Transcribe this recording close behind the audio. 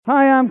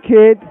Damn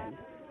Kid,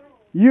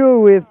 you're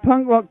with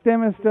Punk Rock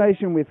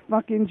Demonstration with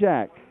fucking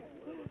Jack.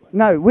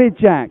 No, with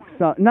Jack.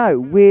 With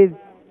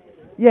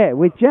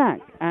Jack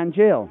and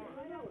Jill.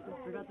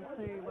 Forgot to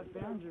say what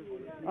band you're...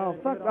 Oh,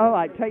 fuck. All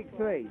right, take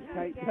three.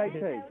 Take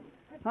two.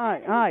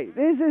 Hi,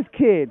 this is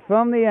Kid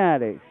from the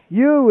Addicts.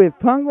 You're with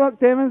Punk Rock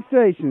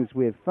Demonstrations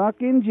with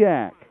fucking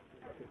Jack.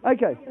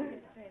 Okay,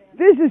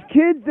 this is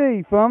Kid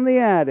D from the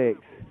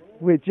Addicts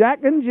with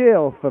Jack and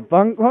Jill for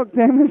Punk Rock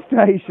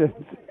Demonstrations.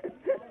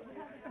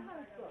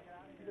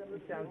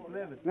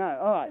 No,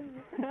 all right.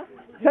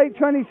 Take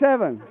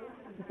 27.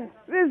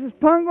 This is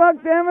Punk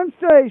Rock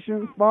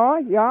Demonstrations, boy,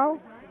 y'all,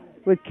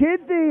 with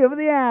Kid D of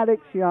the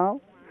Addicts,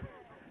 y'all.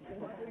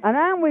 And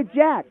I'm with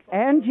Jack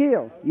and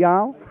Jill,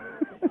 y'all.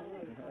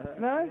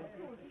 No?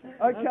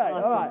 Okay,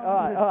 all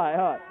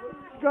right.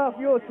 Scruff,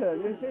 your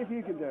turn. Let's see if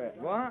you can do it.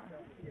 What?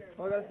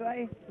 What I gotta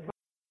say?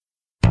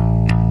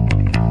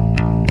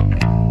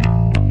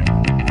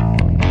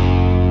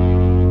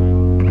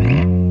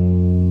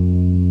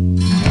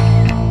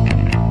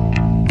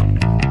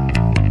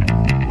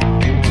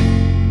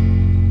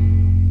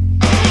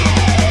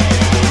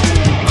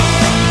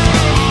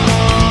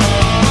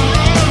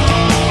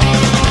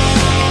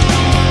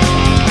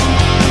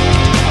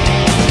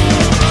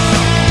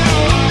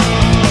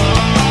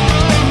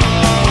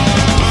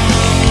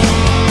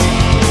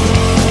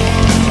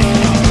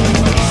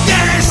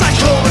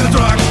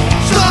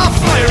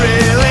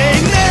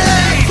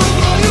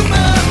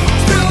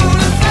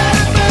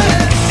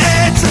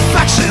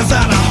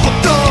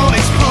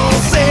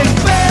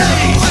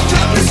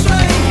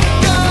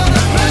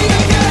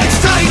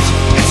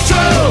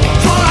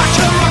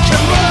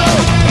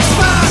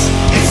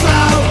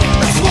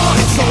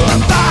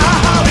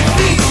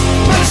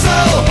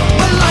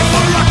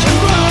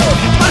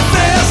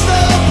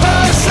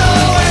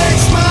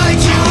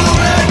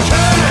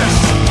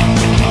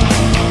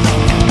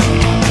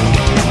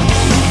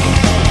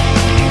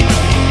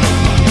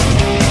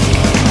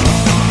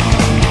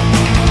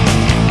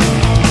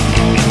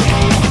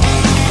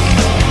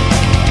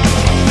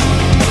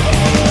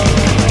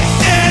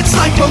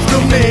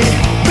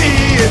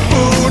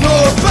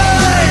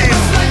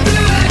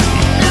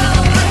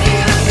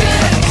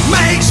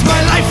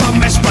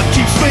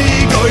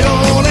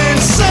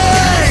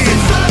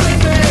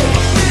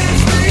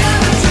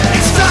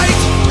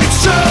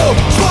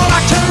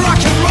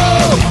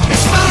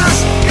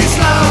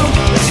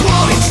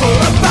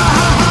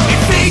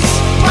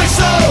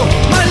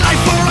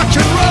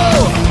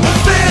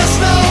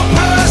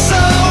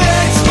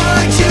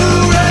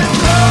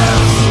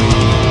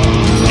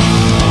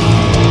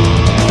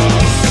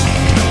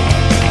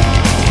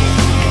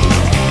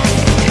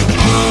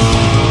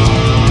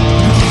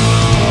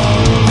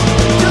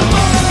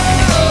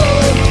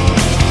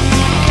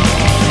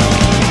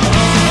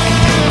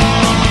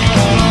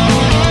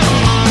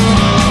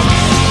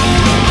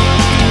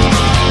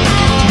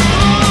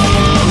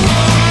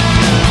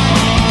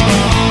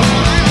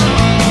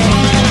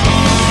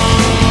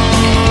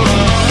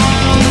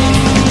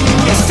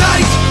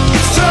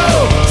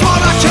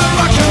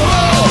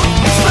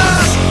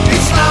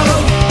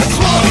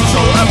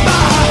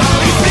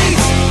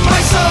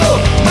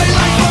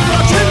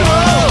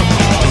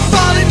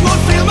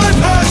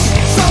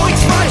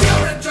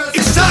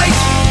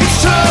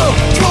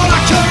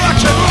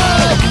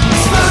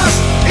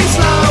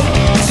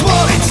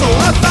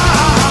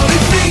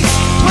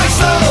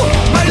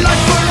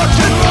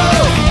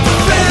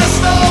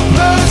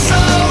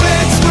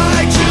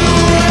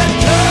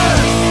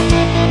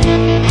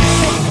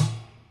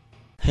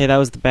 Hey, that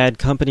was the Bad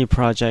Company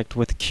Project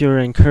with Cure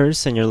and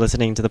Curse, and you're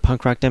listening to the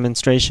Punk Rock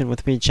Demonstration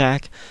with me,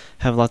 Jack.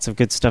 Have lots of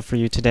good stuff for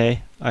you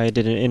today. I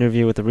did an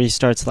interview with the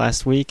Restarts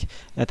last week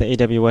at the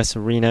AWS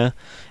Arena,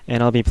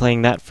 and I'll be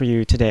playing that for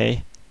you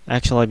today.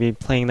 Actually, I'll be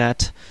playing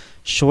that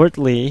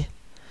shortly,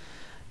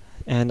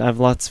 and I have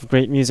lots of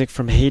great music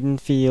from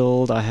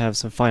Haydenfield. I have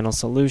some Final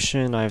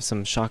Solution. I have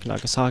some Shock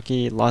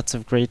Nagasaki. Lots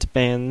of great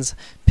bands.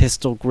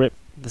 Pistol Grip,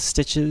 The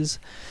Stitches.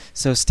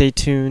 So stay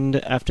tuned.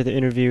 After the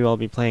interview, I'll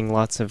be playing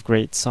lots of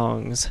great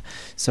songs.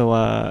 So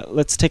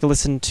let's take a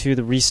listen to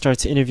the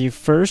Restarts interview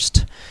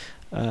first.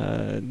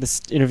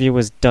 This interview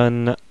was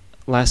done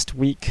last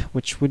week,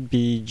 which would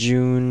be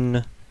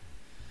June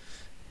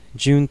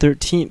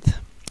 13th,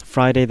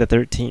 Friday the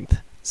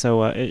 13th.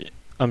 So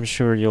I'm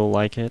sure you'll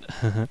like it.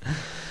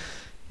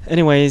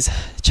 Anyways,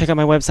 check out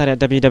my website at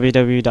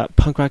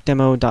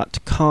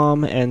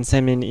www.punkrockdemo.com and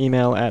send me an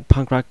email at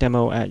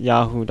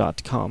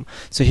punkrockdemo@yahoo.com.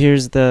 So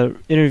here's the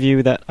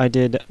interview that I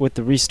did with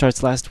the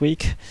Restarts last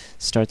week.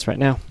 Starts right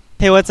now.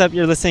 Hey, what's up?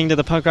 You're listening to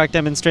the Punk Rock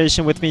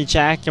Demonstration with me,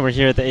 Jack, and we're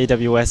here at the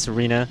AWS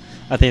Arena.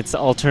 I think it's the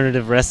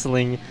Alternative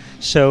Wrestling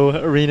Show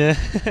Arena.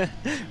 We're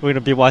going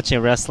to be watching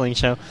a wrestling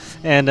show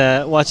and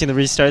watching the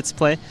Restarts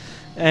play.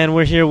 And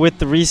we're here with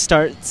the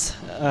Restarts.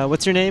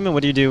 What's your name and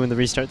what do you do in the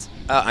Restarts?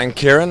 I'm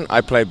Kieran.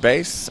 I play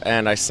bass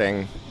and I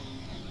sing.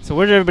 So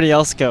where did everybody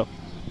else go?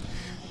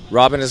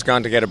 Robin has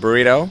gone to get a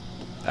burrito.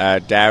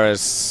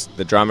 Dara's,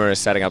 the drummer, is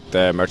setting up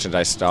the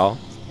merchandise stall.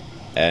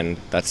 And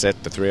that's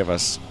it, the three of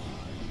us.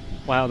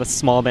 Wow, that's a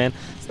small band.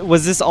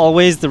 Was this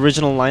always the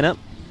original lineup?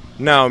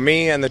 No,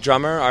 me and the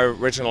drummer, our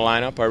original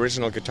lineup, our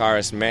original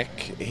guitarist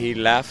Mick, he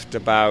left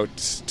about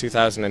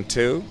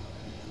 2002.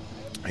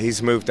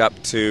 He's moved up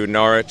to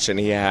Norwich, and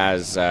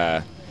he's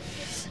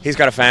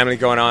got a family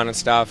going on and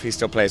stuff. He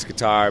still plays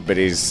guitar, but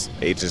he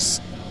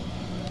just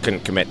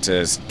couldn't commit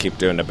to keep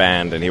doing the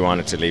band, and he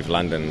wanted to leave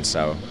London.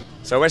 So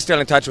we're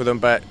still in touch with him.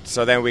 But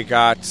so then we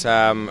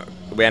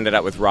ended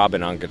up with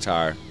Robin on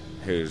guitar,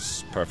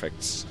 who's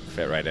perfect,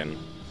 fit right in.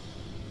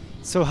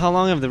 So how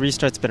long have the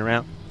Restarts been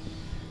around?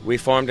 We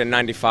formed in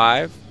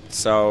 '95,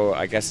 so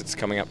I guess it's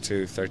coming up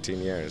to 13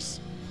 years.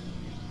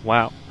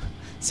 Wow.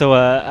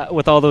 So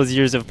with all those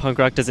years of punk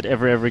rock, does it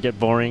ever get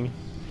boring?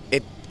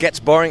 It gets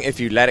boring if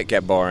you let it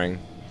get boring.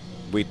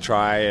 We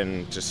try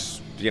and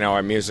just,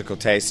 our musical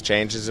taste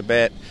changes a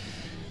bit.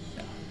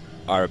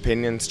 Our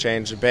opinions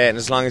change a bit. And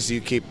as long as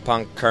you keep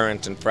punk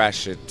current and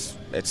fresh, it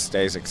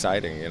stays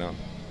exciting,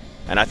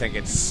 And I think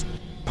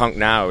punk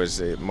now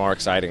is more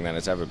exciting than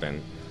it's ever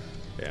been,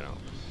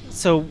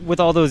 So with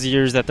all those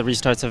years that the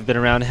Restarts have been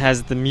around,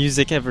 has the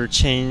music ever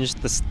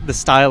changed? The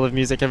style of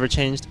music ever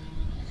changed?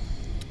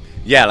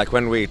 Yeah, like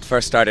when we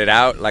first started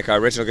out, like our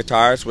original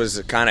guitarist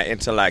was kind of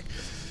into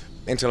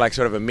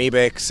sort of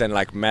amoebics and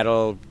like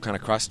metal kind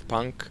of crust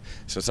punk.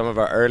 So some of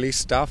our early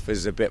stuff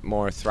is a bit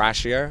more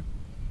thrashier,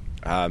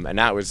 and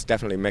that was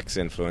definitely Mick's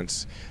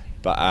influence.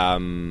 But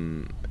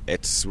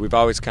we've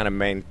always kind of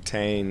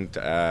maintained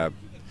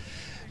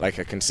like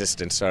a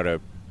consistent sort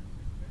of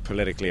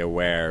politically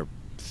aware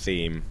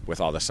theme with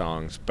all the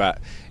songs. But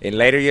in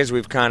later years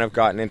we've kind of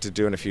gotten into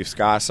doing a few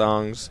ska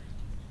songs,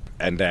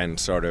 and then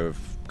sort of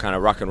kind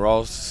of rock and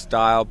roll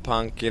style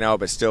punk,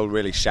 but still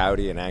really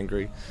shouty and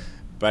angry.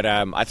 But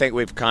I think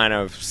we've kind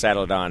of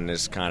settled on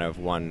this kind of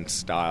one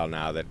style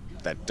now that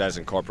does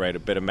incorporate a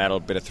bit of metal,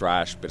 bit of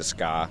thrash, bit of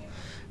ska,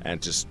 and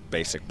just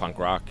basic punk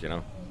rock,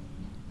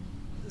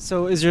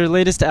 So is your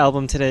latest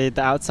album today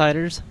The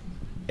Outsiders?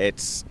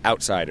 It's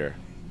Outsider.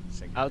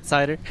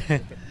 Outsider?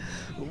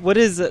 What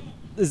is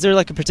there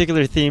like a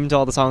particular theme to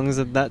all the songs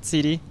of that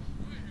CD?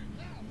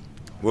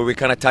 Well, we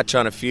kind of touch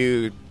on a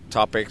few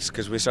topics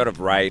because we sort of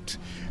write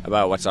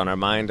about what's on our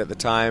mind at the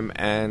time,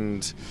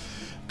 and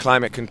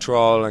climate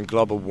control and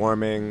global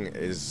warming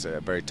is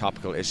a very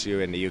topical issue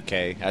in the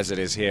UK, as it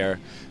is here.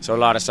 So a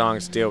lot of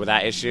songs deal with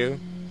that issue.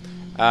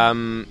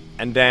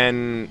 And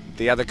then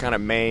the other kind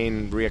of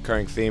main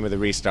reoccurring theme of the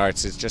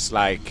Restarts is just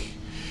like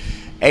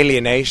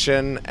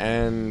alienation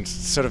and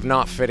sort of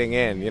not fitting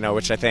in,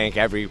 which I think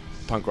every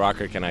punk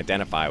rocker can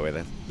identify with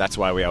it. That's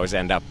why we always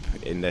end up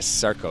in this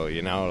circle,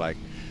 the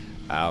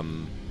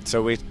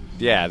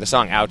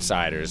song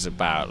Outsider is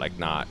about like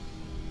not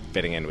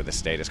fitting in with the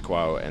status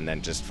quo, and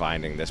then just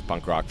finding this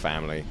punk rock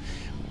family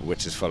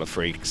which is full of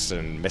freaks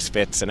and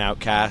misfits and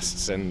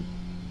outcasts, and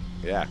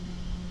yeah.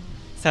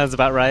 Sounds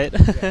about right.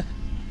 Yeah.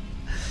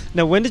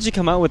 Now, when did you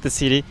come out with the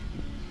CD?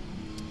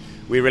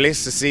 We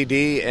released the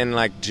CD in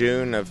like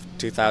June of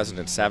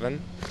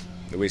 2007.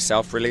 We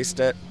self-released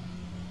it.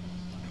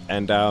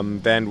 And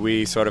then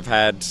we sort of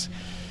had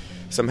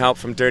some help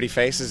from Dirty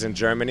Faces in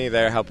Germany.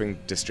 They're helping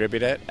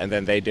distribute it. And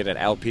then they did an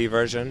LP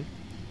version.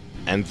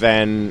 And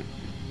then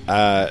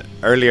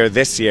earlier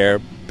this year,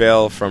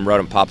 Bill from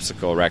Rodent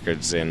Popsicle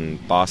Records in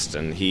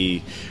Boston,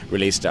 he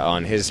released it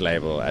on his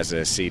label as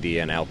a CD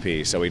and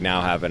LP. So we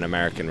now have an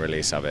American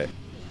release of it.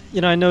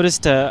 I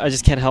noticed, I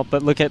just can't help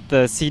but look at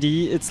the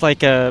CD. It's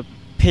like a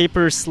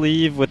paper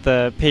sleeve with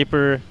a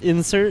paper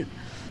insert.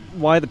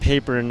 Why the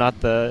paper and not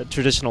the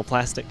traditional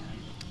plastic?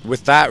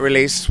 With that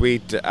release,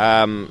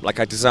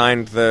 I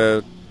designed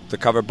the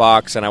cover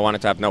box, and I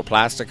wanted to have no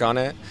plastic on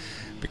it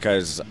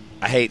because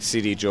I hate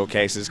CD jewel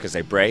cases because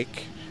they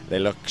break, they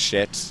look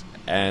shit,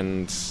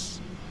 and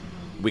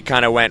we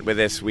kind of went with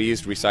this. We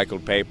used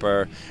recycled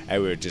paper,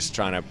 and we were just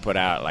trying to put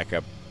out like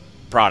a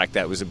product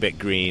that was a bit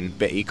green, a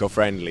bit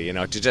eco-friendly,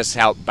 to just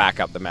help back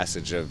up the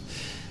message of,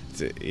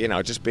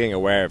 just being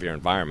aware of your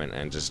environment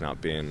and just not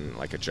being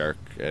like a jerk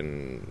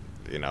and,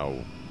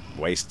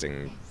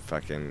 wasting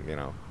fucking,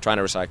 trying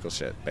to recycle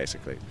shit,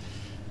 basically.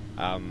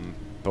 But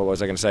what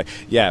was I going to say?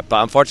 Yeah,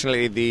 but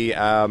unfortunately,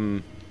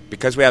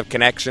 because we have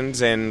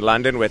connections in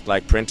London with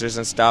like printers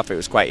and stuff, it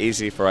was quite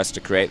easy for us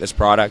to create this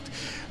product.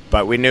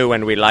 But we knew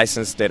when we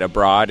licensed it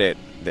abroad, it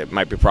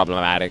might be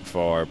problematic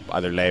for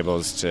other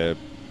labels to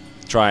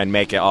try and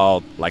make it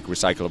all like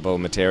recyclable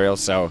material.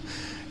 So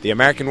the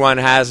American one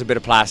has a bit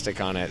of plastic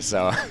on it,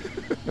 so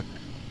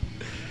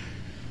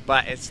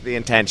but it's the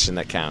intention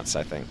that counts,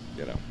 I think,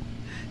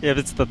 Yeah,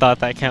 it's the thought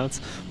that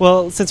counts.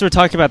 Well, since we're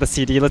talking about the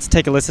CD, let's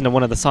take a listen to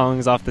one of the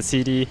songs off the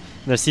CD.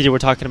 And the CD we're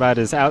talking about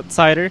is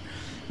Outsider.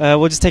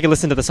 We'll just take a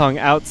listen to the song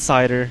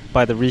Outsider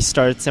by the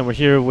Restarts, and we're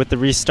here with the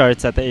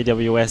Restarts at the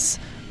AWS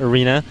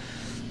Arena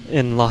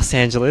in Los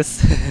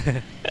Angeles.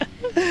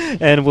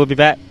 And we'll be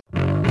back.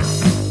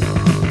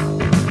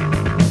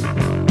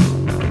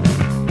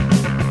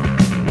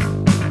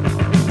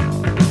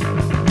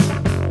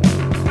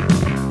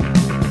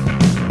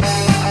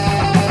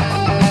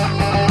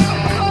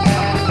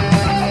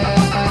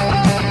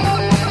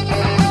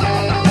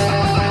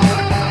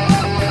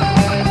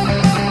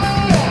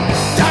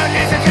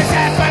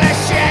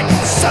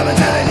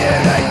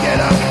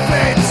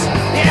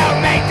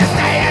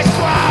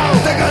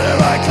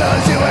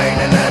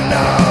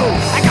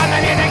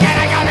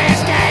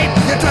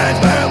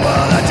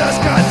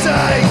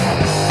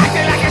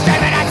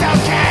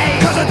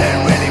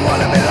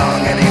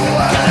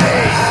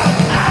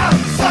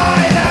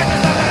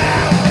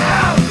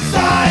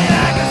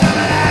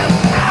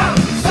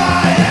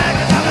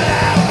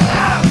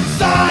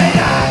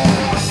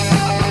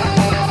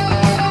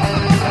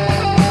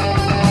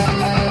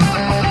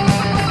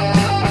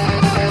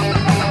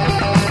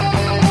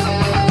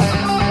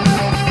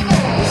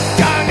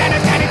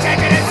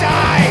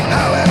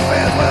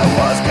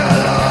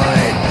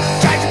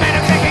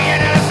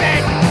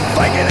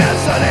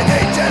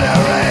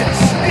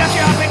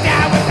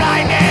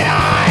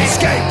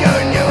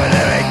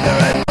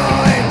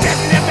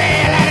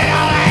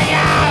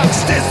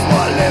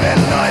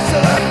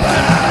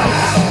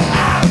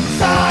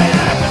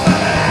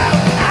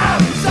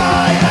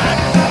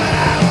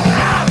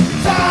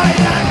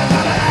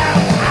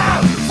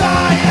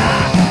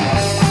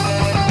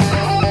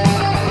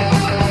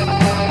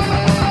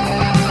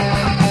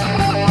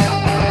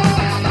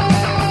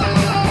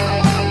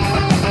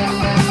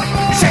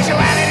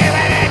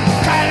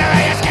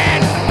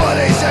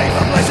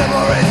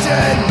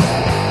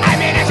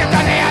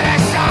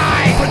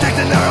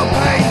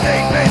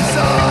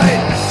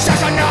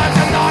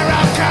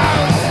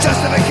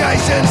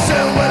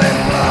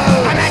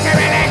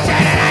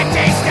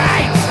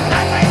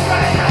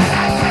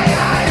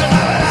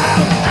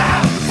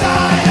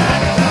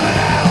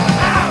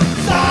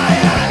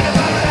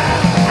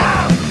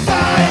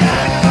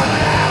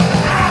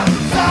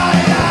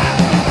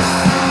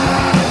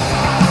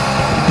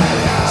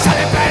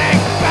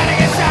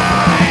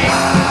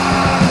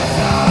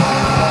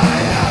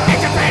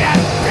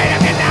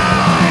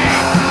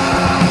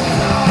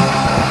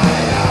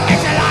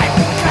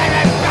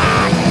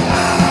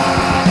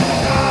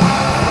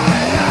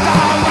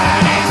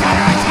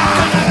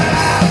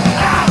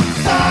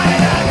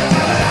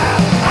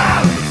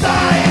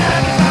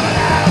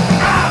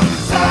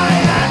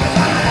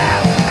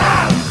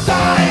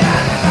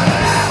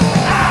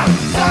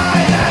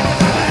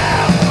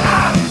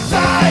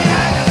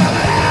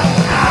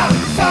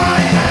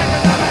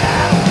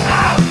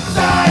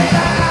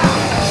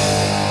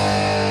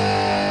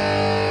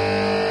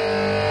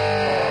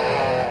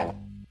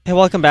 Hey,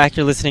 welcome back.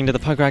 You're listening to the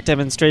Punk Rock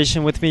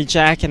Demonstration with me,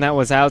 Jack, and that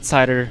was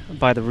Outsider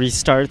by the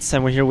Restarts,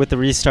 and we're here with the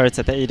Restarts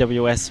at the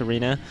AWS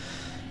Arena.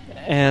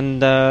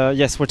 And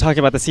yes, we're talking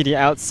about the CD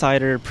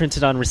Outsider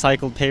printed on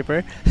recycled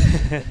paper.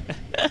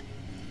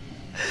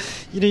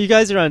 You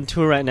guys are on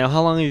tour right now.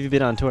 How long have you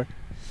been on tour?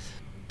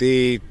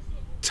 The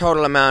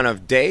total amount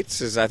of dates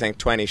is, I think,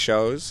 20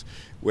 shows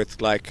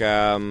with,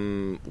 I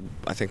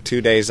think 2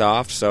 days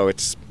off. So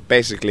it's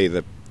basically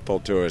the full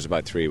tour is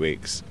about 3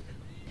 weeks.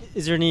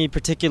 Is there any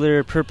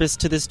particular purpose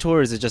to this tour,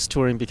 or is it just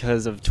touring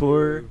because of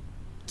tour?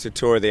 To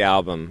tour the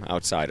album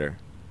Outsider.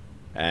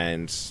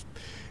 And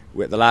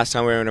the last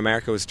time we were in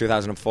America was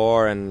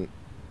 2004, and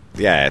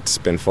yeah, it's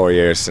been 4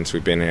 years since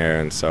we've been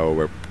here, and so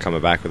we're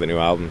coming back with a new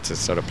album to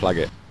sort of plug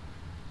it.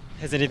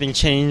 Has anything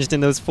changed in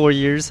those 4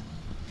 years?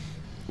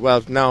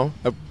 Well, no,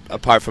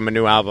 apart from a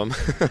new album.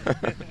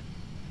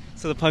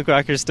 So the punk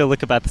rockers still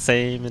look about the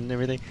same and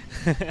everything?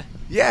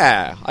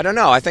 Yeah, I don't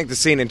know. I think the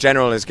scene in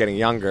general is getting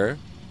younger.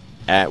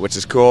 Which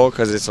is cool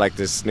because it's like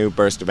this new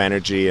burst of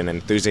energy and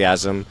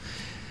enthusiasm.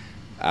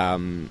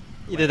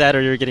 Either that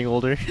or you're getting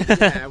older.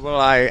 Yeah, well,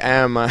 I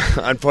am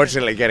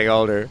unfortunately getting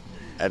older,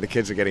 and the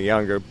kids are getting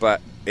younger, but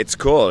it's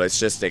cool. It's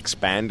just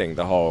expanding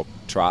the whole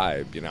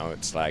tribe,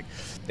 It's like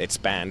it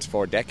spans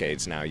 4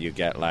 decades now. You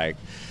get like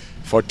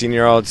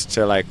 14-year-olds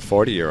to like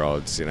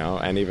 40-year-olds,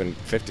 and even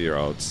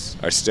 50-year-olds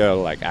are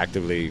still like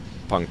actively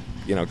punk,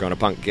 going to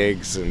punk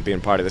gigs and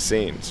being part of the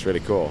scene. It's really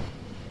cool.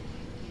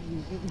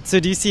 So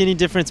do you see any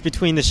difference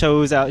between the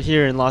shows out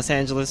here in Los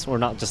Angeles, or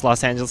not just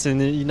Los Angeles, in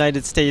the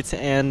United States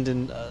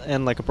and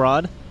like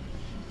abroad?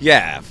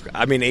 Yeah,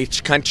 I mean,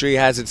 each country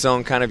has its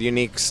own kind of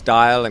unique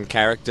style and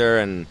character,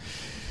 and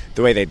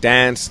the way they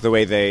dance, the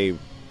way they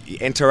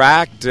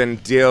interact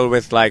and deal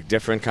with like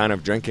different kind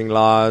of drinking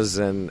laws.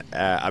 And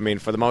I mean,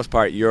 for the most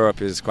part,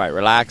 Europe is quite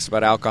relaxed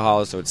about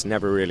alcohol, so it's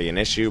never really an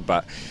issue.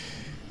 But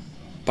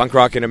punk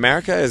rock in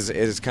America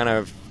is kind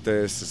of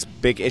there's this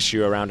big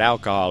issue around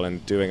alcohol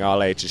and doing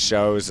all ages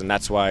shows, and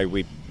that's why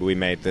we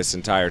made this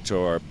entire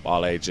tour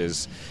all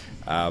ages.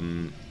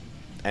 And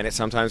it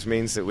sometimes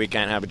means that we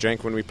can't have a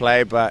drink when we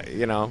play, but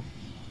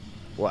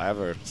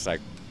whatever. It's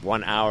like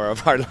 1 hour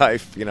of our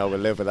life, we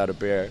live without a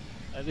beer.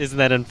 Isn't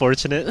that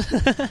unfortunate?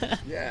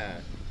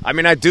 Yeah. I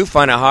mean, I do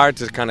find it hard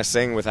to kind of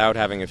sing without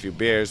having a few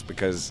beers,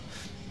 because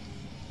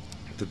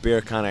the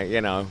beer kind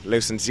of,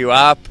 loosens you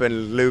up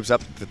and lubes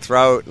up the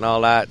throat and all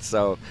that,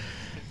 so...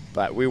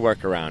 But we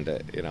work around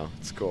it,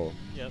 it's cool.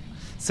 Yep.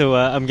 So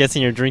I'm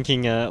guessing you're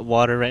drinking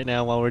water right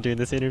now while we're doing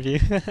this interview?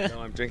 No,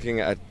 I'm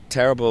drinking a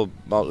terrible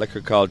malt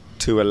liquor called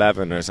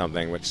 211 or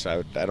something, which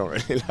I don't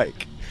really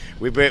like.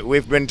 We've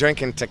been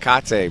drinking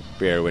Tecate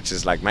beer, which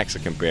is like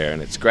Mexican beer,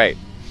 and it's great.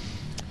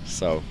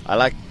 So I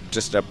like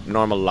just a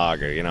normal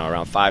lager,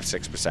 around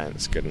 5-6%.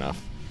 It's good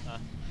enough.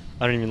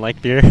 I don't even like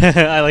beer.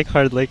 I like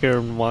hard liquor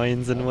and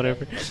wines and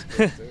whatever.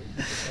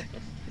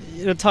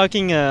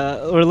 Talking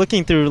or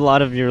looking through a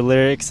lot of your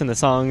lyrics and the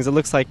songs, it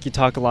looks like you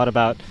talk a lot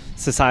about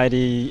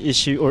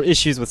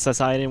issues with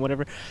society and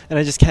whatever, and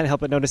I just can't help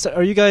but notice,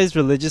 are you guys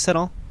religious at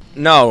all?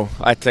 No,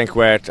 I think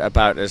we're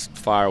about as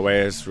far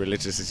away as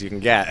religious as you can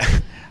get.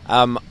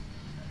 I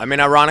mean,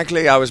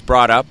 ironically, I was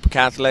brought up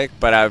Catholic,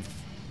 but I've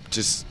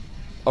just,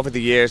 over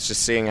the years,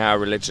 just seeing how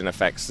religion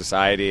affects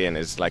society and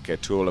is like a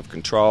tool of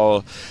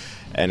control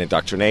and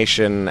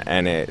indoctrination,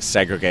 and it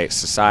segregates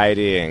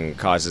society and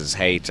causes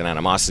hate and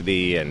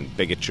animosity and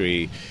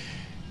bigotry.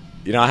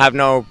 I have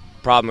no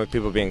problem with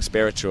people being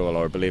spiritual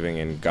or believing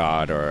in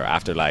God or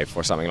afterlife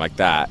or something like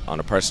that. On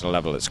a personal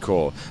level, it's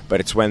cool.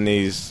 But it's when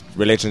these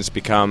religions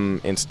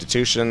become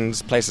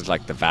institutions, places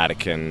like the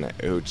Vatican,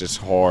 who just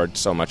hoard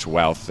so much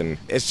wealth, and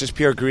it's just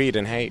pure greed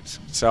and hate.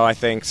 So I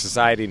think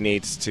society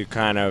needs to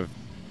kind of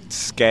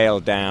scale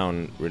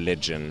down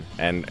religion,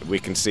 and we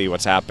can see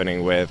what's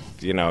happening with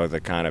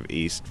the kind of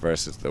East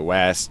versus the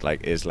West,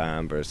 like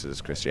Islam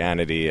versus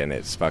Christianity, and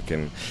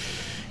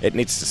it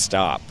needs to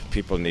stop.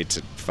 People need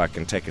to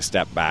fucking take a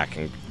step back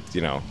and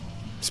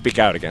speak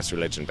out against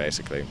religion,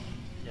 basically.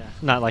 Yeah,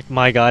 not like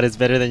my God is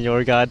better than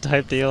your God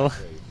type deal.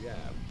 Yeah.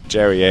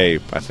 Jerry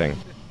Abe, I think.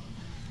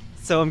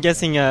 So I'm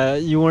guessing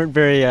you weren't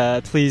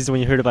very pleased when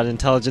you heard about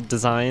intelligent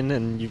design,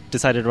 and you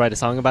decided to write a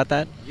song about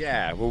that?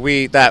 Yeah,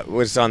 well, that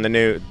was on the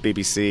new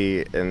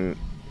BBC in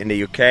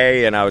the UK,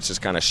 and I was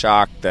just kind of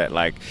shocked that,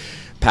 like,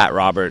 Pat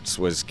Roberts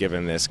was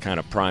given this kind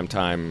of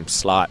primetime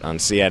slot on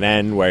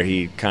CNN where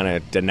he kind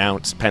of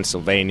denounced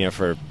Pennsylvania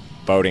for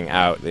voting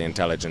out the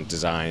intelligent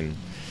design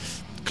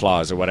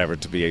clause or whatever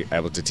to be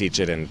able to teach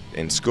it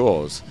in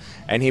schools.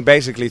 And he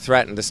basically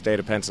threatened the state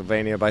of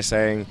Pennsylvania by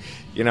saying,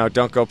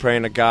 don't go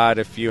praying to God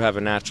if you have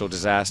a natural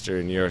disaster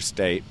in your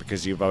state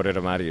because you voted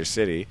him out of your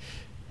city.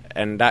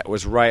 And that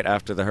was right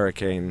after the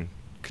Hurricane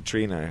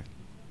Katrina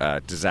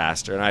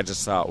disaster. And I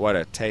just thought, what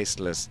a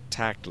tasteless,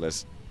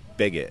 tactless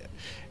bigot.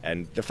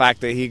 And the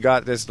fact that he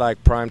got this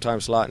like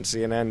primetime slot in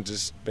CNN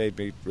just made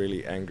me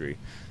really angry.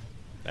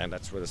 And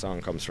that's where the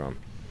song comes from.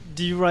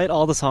 Do you write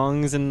all the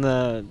songs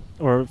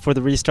or for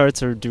the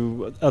Restarts, or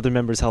do other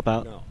members help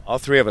out? No, all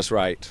three of us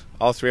write.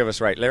 All three of us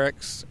write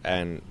lyrics,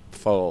 and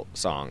full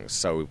songs.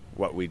 So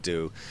what we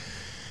do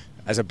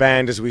as a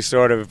band is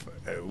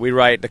we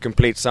write the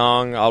complete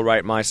song. I'll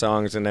write my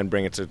songs and then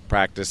bring it to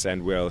practice,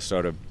 and we'll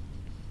sort of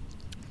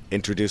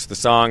introduce the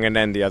song, and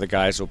then the other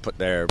guys will put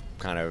their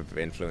kind of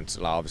influence.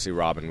 Obviously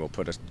Robin will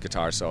put a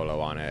guitar solo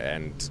on it,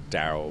 and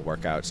Daryl will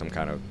work out some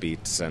kind of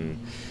beats, and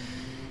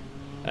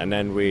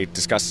then we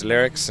discuss the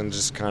lyrics, and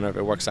just kind of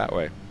it works that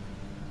way.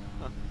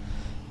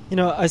 You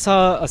know, I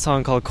saw a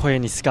song called Koya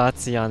ni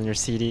Scazzi on your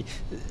CD.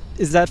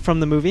 Is that from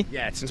the movie?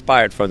 Yeah, it's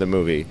inspired from the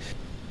movie,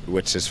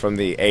 which is from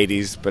the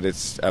 80s, but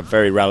it's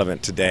very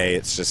relevant today.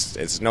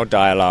 It's no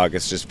dialogue,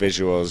 it's just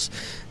visuals,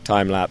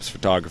 time-lapse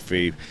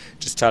photography,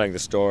 just telling the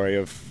story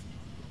of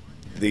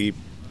the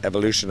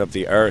evolution of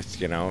the Earth,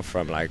 you know,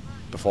 from like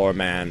before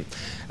man,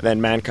 and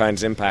then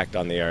mankind's impact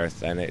on the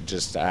Earth, and it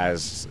just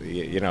as,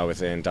 you know, with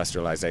the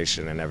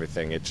industrialization and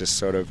everything, it just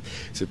sort of,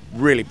 it's a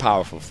really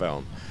powerful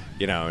film,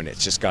 you know, and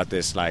it's just got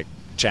this like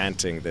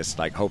chanting, this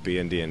like Hopi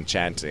Indian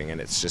chanting,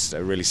 and it's just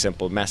a really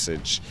simple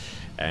message,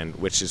 and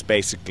which is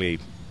basically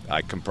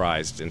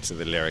comprised into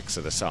the lyrics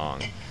of the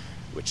song,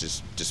 which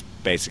is just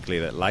basically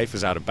that life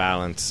is out of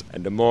balance,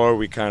 and the more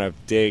we kind of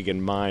dig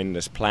and mine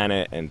this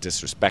planet and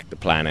disrespect the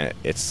planet,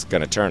 it's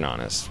going to turn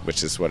on us,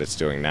 which is what it's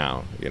doing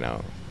now, you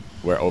know.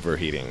 We're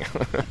overheating.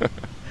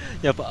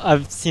 Yep,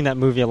 I've seen that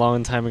movie a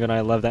long time ago, and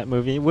I love that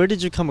movie. Where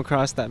did you come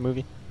across that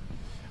movie?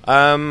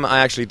 I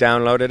actually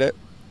downloaded it.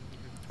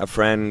 A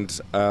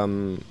friend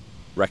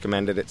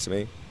recommended it to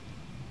me.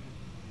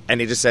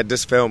 And he just said,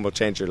 this film will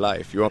change your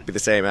life. You won't be the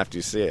same after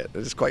you see it.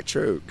 It's quite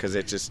true, because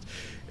it's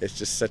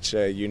just such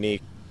a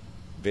unique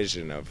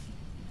vision of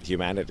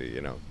humanity,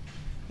 you know.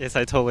 Yes,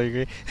 I totally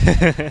agree.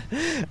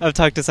 I've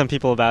talked to some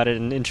people about it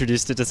and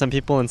introduced it to some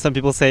people, and some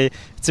people say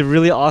it's a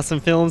really awesome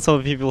film.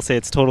 Some people say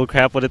it's total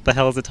crap. What the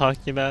hell is it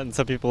talking about? And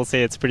some people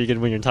say it's pretty good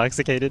when you're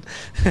intoxicated.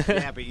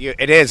 Yeah, but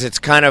it is. It's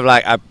kind of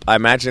like, I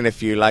imagine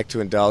if you like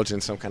to indulge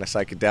in some kind of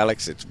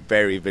psychedelics, it's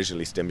very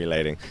visually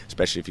stimulating,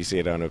 especially if you see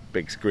it on a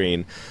big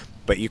screen.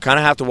 But you kind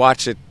of have to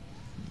watch it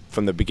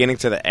from the beginning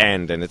to the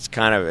end, and it's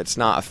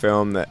not a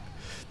film that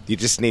you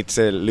just need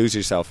to lose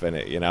yourself in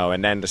it, you know.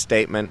 And then the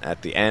statement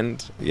at the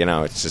end, you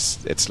know,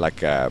 it's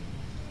like a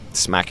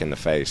smack in the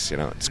face, you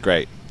know. It's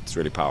great. It's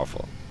really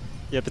powerful.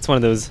 Yep, it's one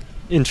of those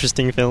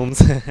interesting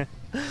films.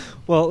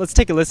 Well, let's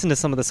take a listen to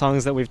some of the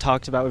songs that we've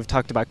talked about. We've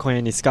talked about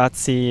Koya ni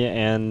Scazzi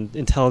and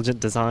Intelligent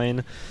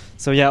Design.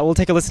 So yeah, we'll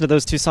take a listen to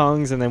those two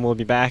songs, and then we'll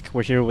be back.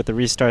 We're here with the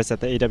Restarts at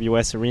the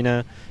AWS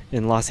Arena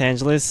in Los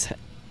Angeles.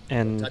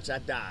 And Don't touch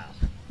that dial.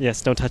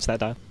 Yes, don't touch that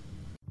dial.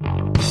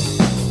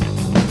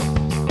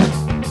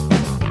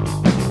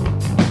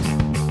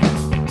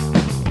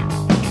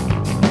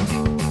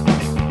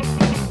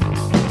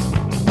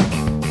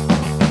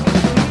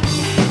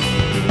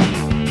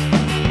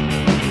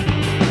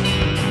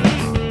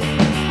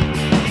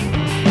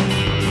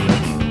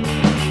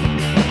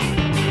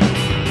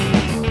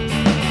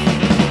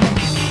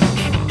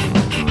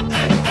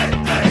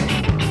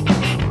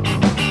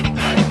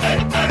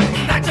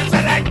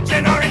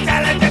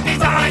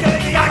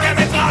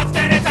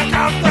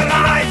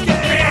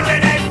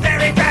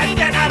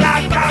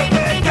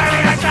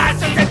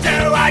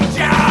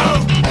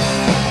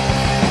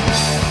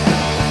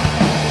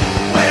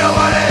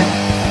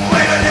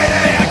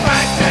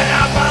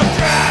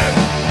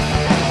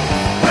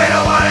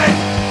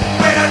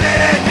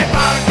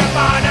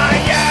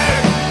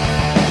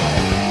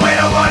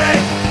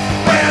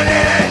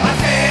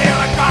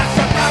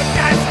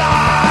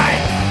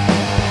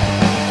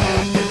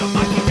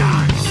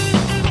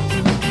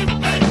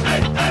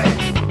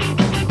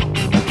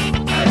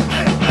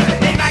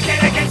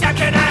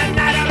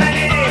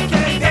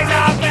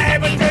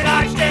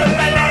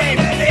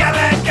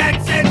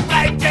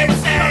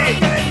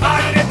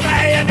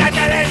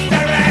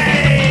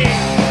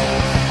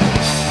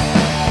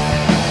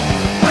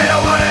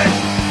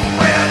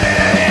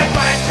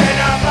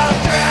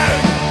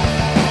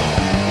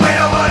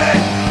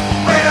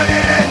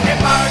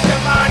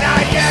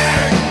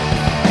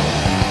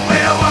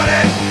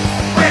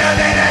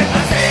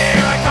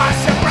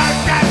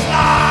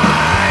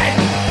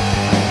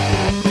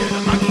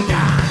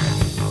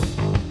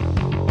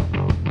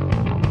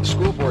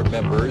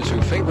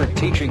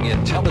 teaching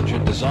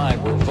intelligent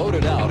design were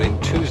voted out in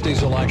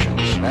Tuesday's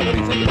elections. Now, what do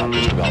you think about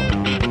this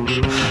development?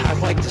 I'd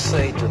like to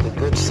say to the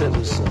good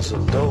citizens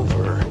of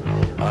Dover,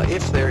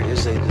 if there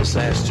is a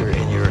disaster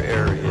in your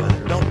area,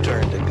 don't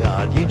turn to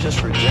God. You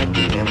just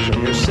rejected him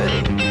from your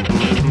city.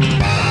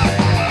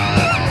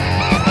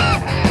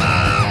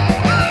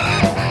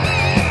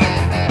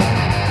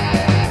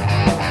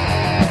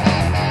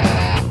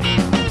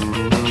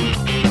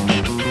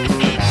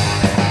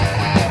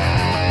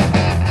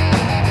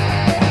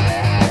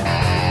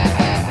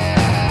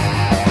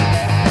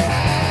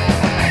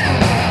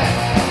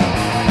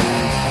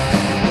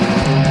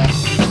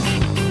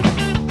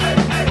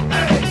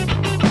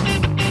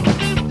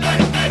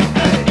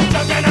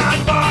 Took an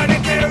unborn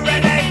into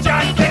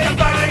religion,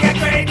 converting a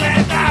creed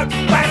without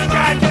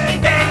question.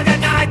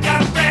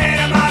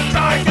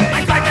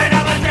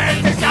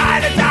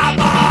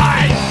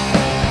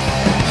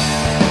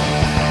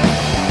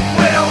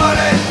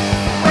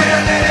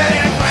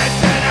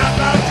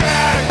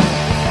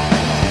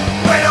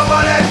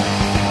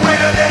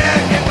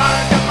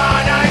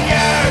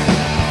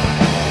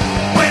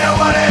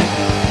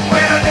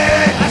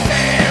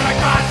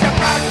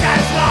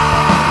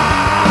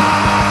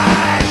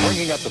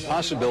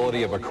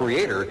 possibility of a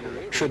creator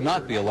should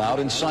not be allowed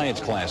in science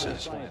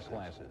classes.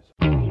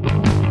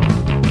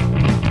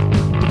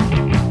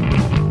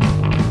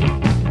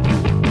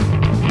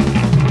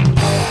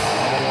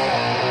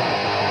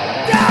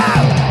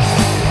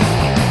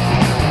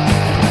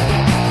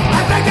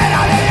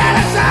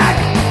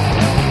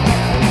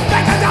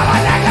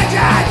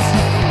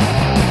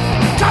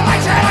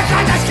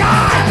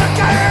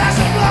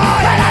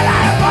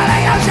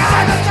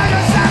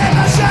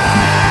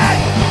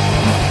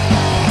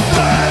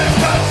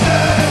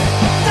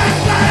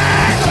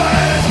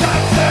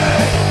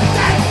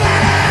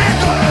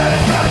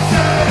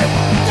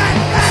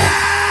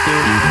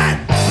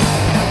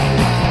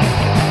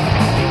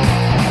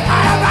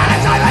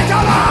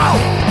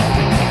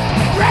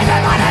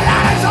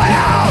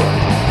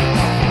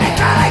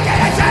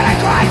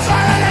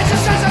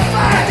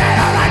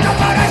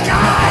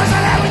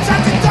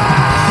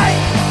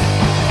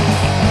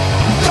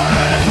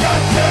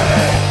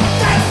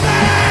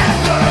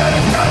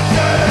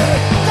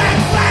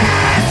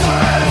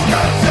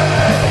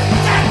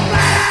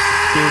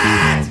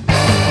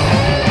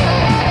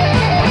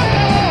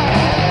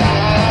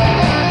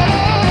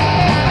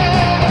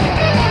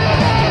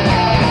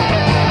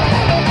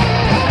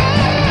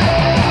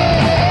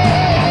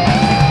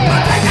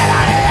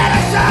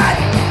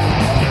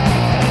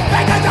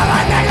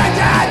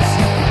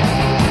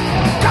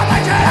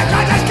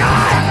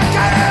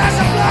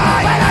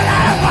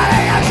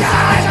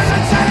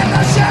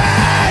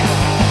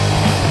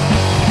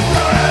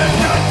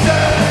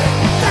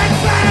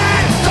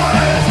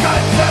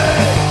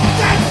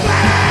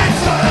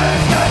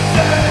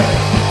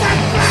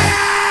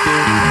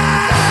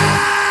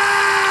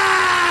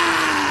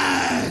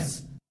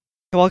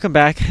 Welcome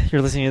back.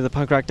 You're listening to the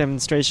Punk Rock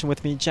Demonstration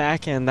with me,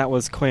 Jack, and that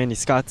was Koyani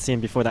Scotzi,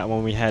 and before that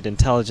one we had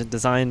Intelligent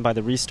Design by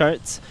the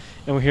Restarts,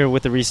 and we're here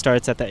with the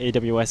Restarts at the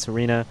AWS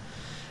Arena,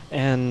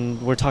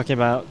 and we're talking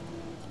about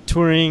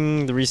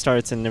touring, the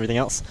Restarts, and everything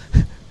else.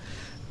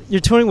 You're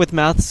touring with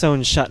Mouth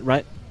Sewn Shut,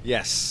 right?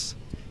 Yes.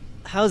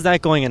 How's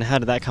that going, and how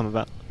did that come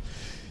about?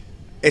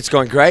 It's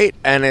going great,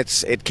 and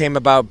it came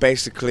about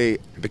basically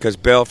because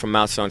Bill from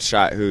Mouth Sewn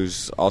Shut,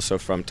 who's also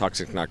from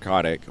Toxic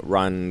Narcotic,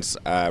 runs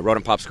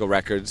Rodent Popsicle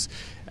Records,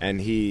 and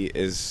he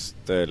is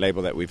the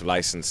label that we've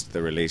licensed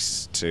the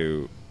release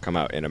to come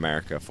out in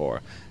America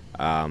for.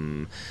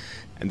 And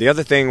the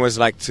other thing was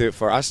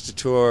for us to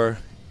tour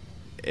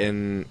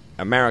in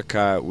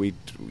America,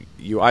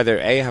 you either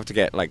have to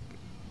get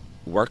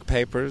work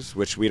papers,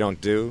 which we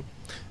don't do.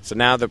 So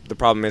now the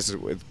problem is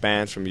with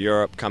bands from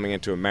Europe coming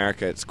into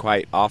America, it's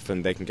quite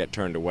often they can get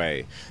turned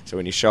away. So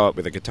when you show up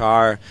with a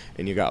guitar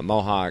and you got a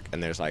mohawk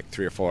and there's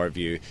 3 or 4 of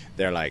you,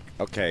 they're like,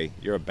 okay,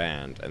 you're a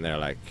band. And they're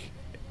like,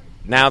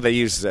 now they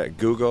use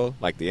Google,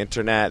 the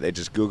internet. They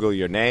just Google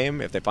your name.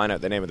 If they find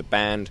out the name of the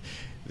band,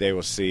 they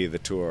will see the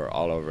tour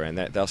all over and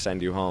they'll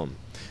send you home.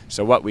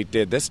 So what we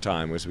did this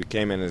time was we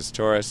came in as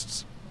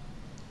tourists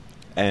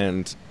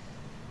and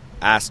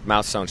asked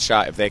Mouth Sewn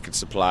Shut if they could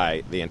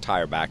supply the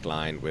entire back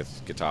line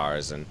with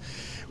guitars, and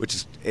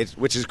which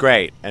is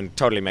great and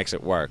totally makes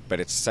it work.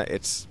 But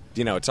it's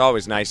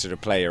always nicer to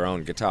play your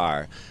own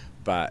guitar.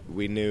 But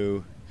we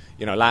knew,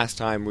 last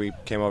time we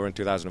came over in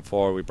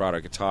 2004, we brought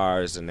our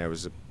guitars, and there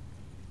was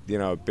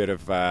a bit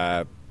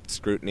of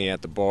scrutiny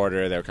at the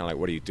border. They were kind of like,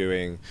 "What are you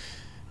doing?"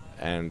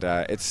 And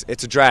it's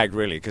a drag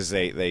really, because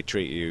they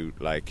treat you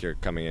like you're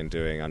coming in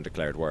doing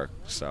undeclared work.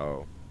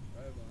 So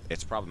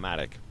it's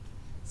problematic.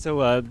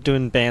 So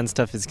doing band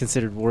stuff is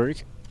considered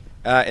work?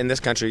 In this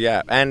country,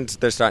 yeah. And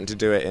they're starting to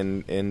do it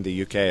in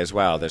the UK as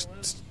well. They're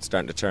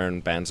starting to turn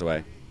bands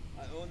away.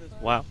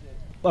 Wow.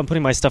 I'm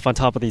putting my stuff on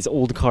top of these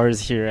old cars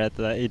here at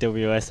the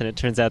AWS, and it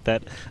turns out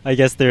that I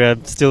guess they're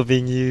still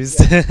being used.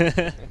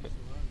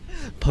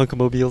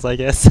 Punkmobiles, I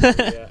guess.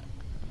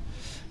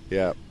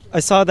 Yeah.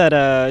 I saw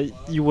that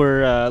you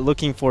were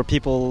looking for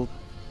people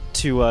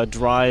to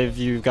drive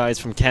you guys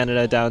from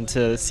Canada down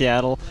to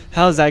Seattle.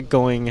 How's that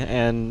going,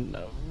 and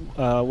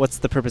what's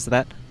the purpose of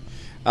that?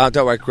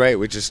 That worked great.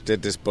 We just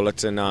did this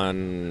bulletin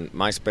on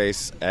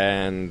MySpace,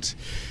 and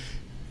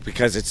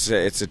because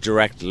it's a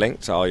direct link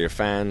to all your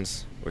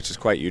fans, which is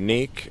quite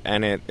unique,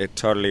 and it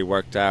totally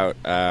worked out.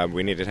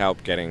 We needed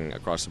help getting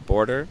across the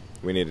border.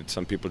 We needed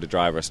some people to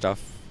drive our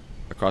stuff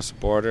across the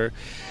border,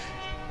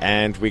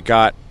 and we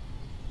got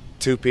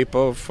 2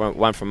 people,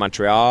 one from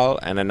Montreal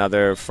and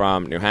another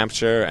from New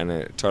Hampshire, and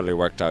it totally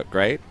worked out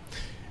great.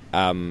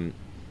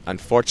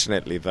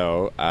 Unfortunately,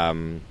 though,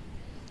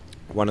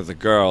 one of the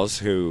girls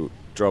who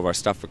drove our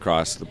stuff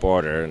across the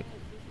border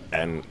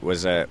and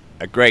was a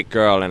great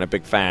girl and a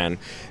big fan,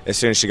 as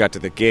soon as she got to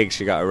the gig,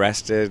 she got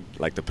arrested.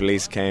 The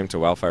police came to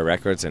Welfare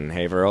Records in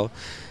Haverhill,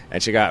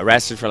 and she got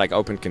arrested for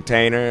open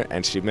container,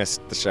 and she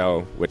missed the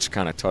show, which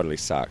kind of totally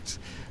sucked.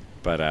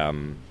 But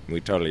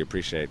we totally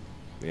appreciate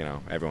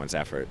everyone's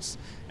efforts,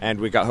 and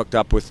we got hooked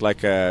up with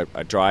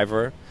a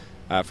driver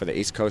for the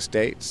East Coast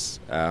dates.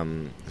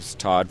 It's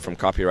Todd from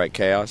Copyright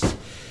Chaos,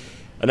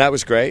 and that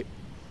was great.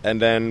 And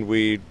then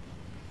we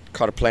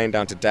caught a plane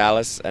down to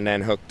Dallas, and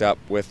then hooked up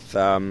with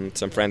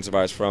some friends of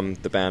ours from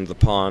the band The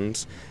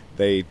Pawns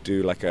they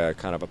do like a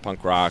kind of a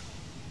punk rock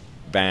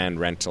van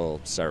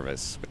rental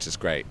service, which is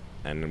great.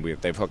 And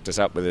they've hooked us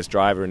up with this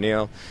driver,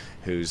 Neil,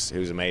 who's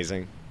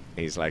amazing.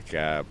 He's like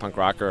a punk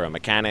rocker, a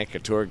mechanic, a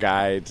tour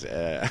guide,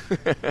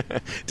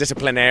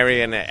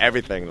 disciplinarian,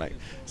 everything. Like,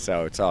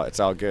 so it's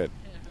all good,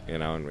 you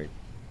know. And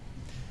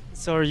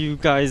So are you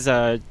guys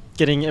are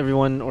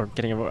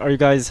you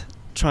guys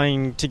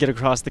trying to get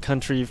across the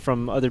country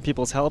from other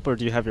people's help, or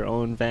do you have your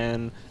own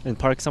van and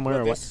park somewhere?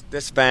 well, or what?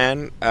 this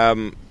van,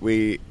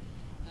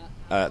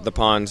 the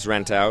Pawns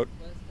rent out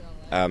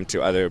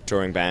to other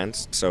touring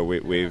bands, so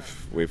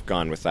we've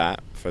gone with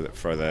that for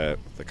the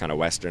kind of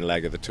western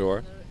leg of the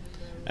tour,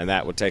 and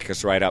that will take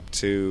us right up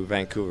to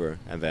Vancouver,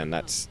 and then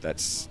that's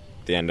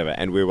the end of it.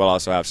 And we will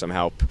also have some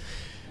help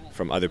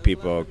from other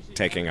people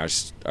taking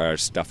our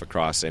stuff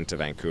across into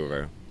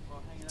Vancouver.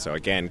 So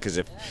again, because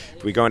if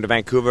we go into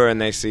Vancouver and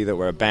they see that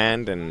we're a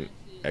band, and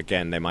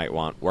again they might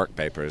want work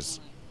papers,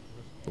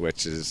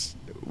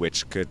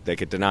 they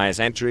could deny us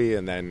entry,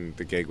 and then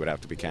the gig would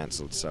have to be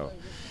cancelled. So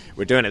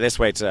we're doing it this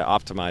way to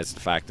optimize the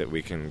fact that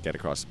we can get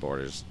across the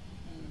borders.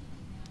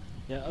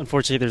 Yeah,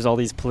 unfortunately, there's all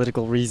these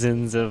political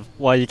reasons of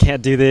why you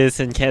can't do this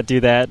and can't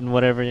do that and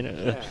whatever. You know.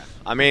 Yeah.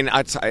 I mean,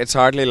 it's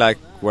hardly like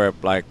we're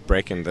like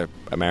breaking the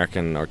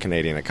American or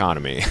Canadian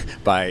economy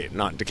by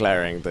not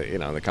declaring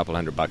the couple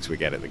 $100 we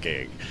get at the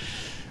gig.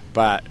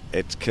 But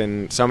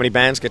so many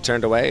bands get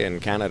turned away in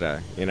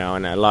Canada, you know,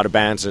 and a lot of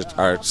bands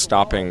are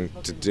stopping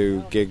to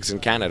do gigs in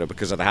Canada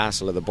because of the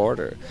hassle of the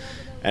border.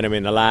 And I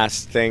mean, the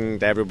last thing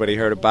that everybody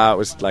heard about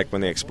was like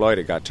when the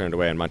Exploited got turned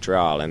away in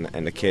Montreal,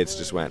 and the kids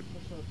just went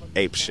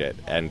ape shit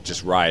and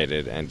just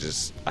rioted and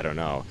just, I don't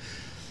know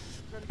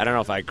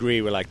if I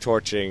agree with like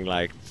torching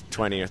like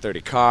 20 or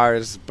 30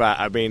 cars, but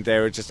I mean, they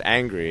were just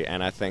angry,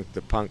 and I think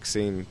the punk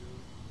scene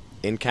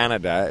in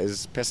Canada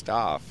is pissed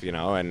off, you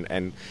know,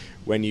 and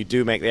when you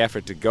do make the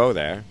effort to go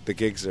there, the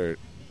gigs are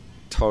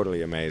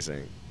totally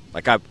amazing.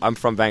 Like, I'm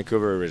from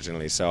Vancouver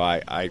originally, so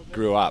I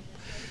grew up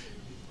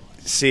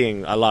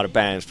seeing a lot of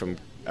bands from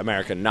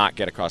America not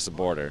get across the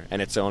border,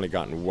 and it's only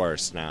gotten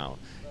worse now,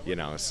 you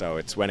know. So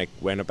it's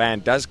when a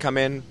band does come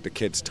in, the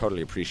kids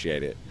totally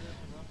appreciate it.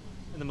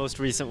 And the most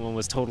recent one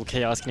was Total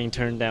Chaos getting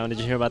turned down. Did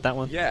you hear about that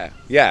one? Yeah,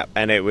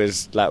 and that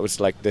was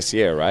like this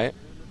year, right?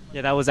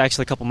 Yeah, that was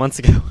actually a couple months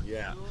ago.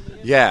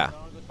 Yeah.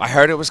 I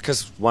heard it was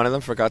because one of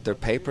them forgot their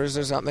papers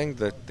or something.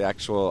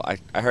 I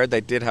heard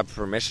they did have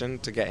permission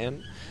to get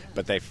in,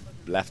 but they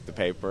left the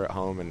paper at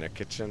home in their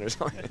kitchen or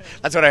something.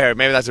 That's what I heard.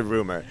 Maybe that's a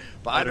rumor.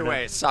 But either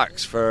way, it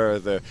sucks for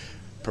the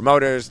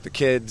promoters, the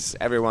kids,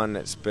 everyone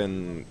that's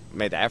been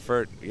made the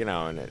effort, you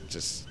know, and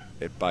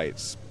it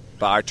bites.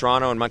 But our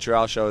Toronto and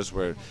Montreal shows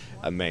were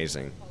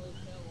amazing.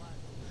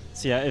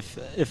 So yeah,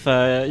 if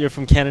you're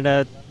from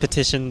Canada,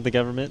 petition the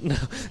government.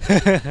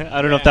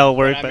 I don't know if that'll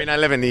work. I mean, I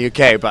live in the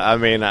UK, but I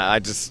mean, I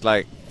just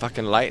like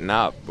fucking lighten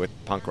up with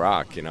punk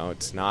rock. You know,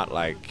 it's not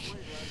like,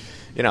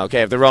 you know,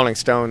 okay, if the Rolling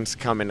Stones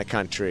come in the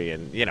country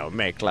and, you know,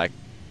 make like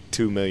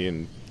 $2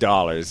 million,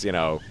 you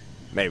know,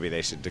 maybe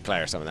they should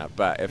declare some of that.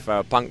 But if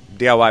a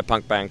DIY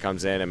punk band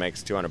comes in and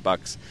makes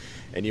 $200,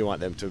 and you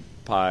want them to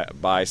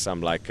buy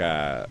some like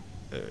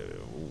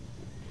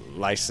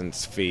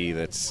license fee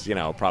that's, you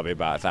know, probably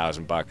about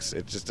 $1,000,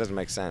 it just doesn't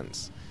make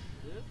sense.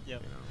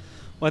 Yep.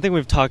 Well, I think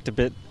we've talked a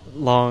bit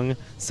long,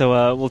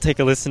 so we'll take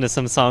a listen to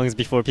some songs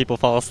before people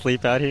fall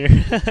asleep out here.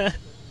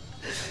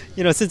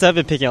 You know, since I've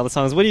been picking all the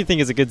songs, what do you think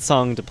is a good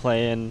song to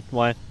play, and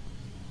why?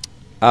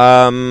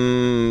 I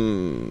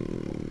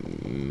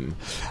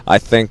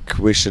think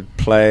we should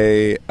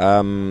play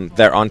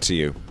They're Onto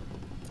You.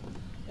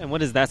 And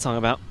what is that song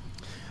about?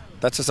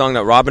 That's a song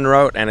that Robin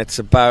wrote, and it's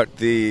about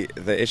the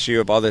issue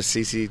of all the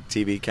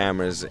CCTV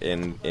cameras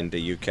in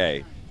the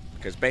UK.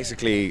 Because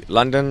basically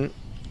London,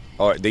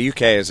 or the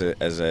UK as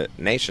a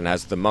nation,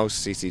 has the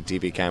most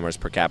CCTV cameras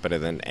per capita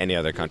than any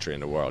other country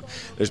in the world.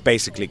 There's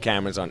basically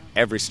cameras on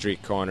every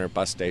street corner,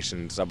 bus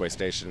station, subway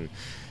station,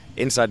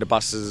 inside the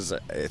buses.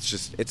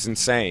 It's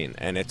insane.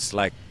 And it's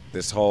like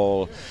this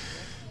whole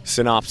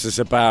synopsis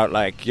about,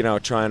 like, you know,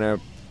 trying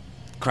to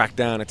crack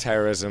down on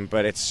terrorism,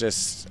 but it's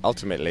just,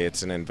 ultimately,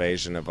 it's an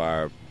invasion of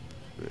our,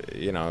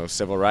 you know,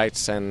 civil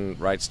rights and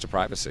rights to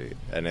privacy.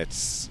 And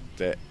it's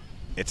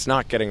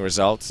not getting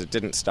results. It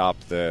didn't stop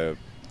the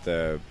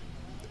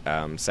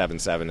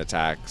 7/7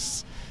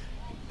 attacks,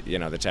 you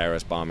know, the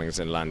terrorist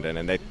bombings in London,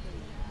 and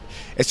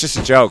it's just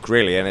a joke,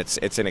 really, and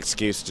it's an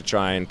excuse to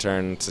try and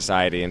turn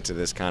society into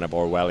this kind of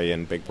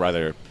Orwellian Big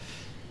Brother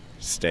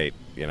state,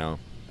 you know.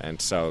 And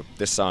so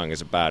this song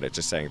is about it,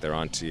 just saying they're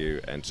onto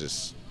you, and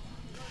just,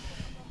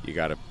 you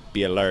gotta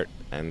be alert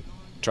and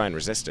try and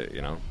resist it,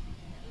 you know.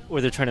 Or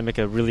they're trying to make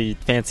a really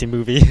fancy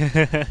movie.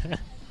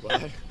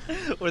 What?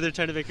 Or they're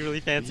trying to make a really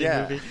fancy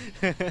movie.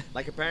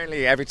 Like,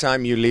 apparently every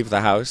time you leave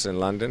the house in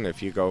London,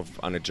 if you go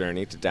on a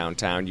journey to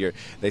downtown,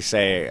 they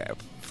say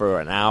for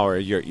an hour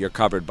you're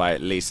covered by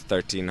at least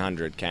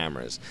 1,300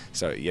 cameras.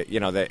 So you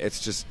know,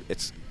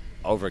 it's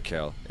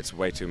overkill. It's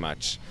way too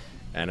much.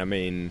 And I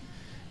mean,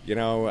 you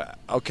know,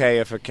 okay,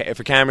 if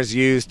a camera's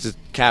used to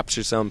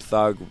capture some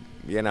thug,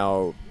 you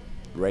know,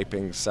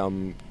 raping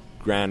some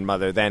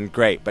grandmother, then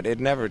great. But it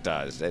never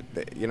does.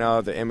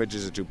 The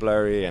images are too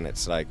blurry, and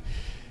it's like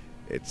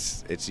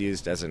it's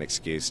used as an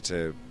excuse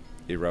to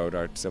erode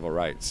our civil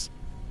rights.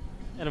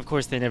 And of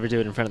course, they never do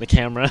it in front of the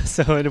camera,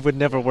 so it would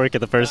never work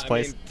in the first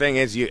place. Thing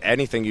is,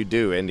 anything you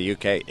do in the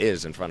UK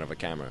is in front of a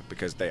camera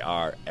because they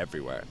are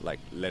everywhere, like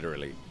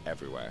literally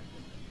everywhere.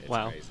 It's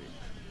crazy.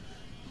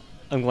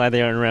 I'm glad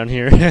they aren't around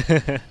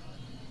here.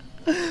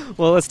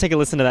 Well, let's take a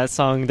listen to that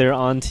song, They're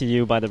On To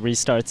You by the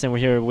Restarts, and we're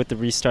here with the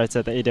Restarts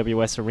at the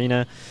AWS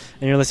Arena,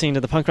 and you're listening to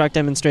the punk rock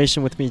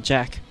demonstration with me,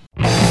 Jack.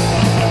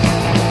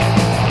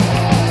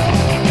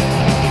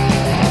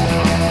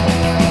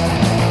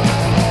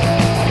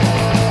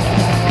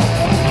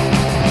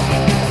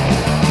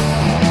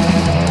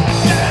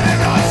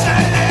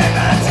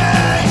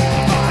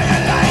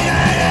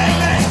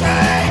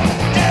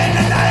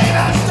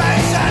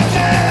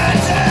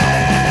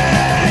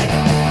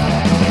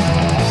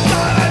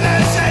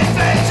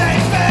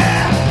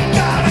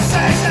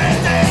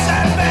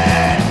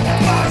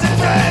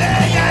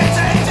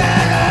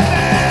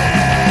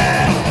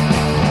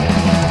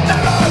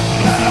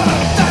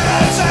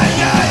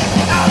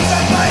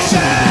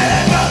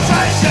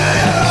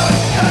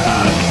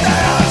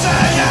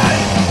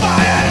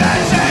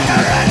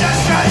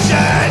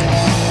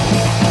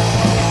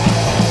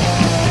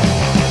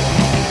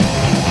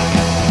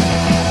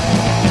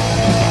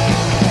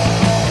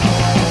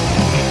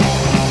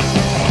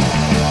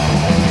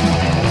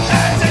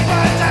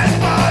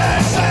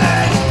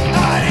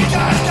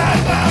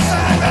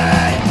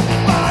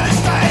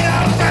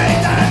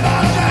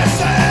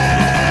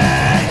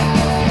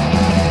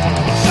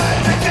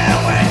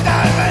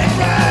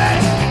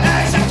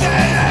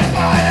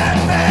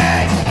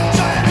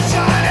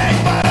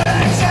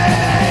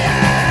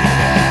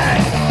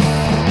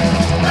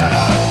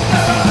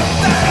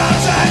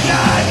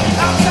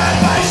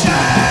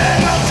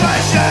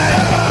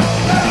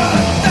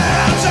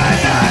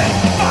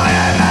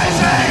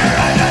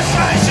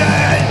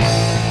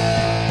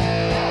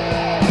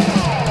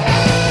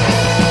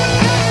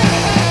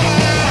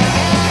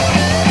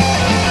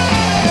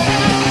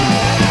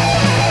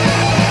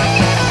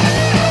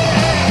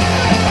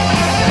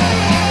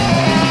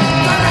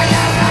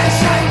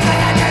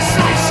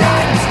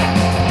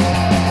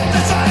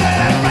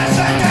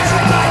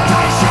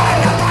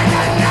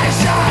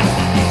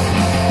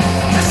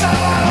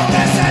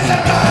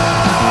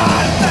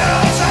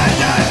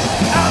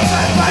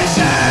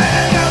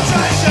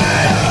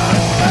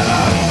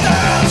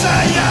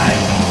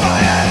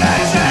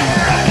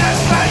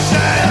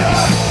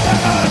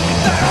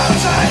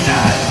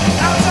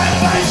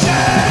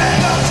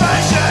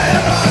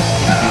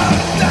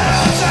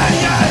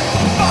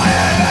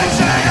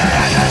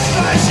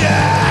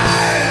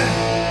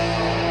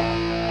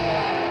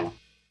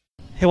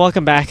 Hey,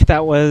 welcome back.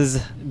 That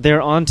was They're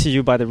On To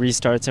You by the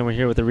Restarts, and we're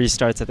here with the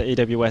Restarts at the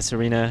AWS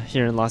Arena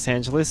here in Los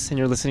Angeles, and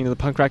you're listening to the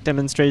punk rock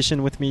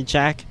demonstration with me,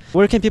 Jack.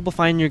 Where can people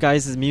find your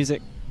guys'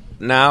 music?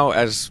 Now,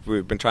 as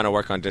we've been trying to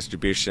work on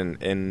distribution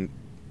in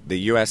the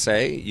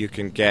USA, you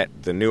can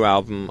get the new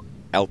album,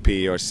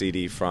 LP or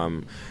CD,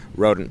 from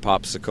Rodent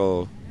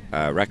Popsicle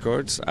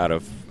Records out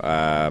of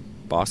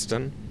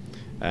Boston,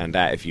 and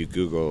that, if you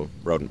Google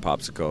Rodent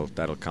Popsicle,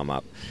 that'll come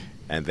up.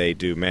 And they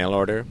do mail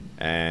order,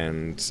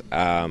 and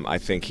I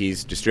think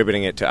he's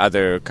distributing it to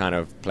other kind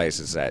of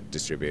places that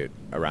distribute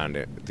around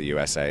the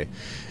USA.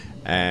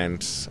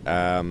 And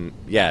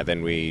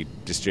then we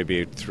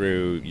distribute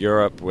through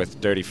Europe with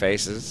Dirty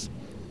Faces,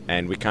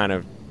 and we kind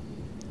of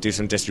do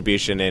some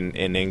distribution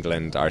in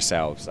England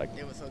ourselves. Like,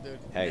 Hey, what's up, dude?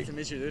 Hey. Nice to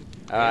meet you, dude.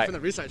 Alright. You're from the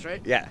Research,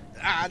 right? Yeah.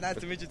 Nice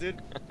to meet you, dude.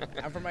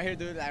 I'm from right here,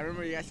 dude. I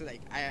remember you guys said,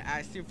 I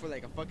asked you for,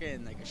 a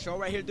fucking, a show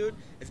right here, dude.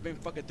 It's been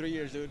fucking 3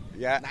 years, dude.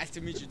 Yeah. Nice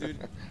to meet you, dude.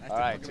 Nice to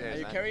Alright, fucking- cheers, Are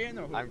you man. Kieran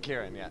or who? I'm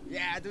Kieran, yeah.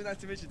 Yeah, dude, nice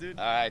to meet you, dude.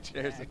 Alright,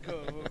 cheers. Yeah,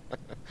 cool.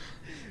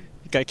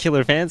 You got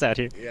killer fans out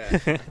here. Yeah.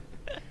 Great.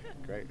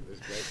 There's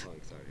great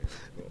punks out here.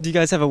 Cool. Do you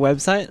guys have a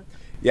website?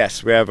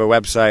 Yes, we have a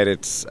website.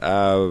 It's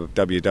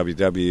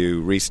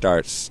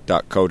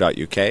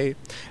www.restarts.co.uk,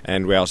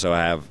 and we also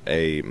have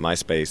a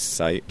MySpace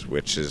site,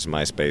 which is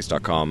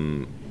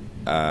myspace.com,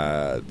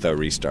 The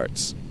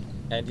Restarts.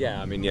 And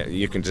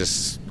you can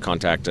just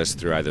contact us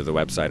through either the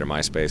website or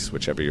MySpace,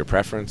 whichever your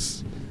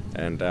preference.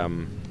 And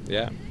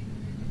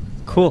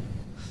Cool.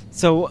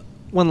 So,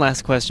 one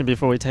last question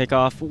before we take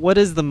off. What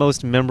is the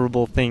most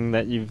memorable thing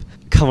that you've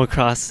come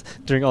across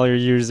during all your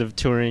years of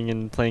touring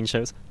and playing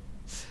shows?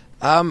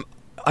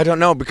 I don't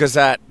know, because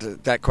that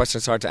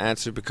question's hard to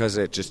answer because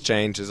it just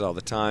changes all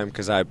the time,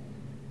 because I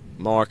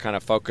more kind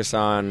of focus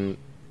on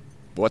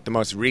what the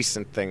most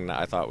recent thing that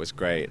I thought was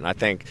great. And I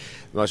think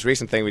the most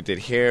recent thing we did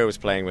here was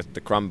playing with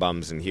the Crumb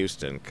Bums in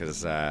Houston,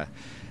 because they're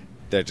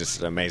just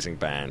an amazing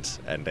band,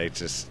 and they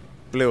just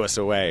blew us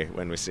away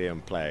when we see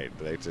them play.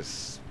 They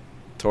just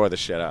tore the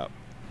shit up.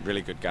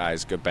 Really good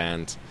guys, good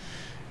band,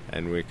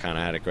 and we kind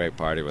of had a great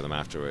party with them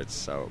afterwards.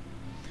 So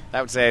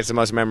I would say it's the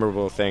most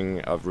memorable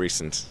thing of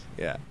recent,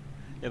 yeah.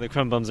 Yeah, the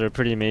Crumb Bums are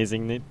pretty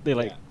amazing.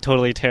 They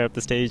totally tear up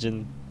the stage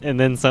and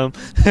then some.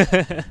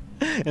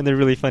 And they're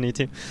really funny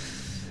too.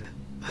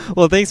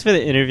 Well, thanks for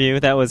the interview.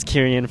 That was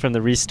Kieran from the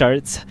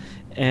Restarts.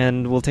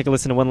 And we'll take a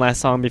listen to one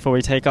last song before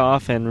we take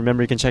off. And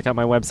remember, you can check out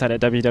my website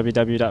at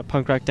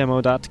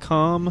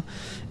www.punkrockdemo.com.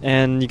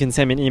 And you can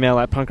send me an email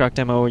at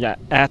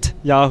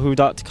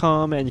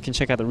punkrockdemo@yahoo.com. And you can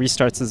check out the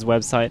Restarts'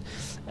 website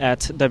at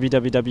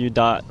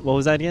www. What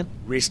was that again?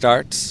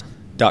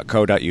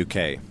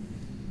 Restarts.co.uk.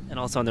 And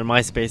also on their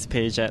MySpace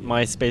page at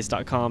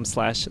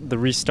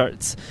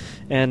myspace.com/therestarts.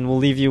 And we'll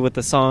leave you with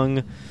the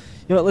song.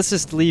 You know what, let's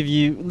just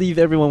leave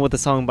everyone with a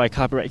song by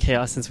Copyright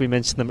Chaos since we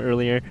mentioned them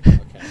earlier. Okay.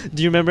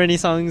 Do you remember any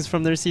songs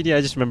from their CD?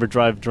 I just remember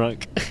Drive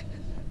Drunk.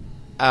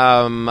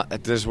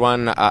 There's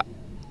one, Up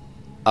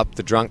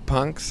the Drunk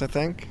Punks, I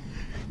think.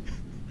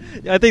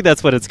 I think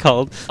that's what it's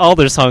called. All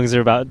their songs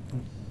are about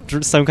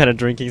some kind of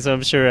drinking, so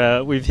I'm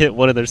sure we've hit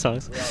one of their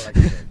songs. We all like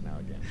to drink now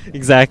again.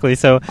 Exactly,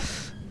 so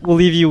we'll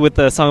leave you with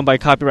a song by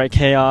Copyright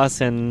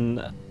Chaos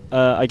and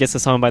I guess a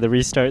song by the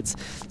Restarts.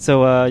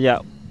 So yeah,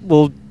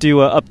 we'll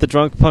do Up the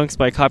Drunk Punks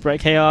by Copyright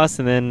Chaos,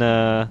 and then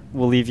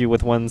we'll leave you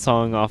with one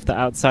song off the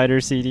Outsider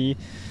CD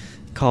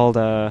called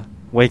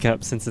Wake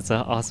Up, since it's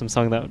an awesome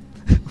song that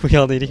we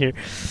all need to hear.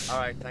 All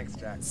right, thanks,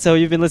 Jack. So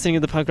you've been listening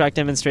to the Punk Rock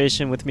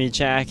Demonstration with me,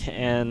 Jack,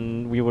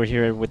 and we were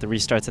here with the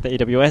Restarts at the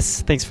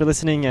AWS. Thanks for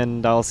listening,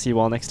 and I'll see you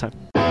all next time.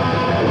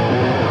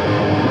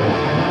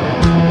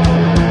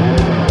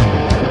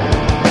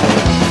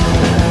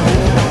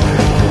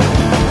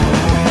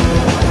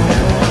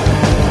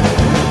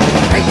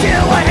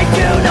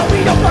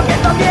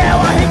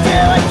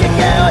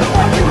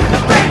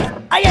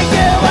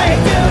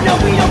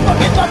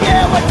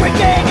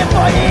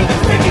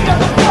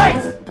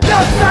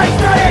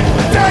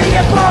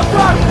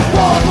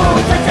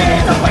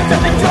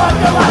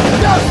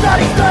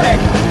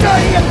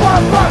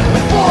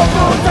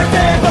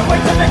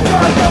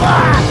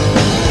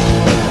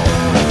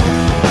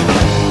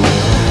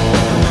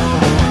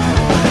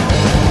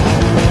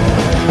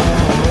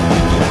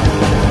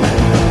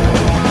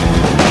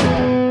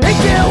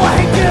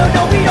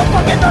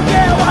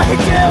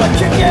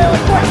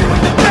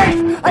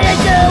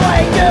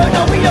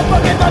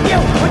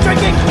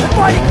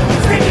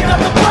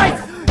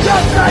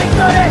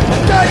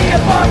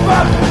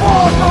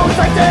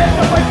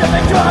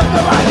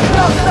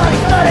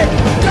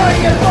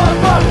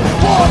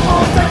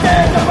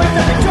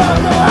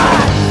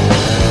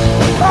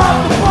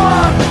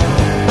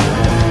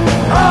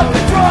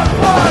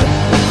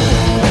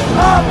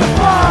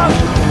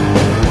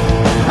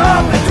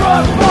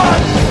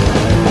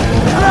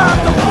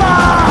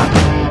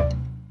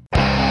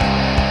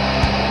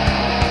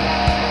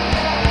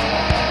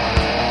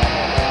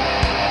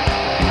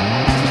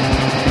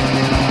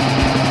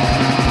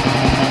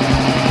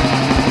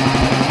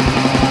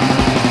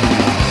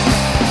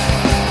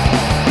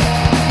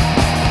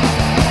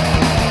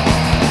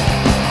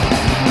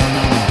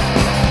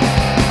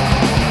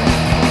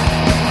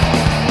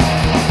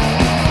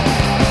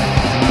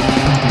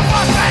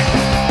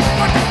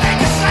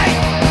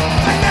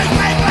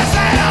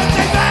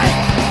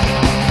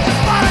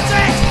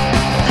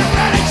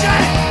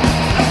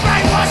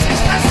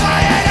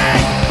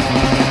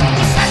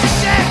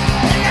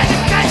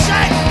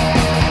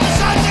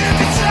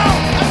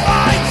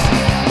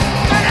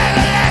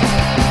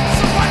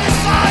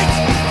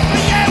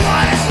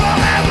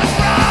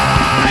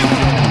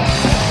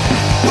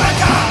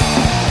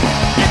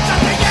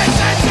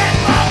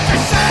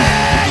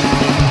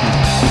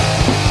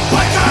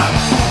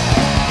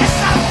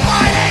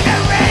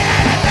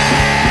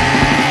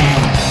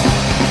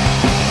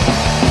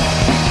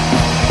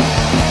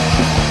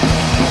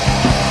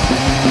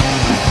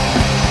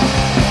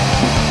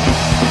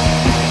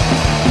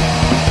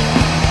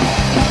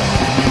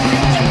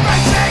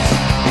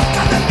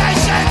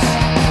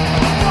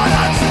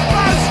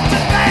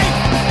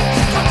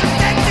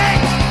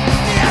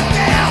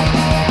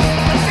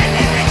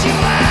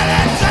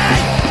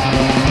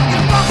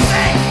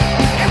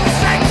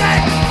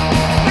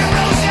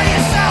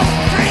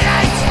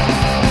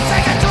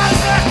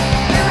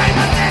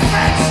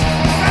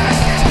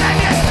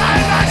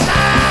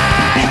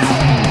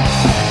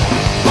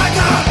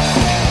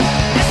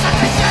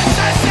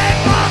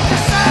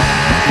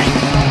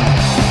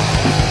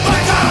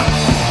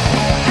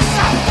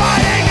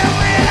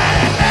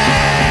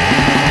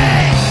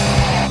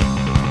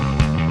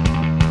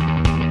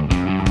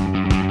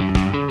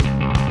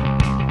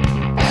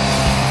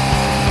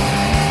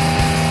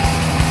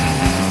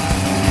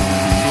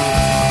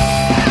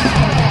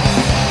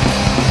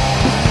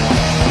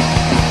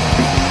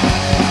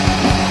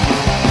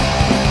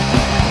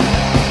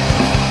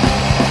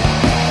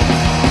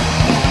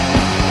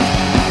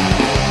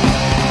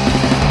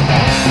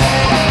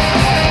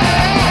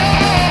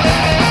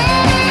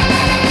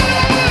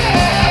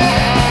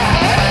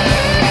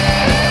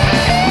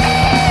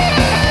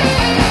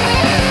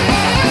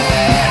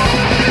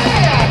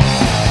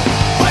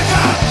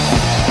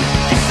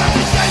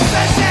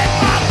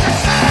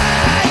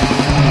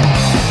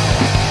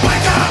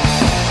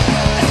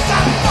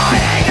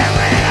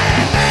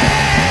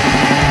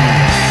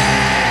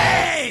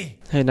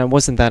 Hey, now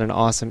wasn't that an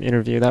awesome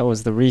interview? That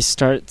was the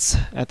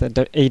Restarts at the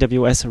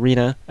AWS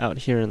Arena out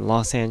here in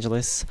Los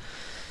Angeles,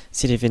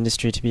 City of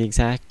Industry to be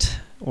exact,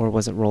 or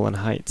was it Rowland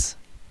Heights?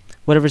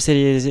 Whatever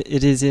city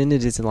it is in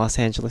Los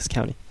Angeles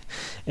County.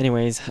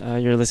 Anyways,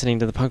 you're listening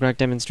to the Punk Rock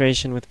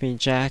Demonstration with me,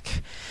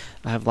 Jack.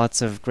 I have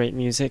lots of great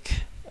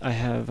music. I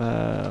have,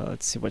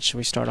 let's see, what should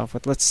we start off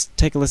with? Let's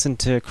take a listen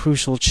to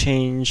Crucial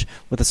Change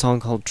with a song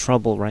called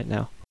Trouble right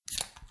now.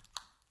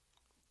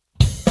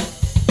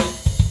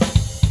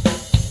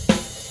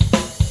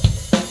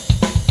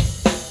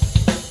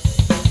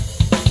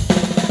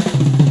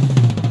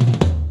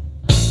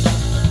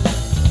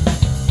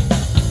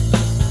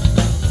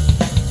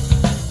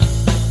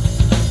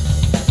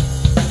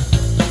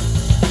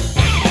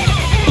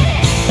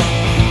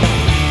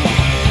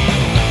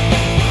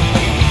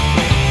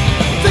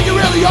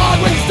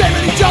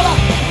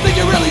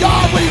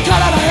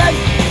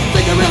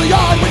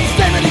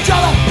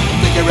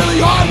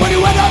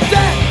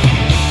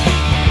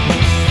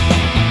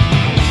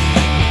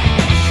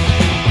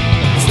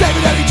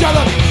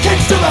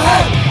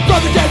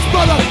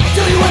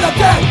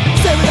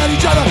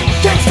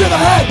 Kicks to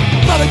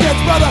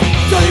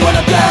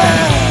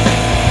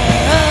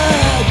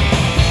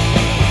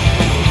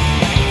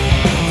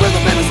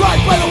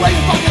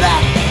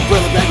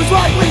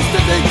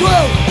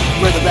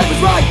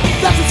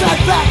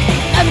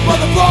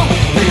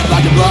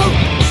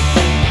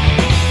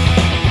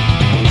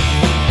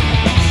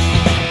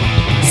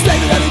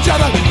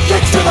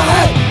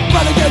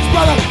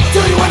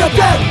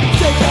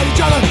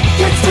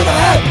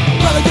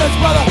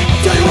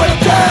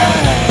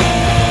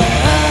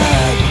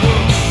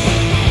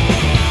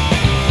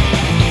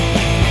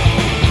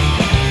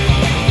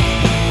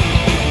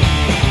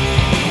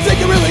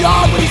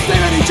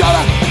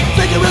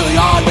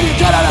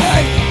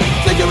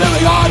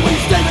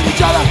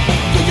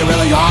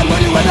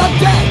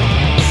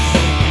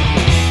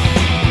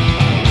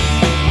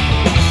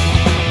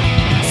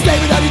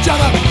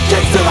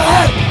the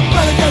head,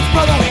 brother against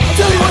brother,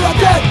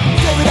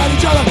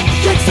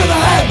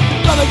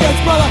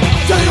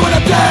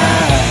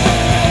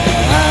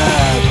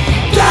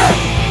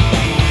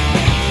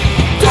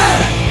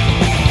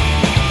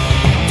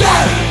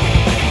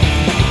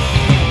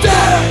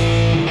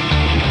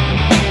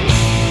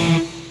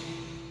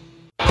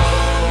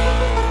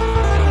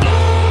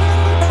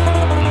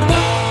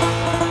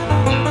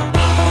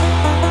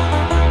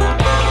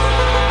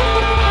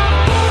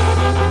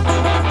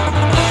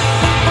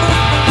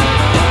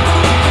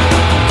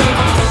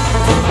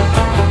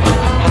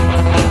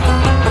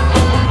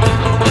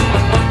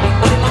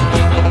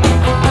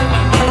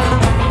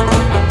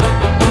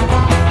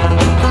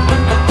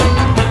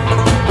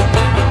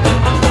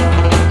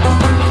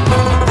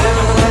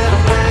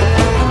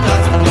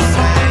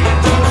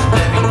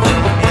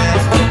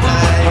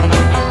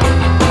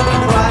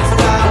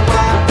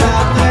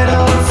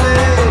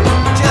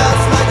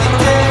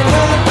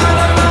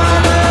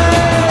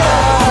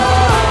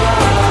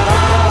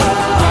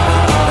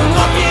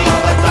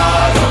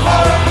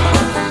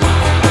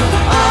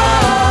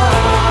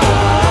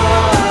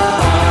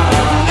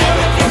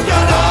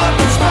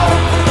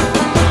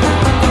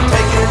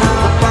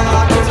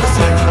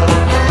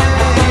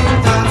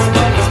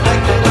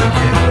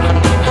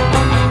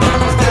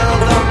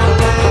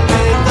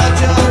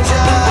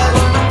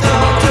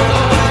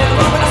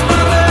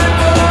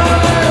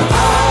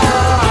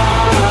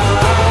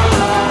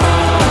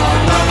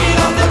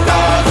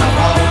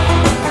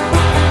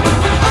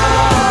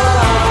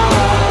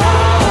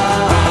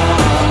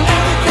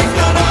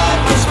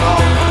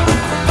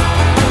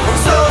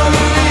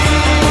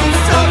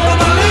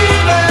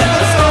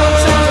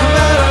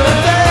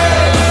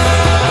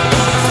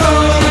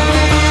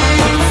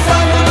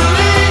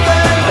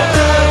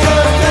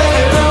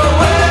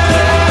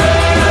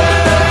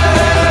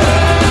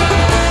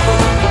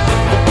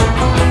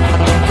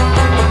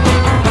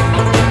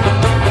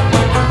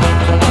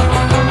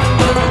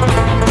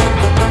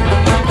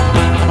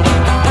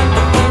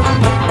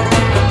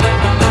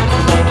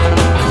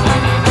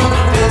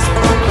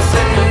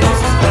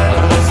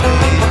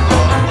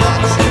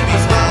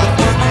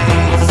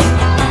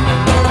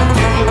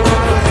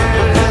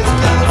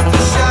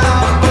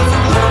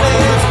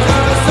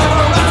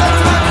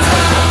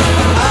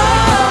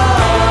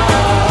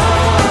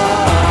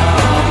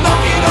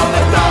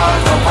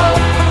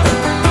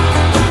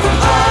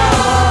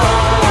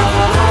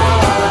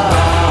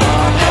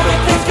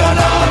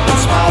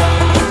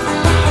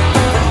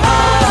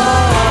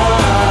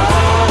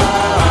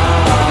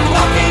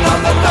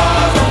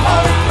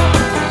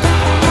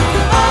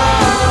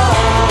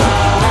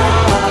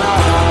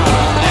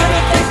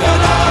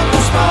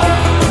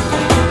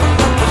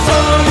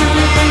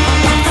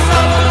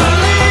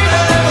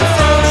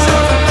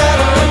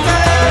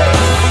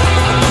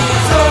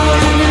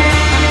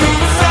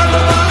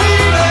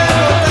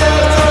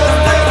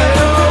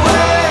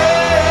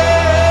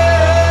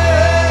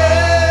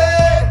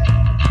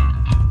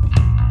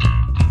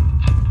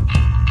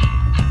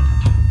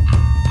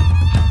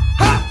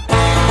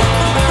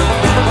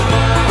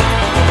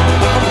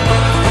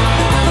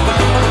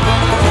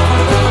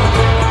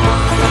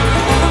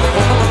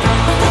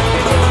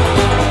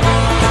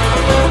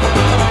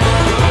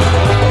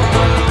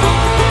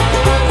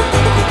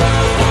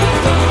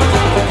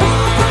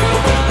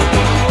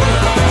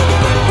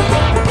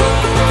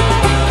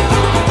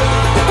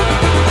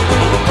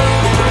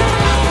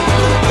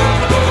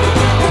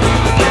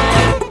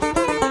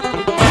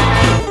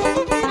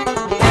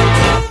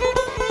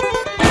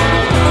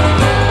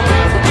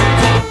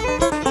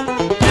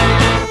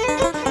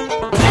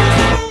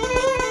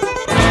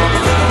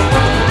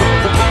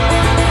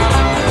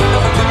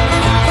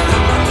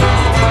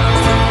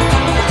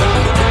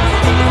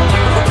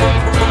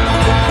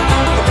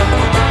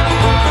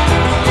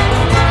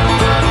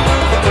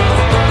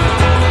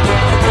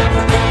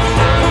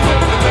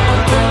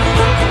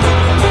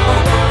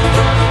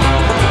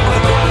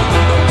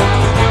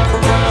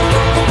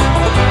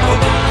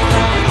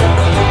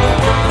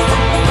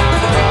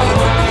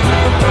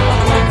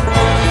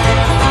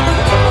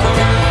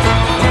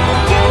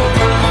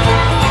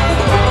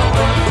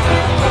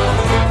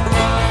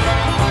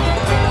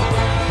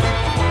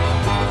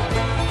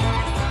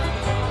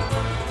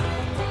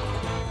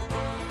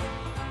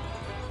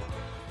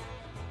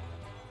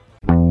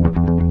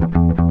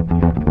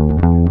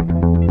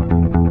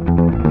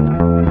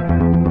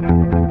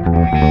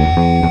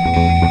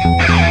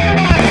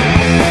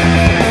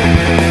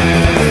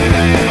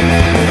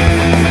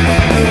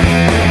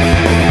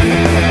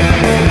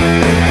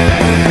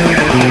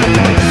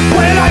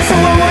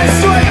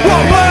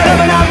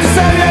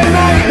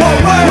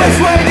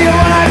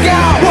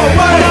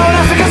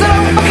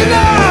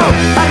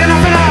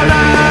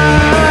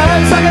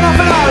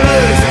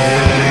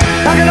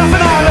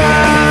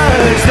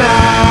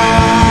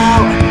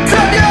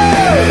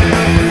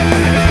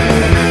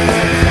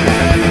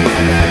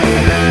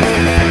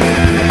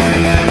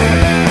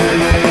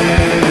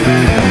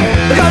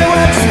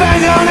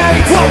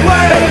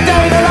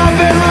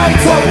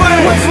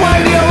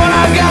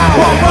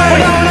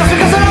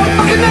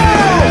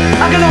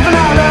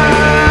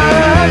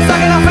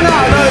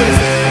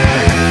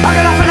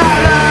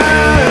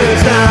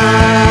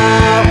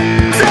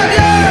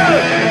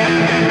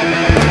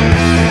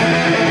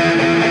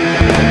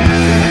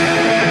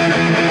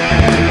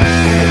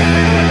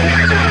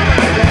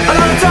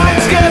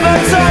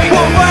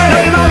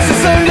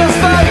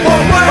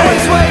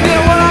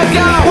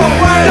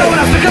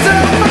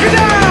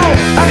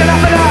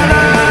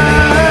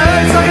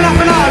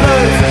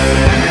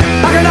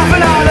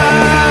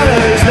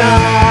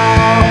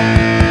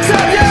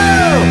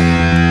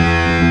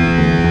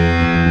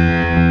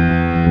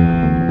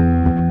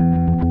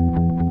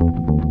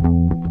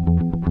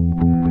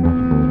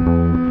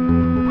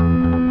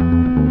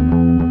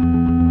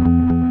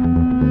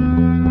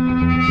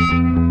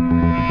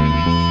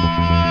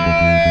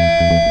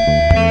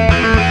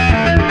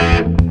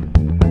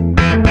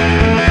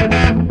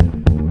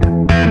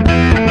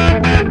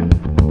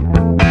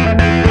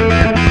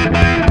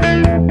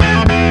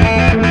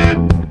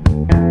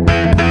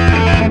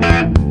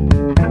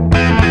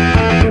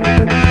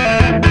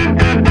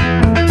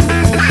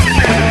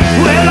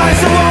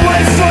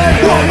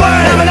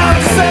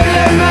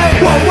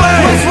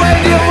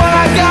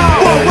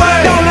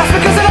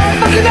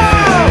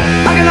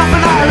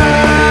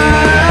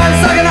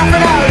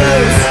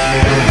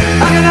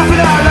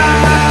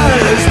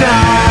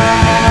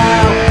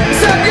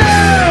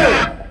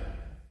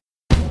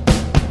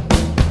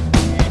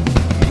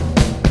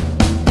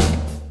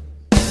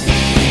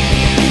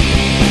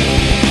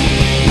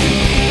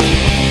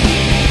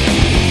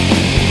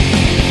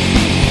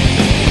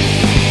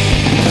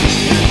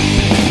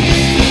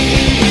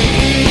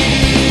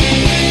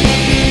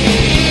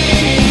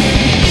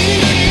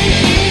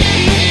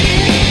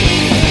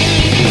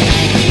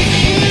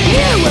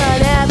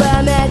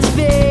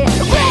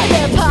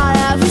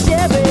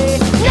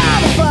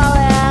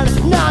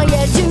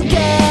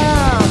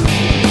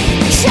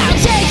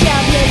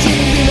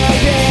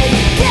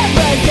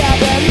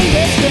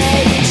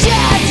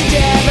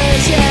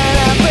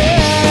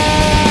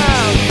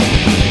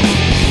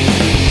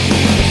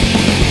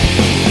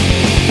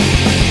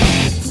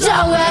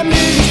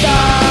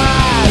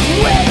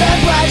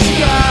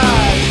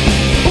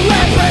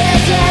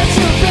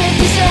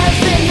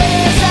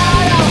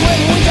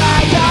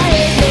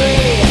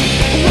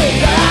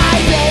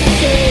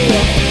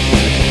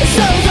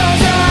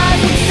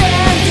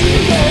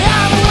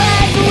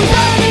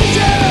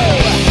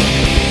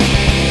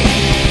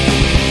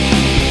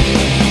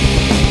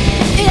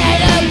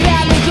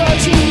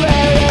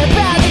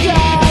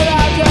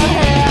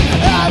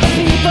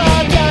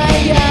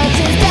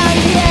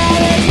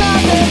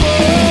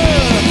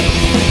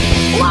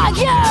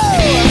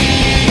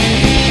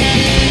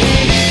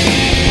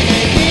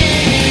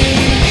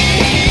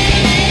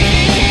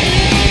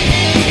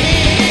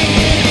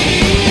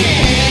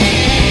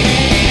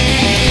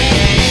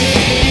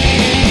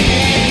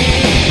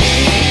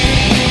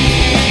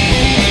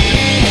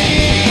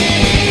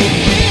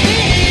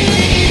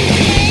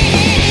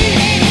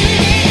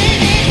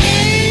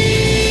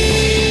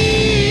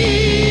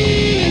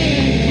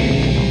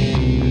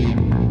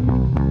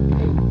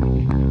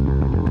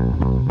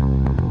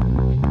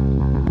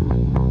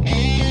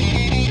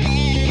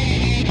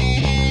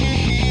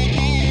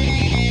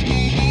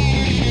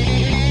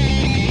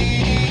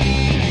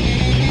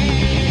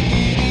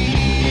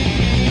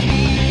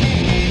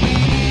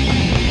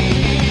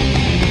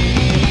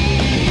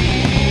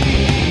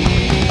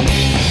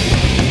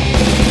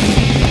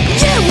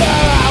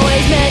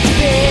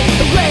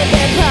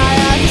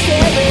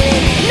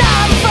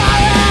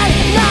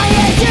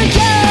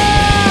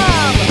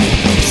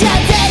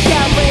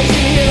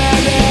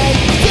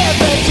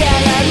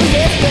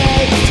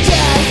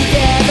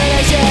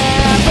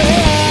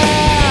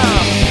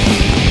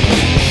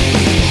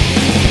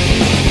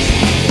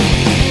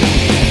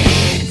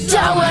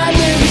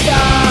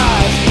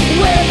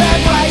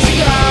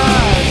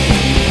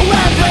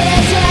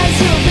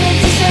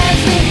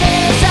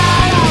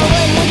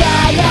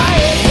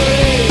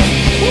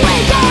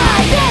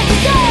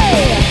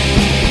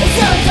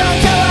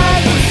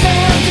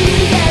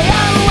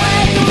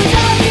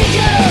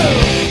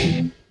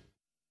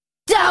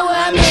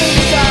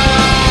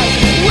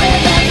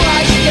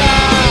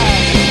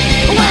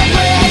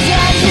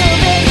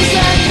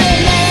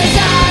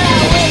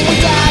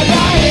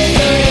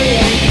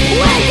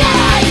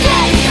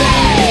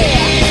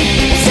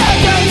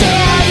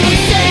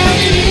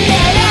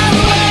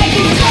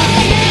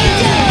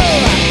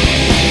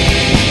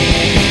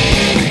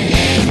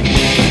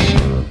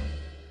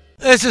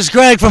 This is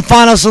Greg from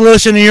Final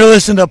Solution, and you're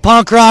listening to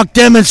Punk Rock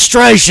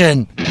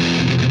Demonstration.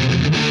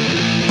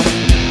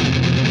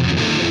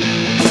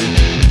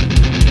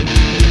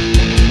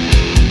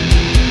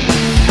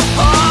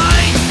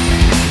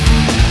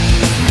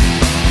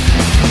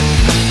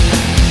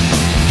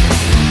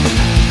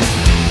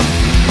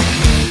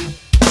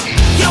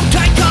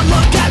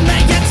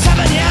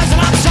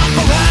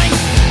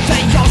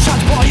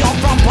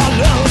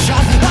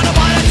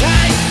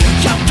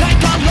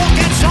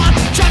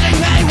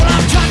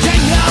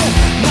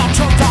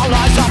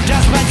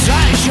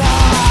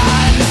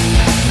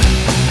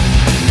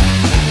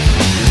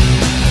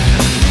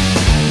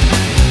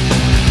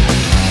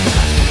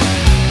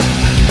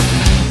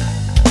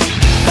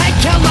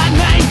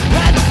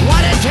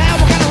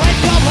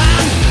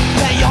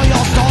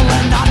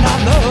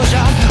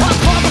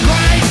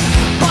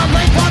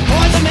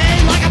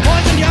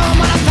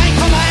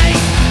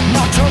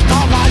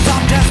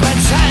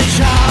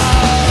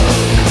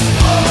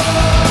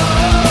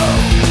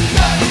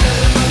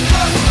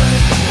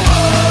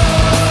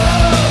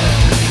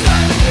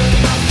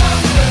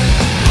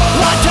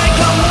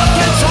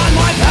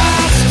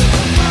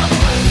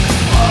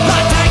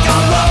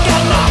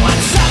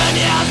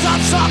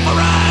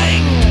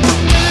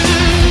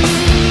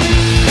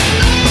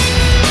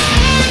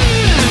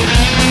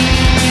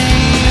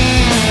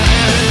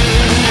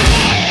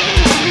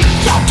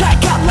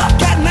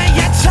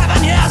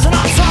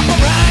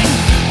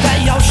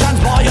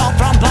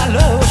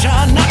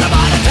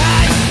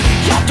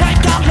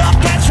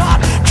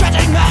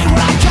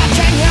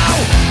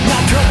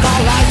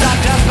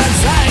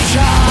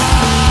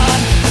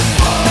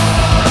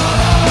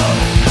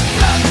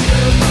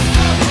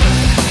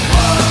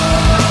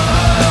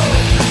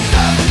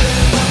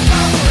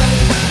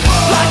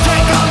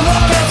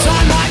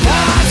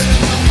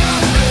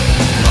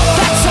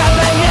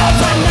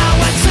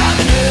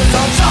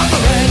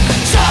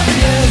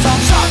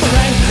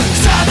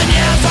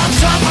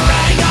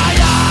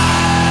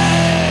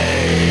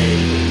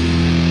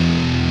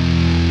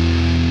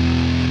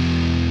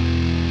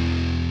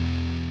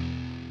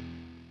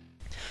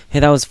 Hey,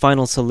 that was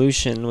Final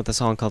Solution with a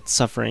song called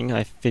Suffering.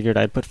 I figured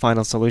I'd put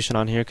Final Solution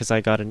on here because I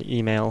got an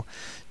email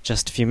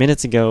just a few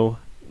minutes ago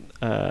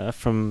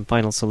from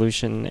Final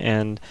Solution,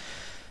 and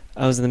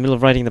I was in the middle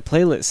of writing the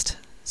playlist.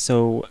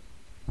 So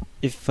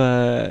if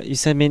you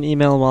send me an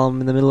email while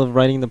I'm in the middle of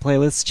writing the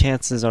playlist,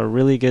 chances are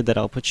really good that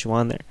I'll put you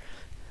on there,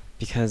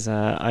 because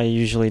I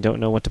usually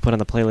don't know what to put on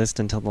the playlist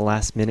until the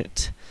last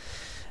minute.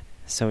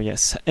 So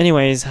yes.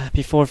 Anyways,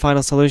 before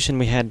Final Solution,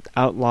 we had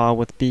Outlaw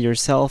with Be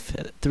Yourself,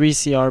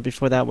 3CR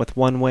before that with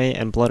One Way,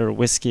 and Blood or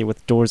Whiskey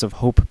with Doors of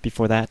Hope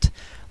before that.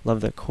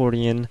 Love the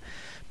accordion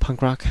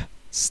punk rock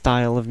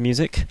style of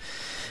music.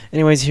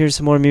 Anyways, here's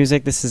some more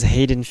music. This is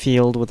Hayden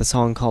Field with a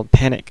song called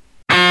Panic.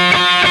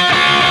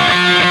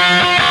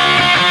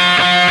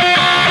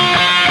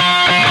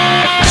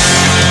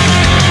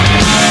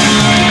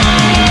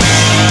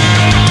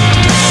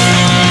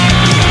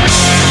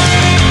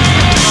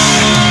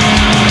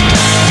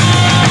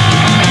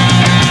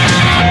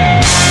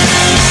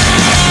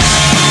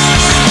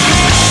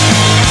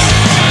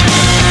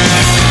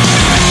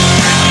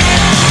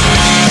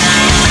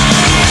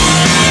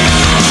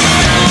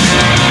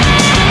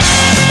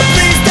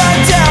 Please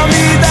don't tell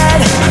me that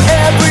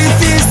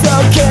everything's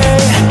okay.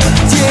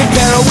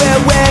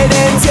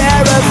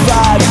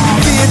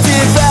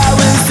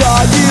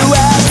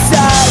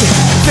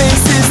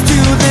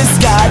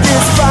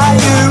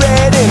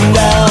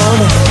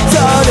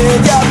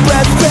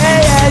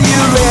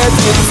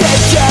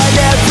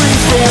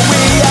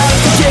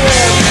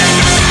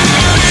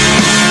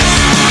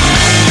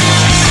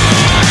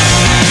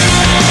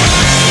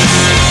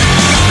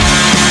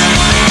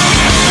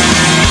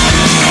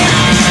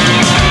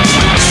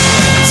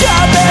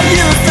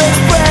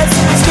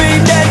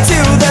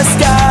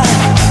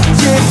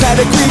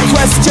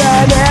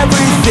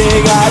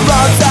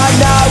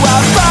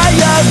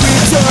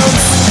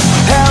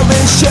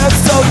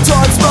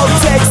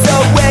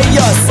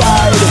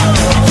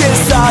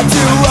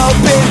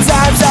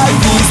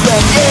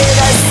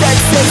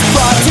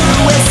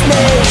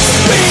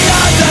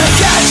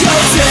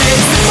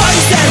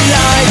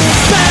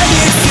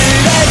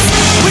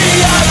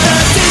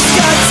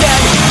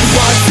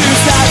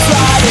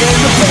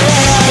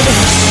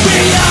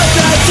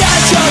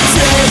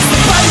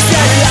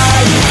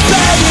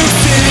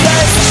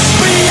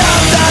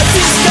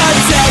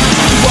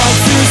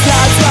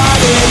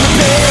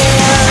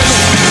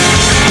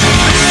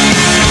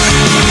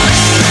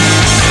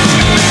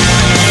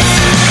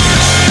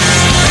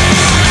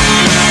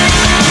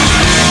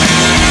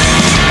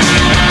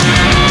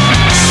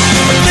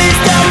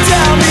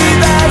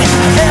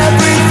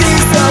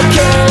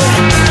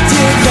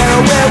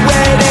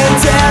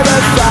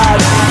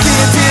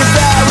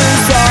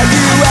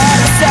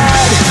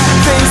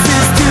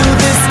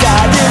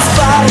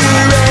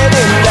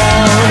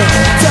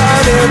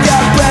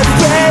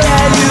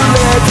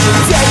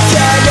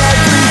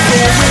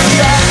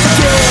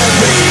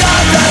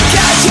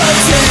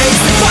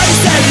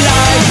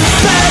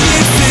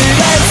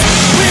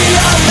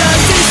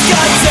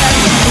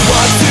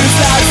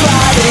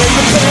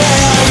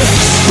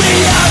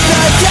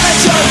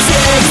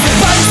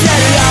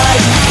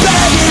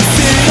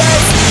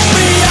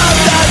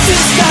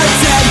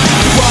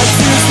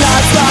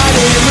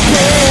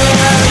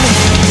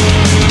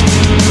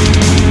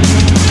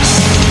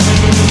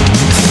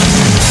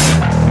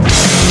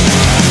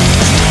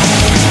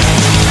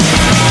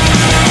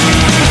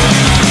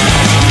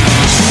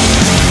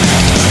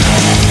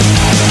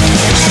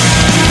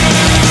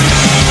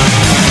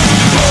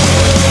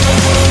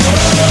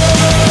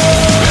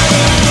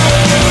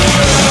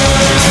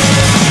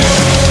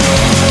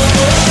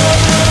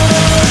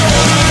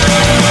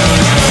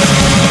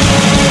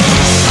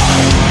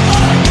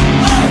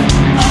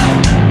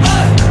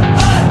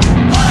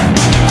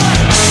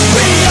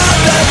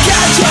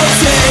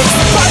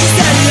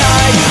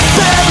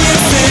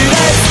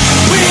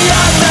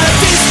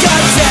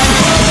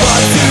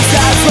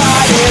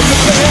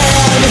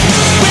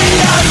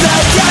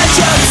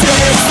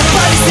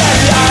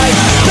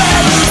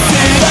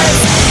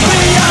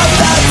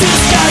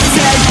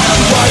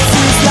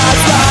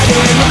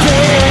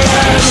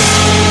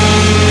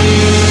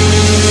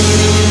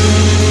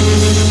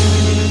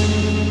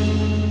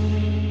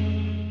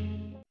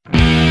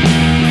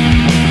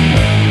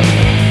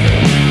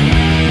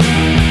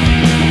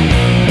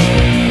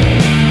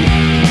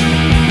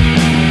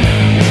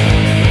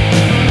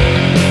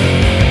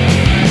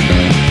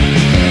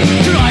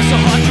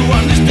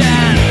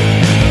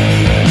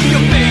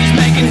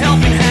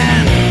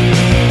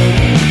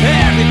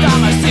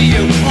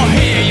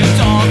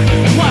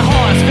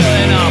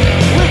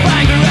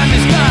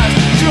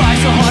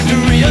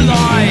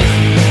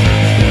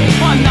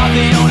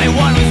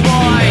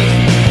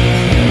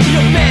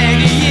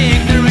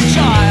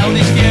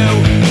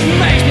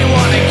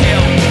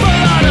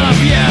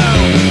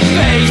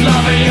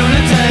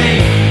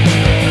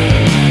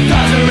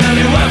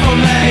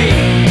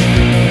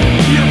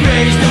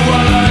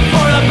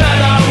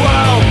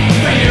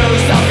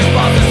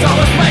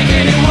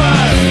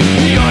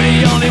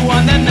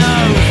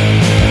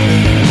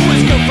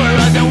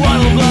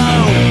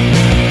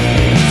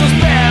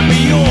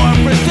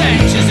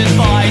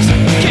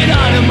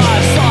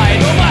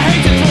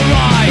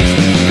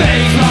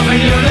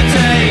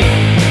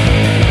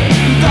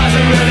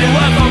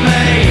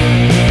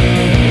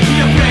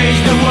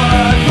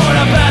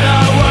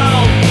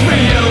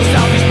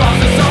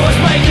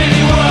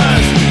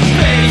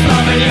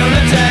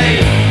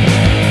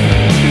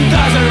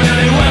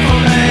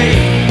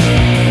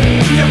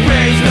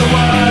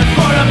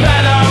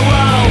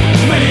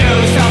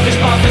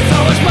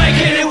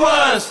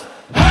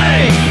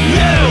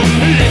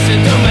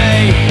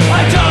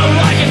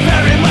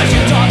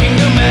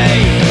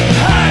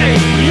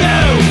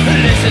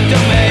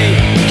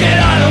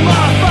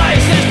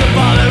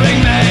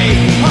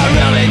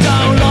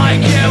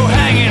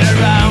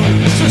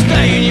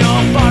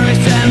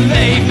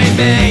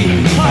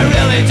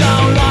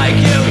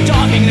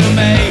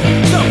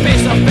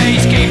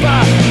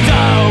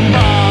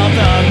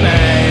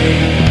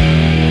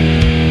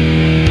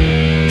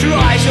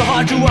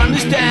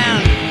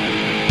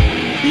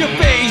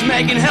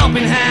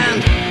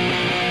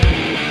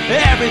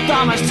 Every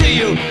time I see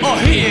you or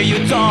hear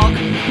you talk,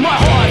 my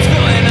heart's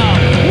filling up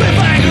with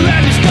anger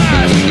and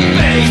disgust.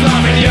 Peace,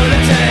 love and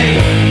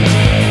unity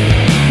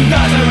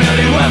doesn't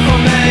really work for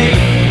me.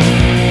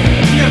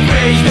 You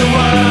preach the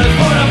words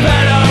for a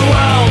better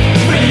world,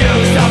 but you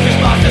selfish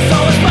bastard, so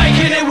it's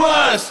making it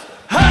worse.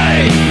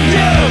 Hey,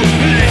 you,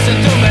 listen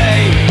to me.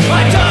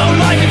 I don't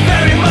like it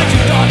very much, you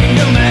talking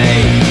to me.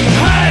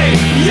 Hey,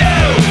 you,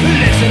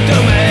 listen to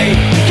me.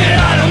 Get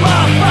out of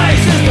my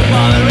face, it's still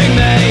bothering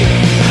me.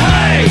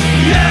 Hey,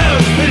 you,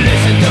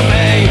 listen to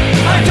me.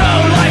 I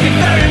don't like it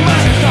very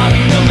much, you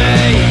talking to me.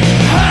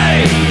 Hey,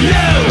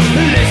 you,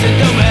 listen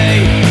to me.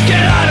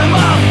 Get out of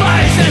my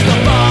face, it's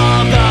still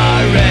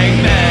bothering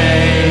me.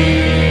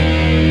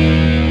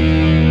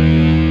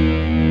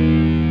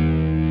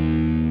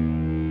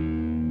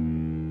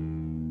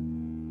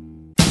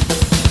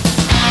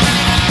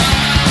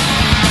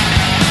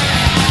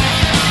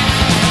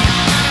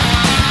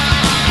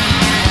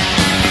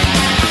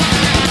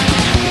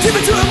 Give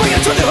it to him when you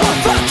turn the whole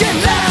fucking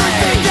line.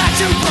 Everything that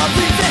you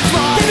probably think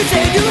wrong. They be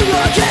saying you were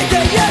wrong, can't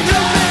get you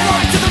right.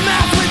 Right to the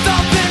mouth with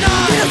open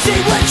eyes. They don't see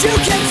what you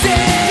can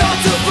see. You're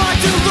too blind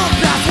to look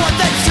past what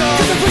they show.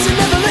 Cause the person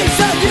never leaves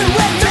on you and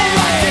me. Don't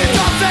like it,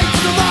 to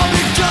the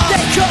lonely God.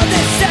 They call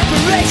this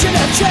separation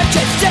of church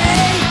and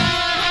state.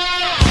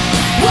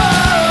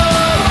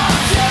 Whoa,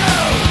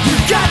 you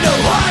got no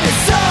heart and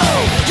soul.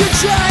 You're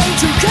trying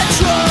to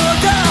control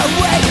the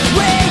way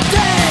we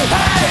think.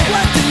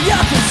 What do you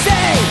can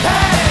say?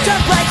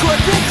 Jump like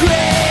corporate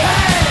greed.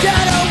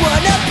 I don't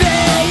wanna be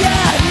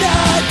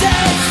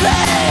another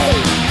slave.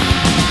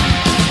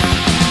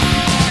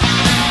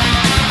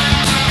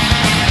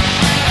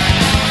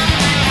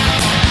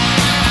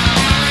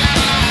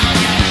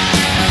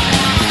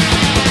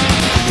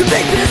 The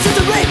big business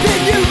is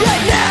raping you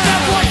right now.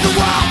 That was the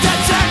wild that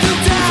turned you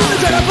down. From the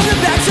ground up on the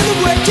backs of the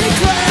working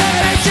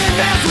class. Asian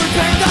males will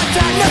pay the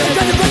tax. Nothing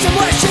but the bunch of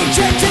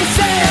Washington DC.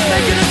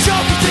 Making a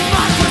joke of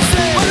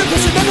democracy. All the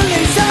pushing the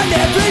police on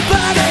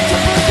everybody.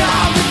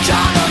 Down the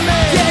economy.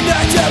 Yeah, no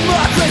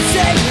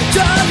democracy.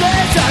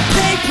 Dollars on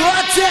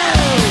people too.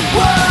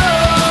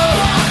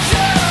 Whoa,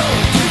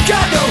 you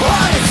got no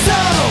heart and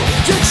soul.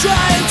 You're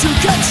trying to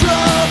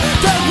control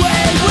the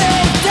way we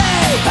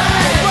think.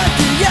 What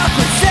the young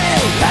say?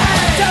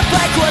 Jump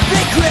like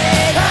corporate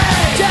greed.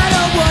 I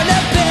don't wanna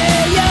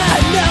be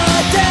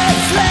another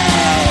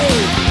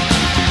slave.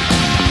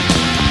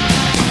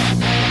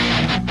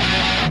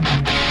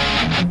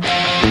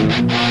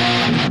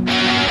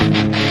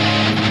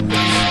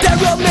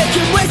 They're all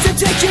making ways to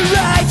take your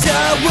rights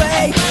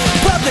away.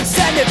 Public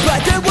standing,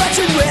 but they're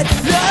watching with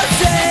no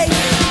say.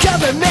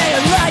 Government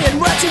and lying,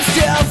 watching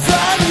steal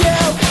from you.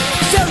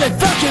 Selling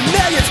fucking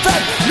millions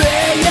from me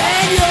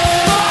and you.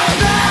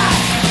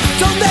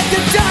 Don't let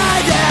them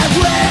die that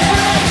way.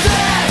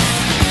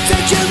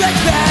 Take your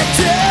rights back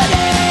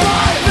today.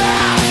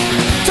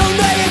 Don't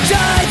let it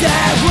die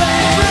that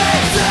way.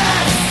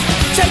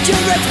 Take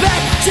your rights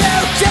back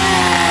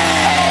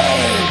today.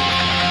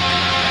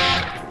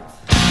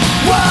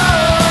 Whoa,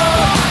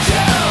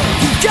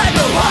 you got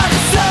no heart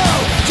and soul.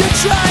 You're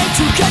trying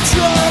to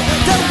control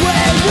the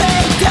way we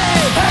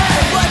think.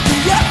 What do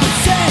you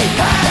say?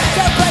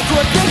 Stop like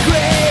what they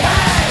greed.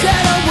 I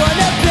don't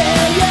wanna be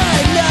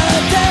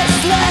another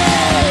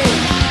slave.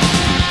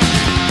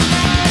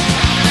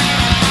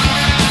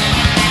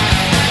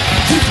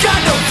 You got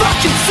no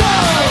fucking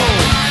soul.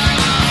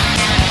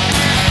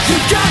 You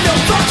got no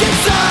fucking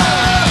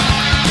soul.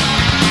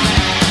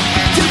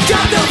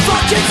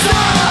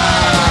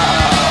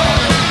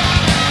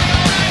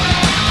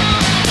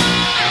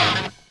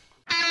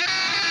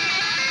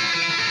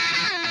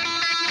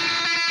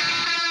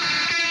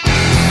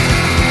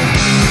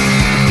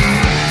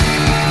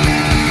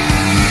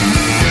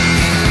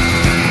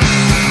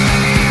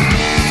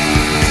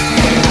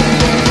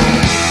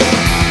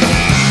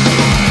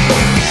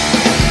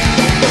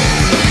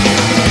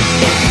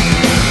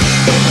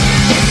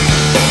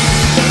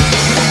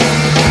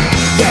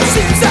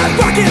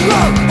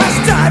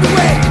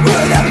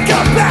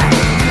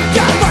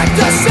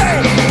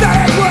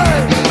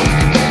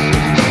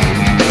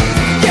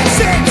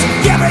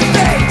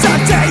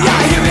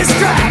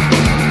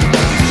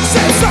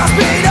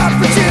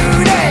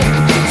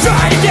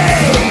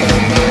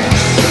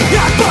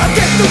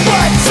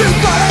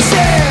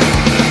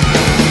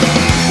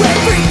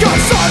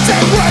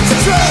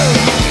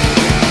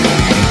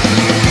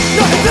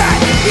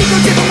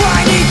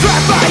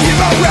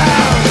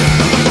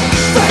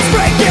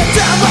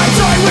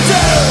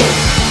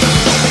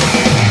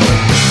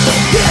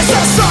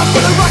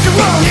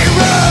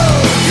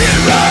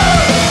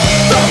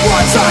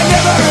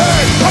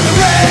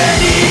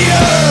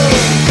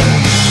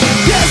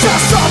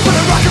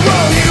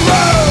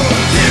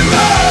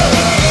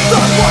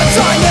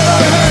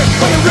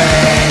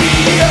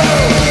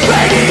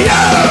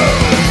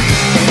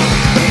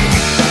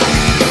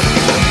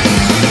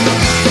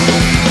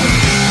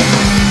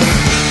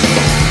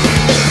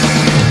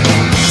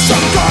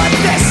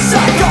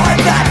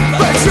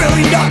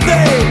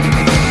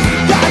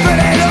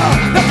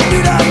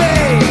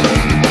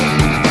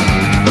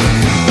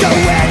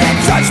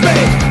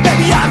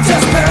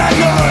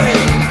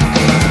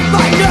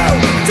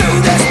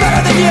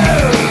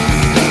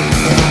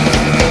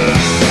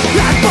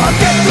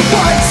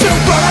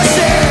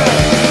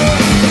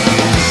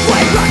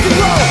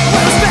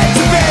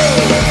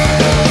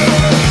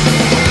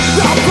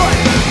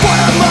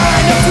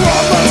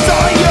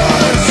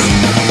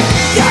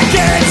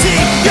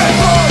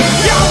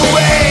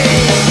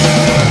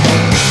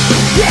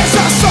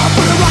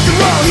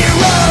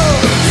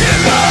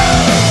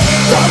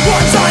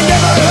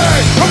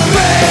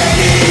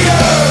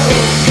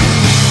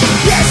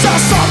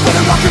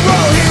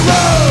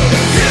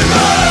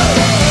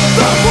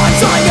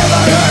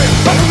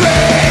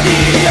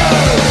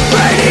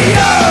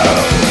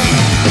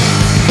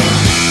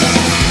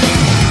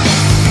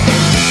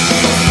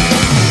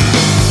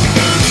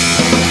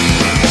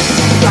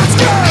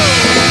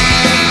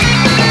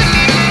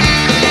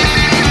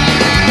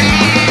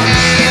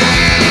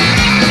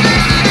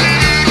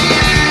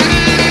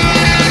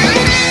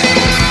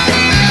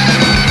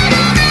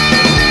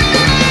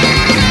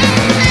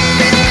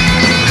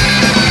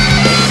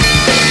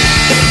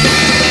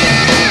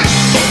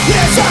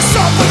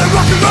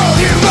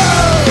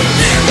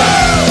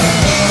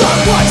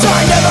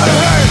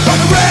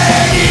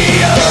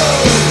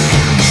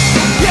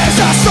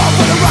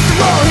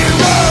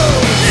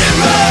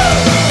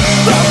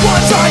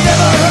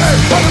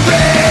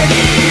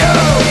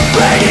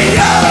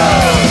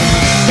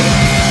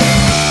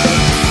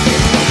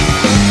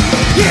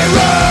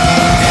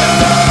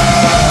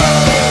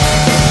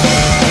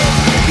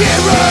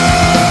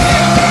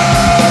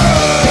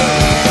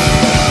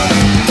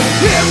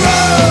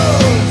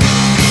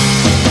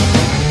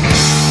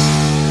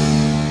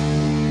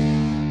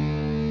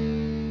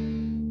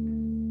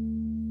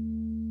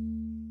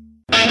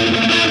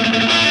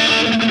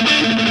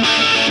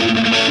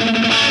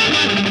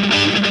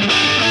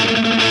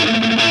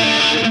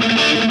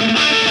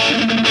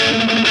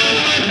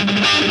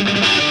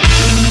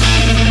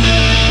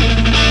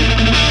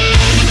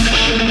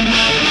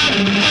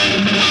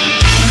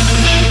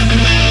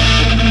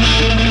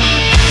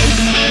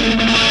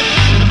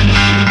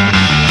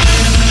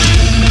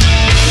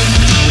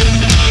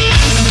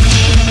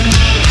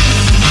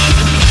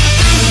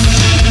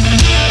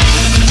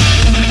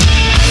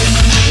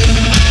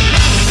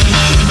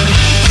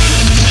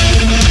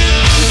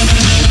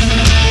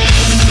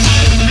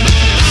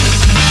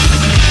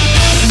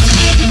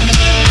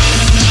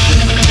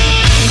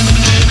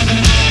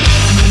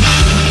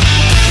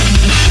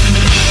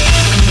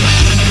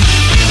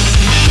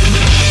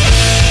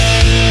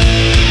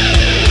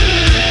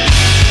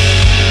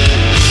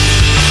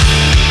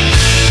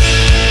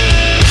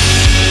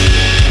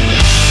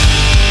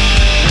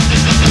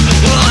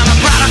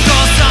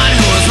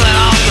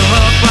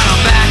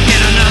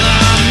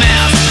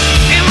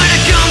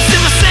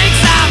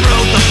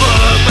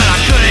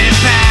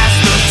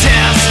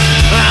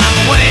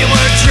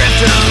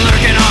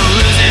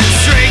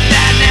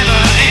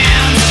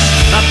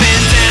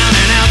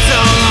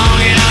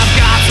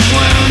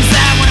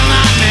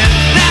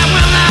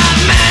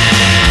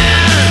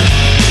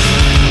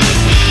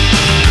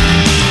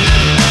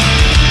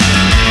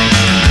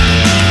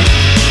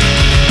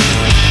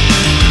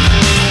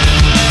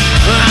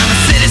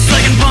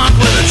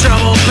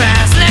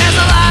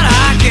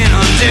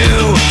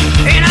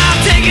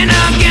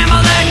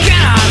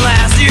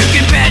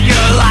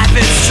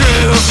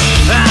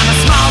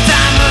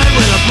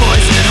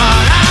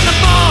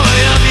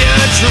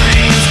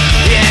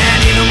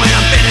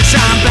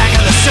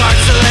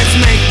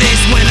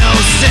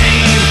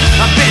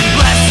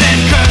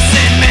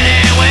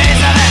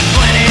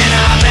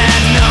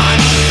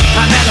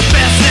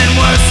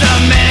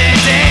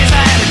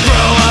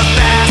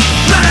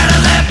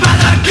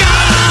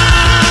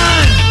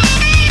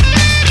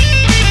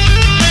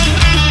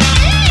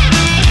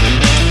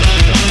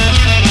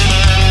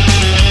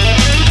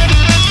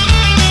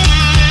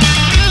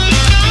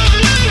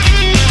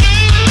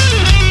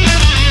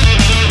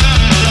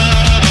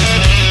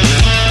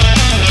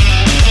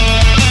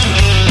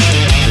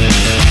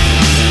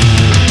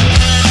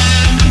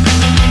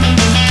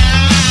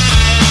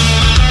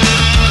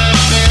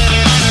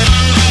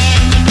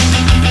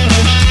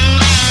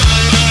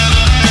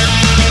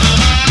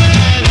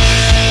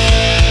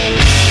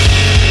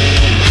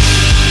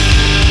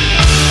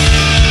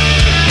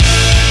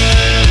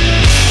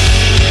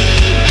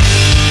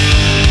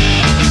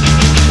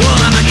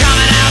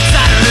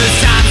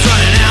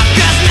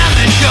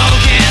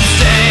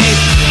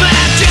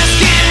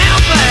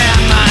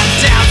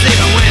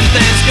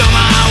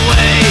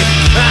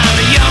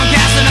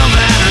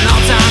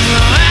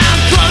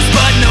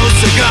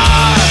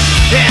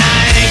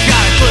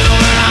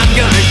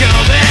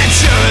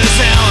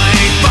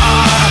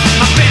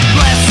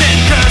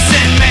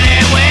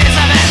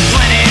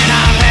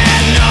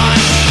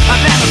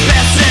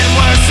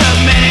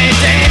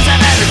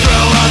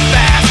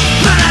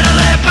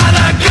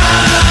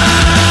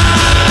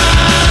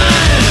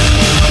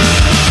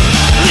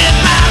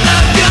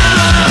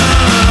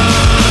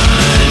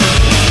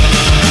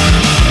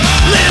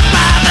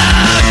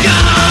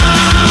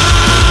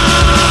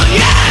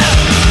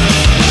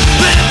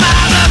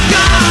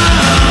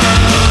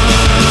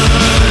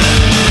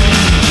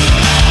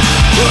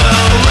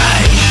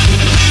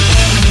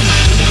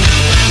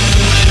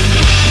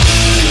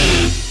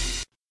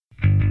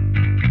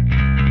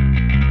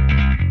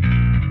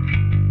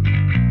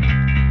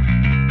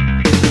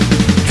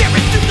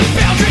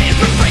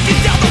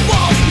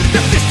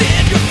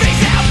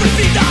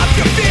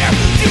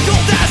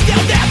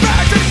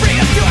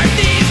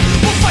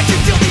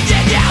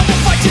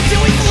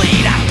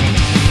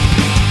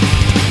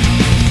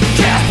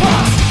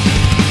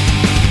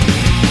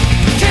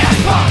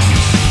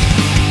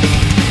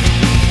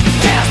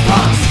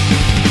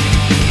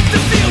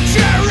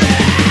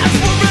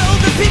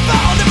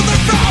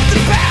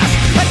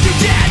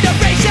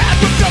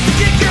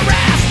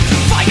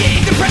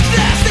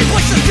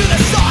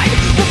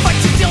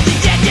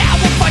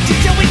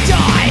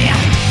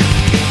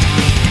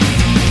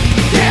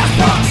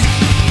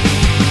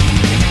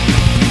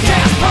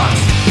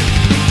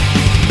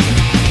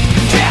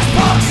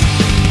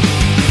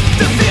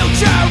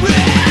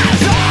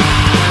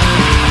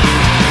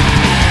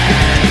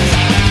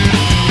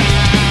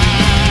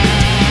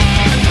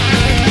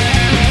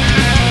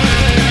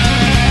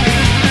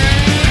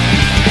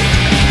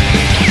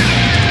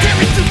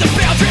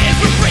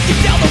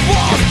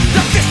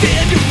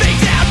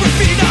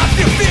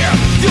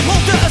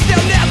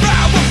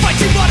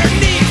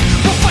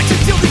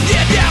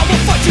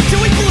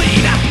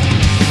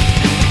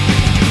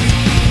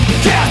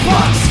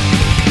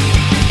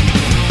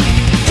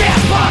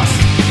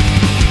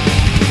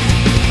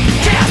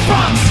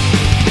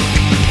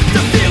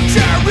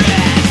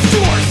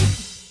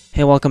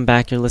 Hey, welcome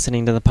back. You're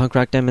listening to the Punk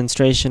Rock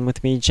Demonstration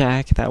with me,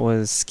 Jack. That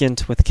was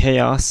Skint with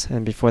Chaos,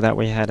 and before that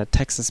we had a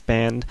Texas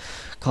band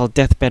called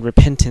Deathbed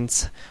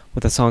Repentance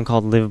with a song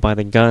called Live by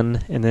the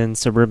Gun, and then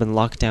Suburban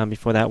Lockdown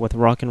before that with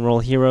Rock and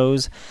Roll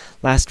Heroes,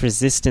 Last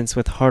Resistance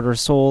with Harder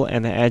Soul,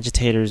 and the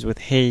Agitators with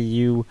Hey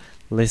You,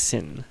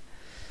 Listen.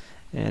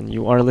 And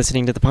you are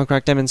listening to the Punk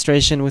Rock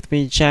Demonstration with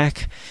me,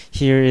 Jack.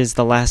 Here is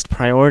The Last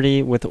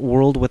Priority with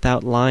World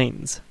Without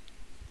Lines.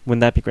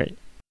 Wouldn't that be great?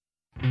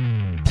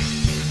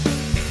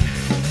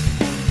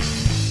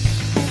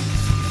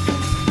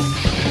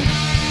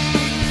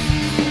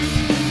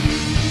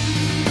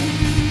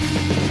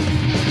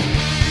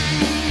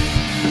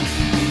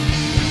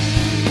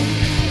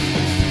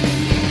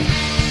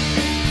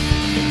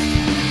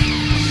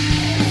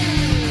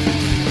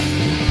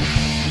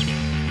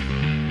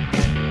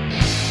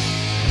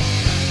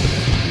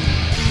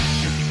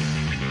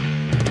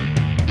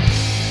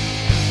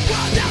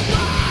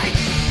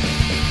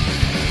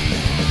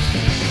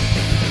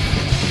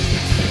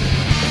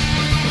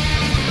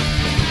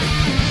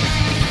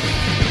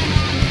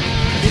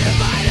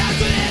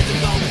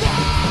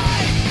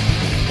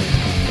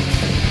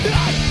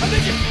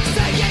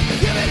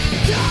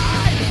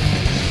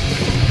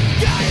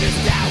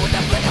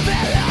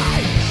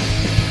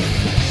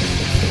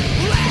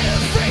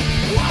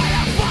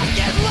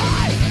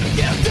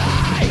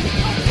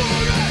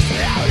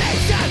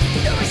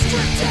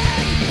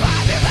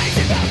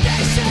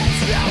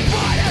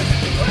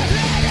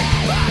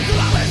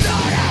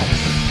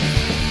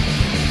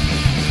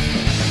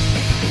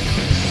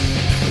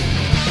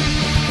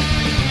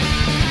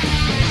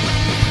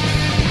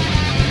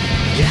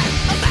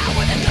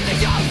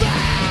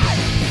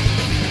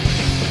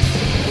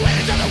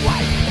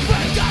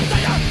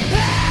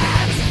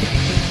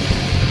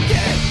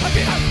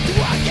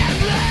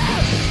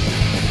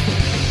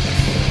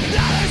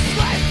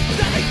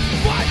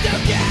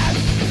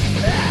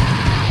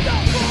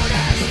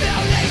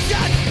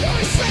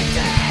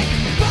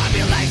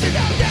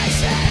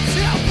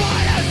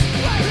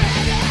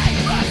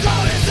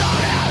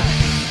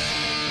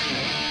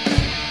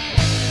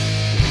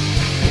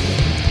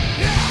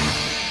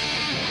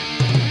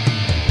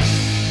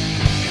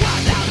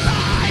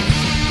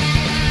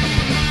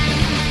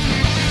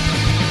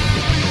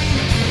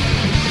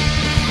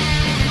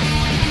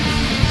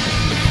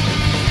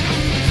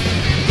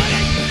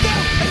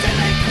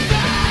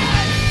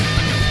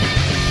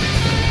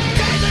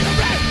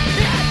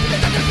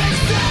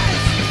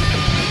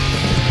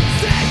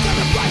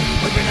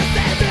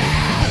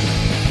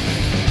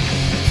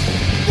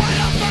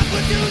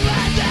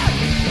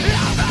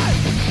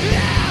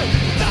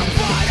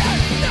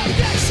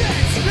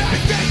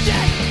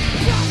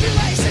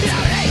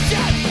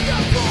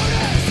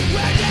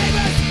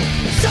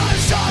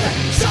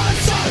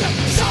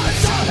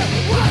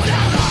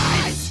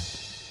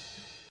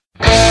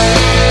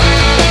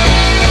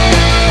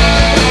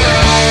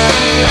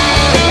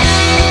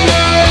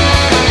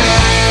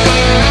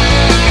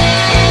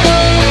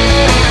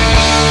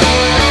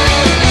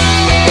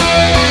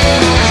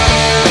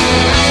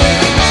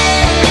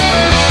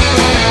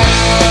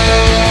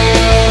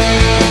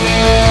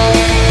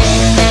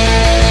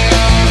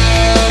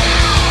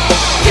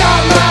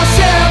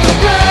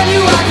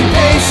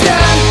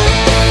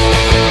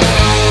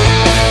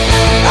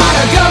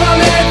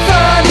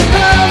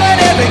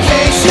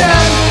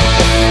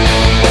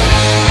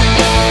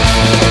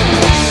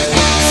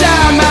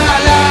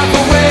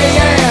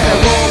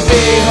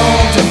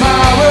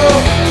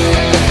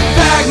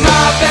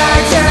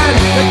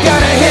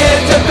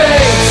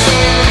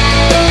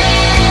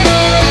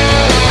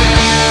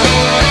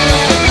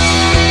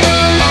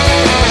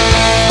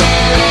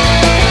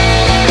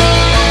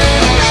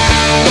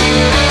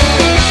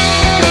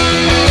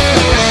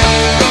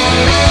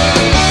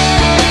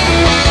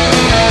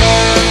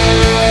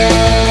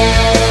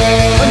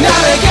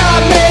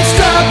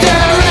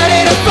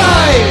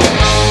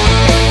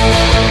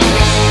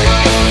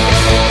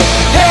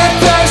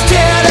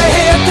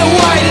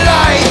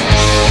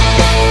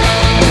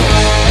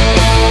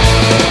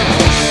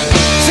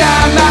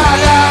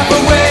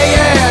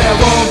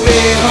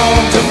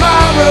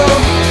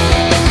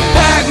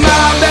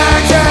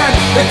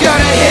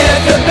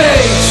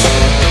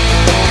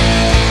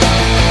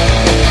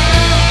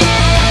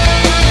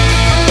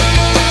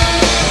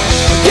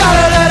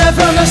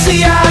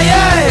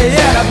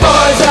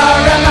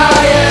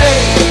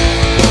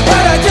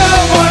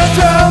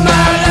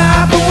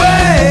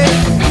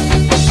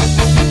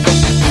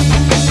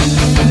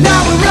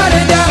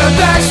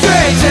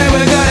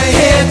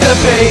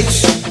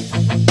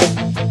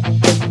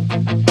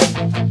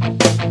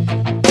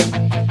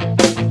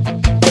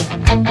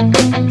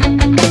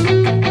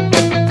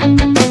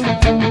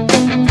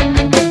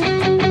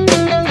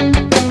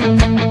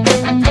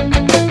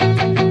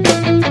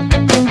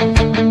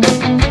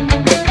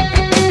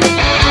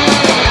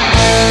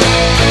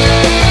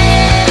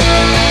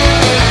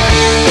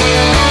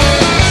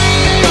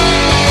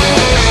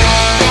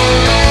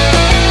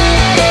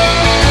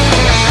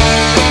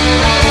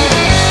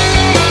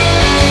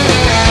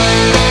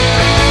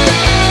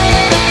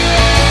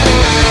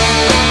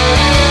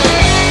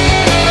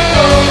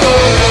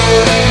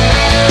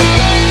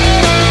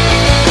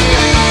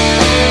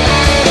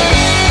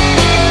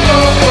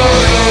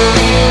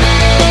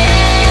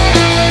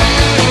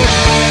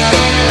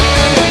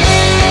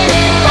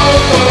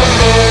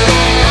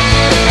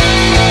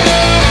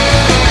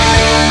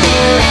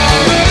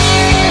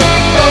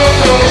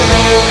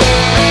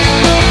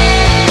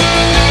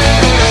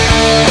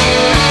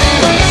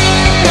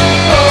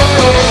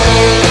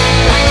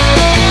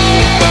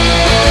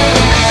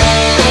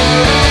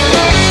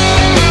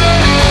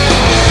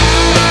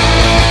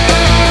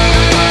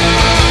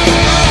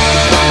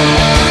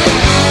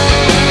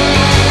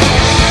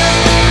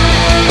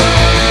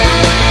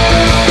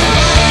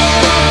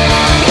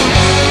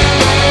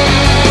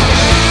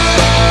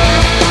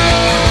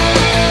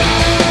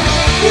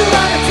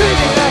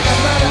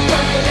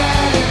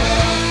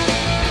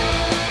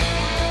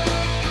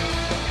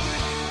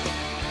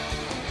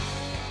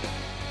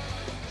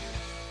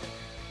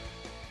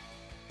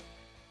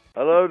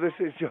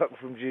 Jack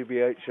from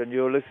GBH, and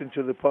you're listening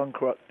to the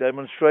punk rock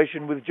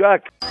demonstration with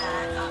Jack.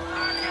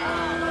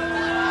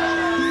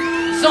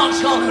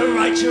 Song's called Who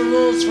Writes Your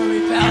Rules for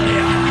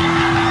Rebellion.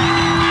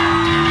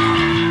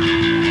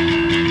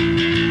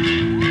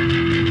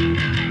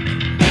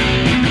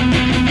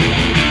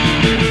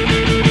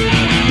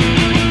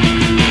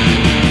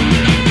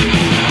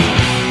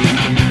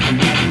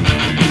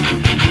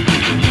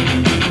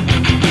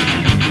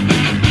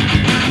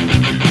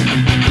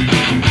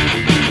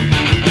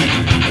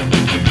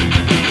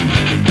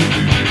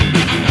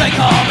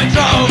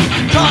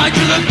 Trying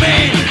to look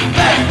mean,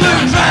 fake blue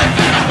trends,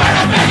 and I wear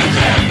a baggy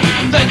trim.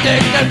 They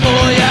think they're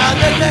cool, yeah,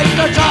 they think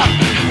they're tough.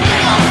 We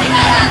don't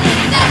care,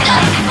 they're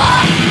just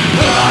fun.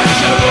 Who writes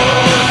your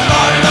rules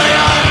for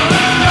rebellion?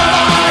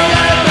 Nobody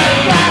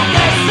anything but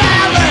this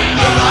salad.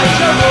 Who writes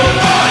your rules?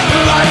 Who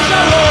writes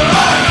your rules?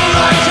 Who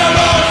writes your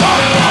rules for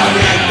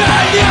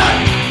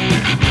rebellion?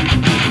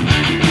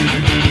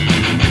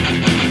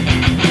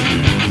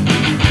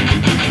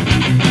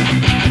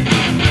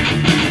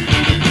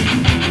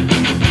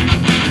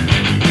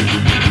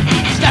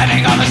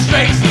 On the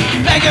streets,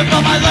 begging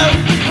for my loot.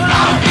 But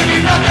I don't give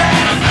you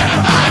nothing, I'll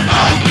never buy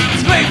food.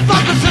 Scream,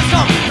 fuck the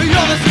system,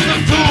 you're the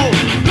system tool.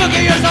 Look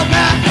at yourself,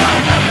 man, you're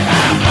never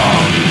that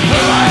fool. Who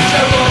writes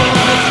your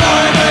rules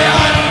for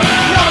rebellion?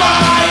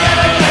 Nobody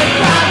ever take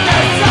back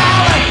their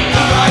salad.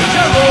 Who writes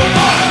your rules?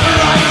 Who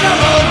writes your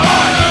rules?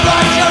 Who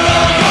writes your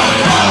rules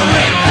for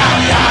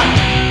rebellion?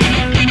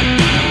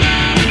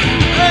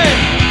 Hey,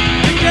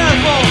 be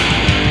careful.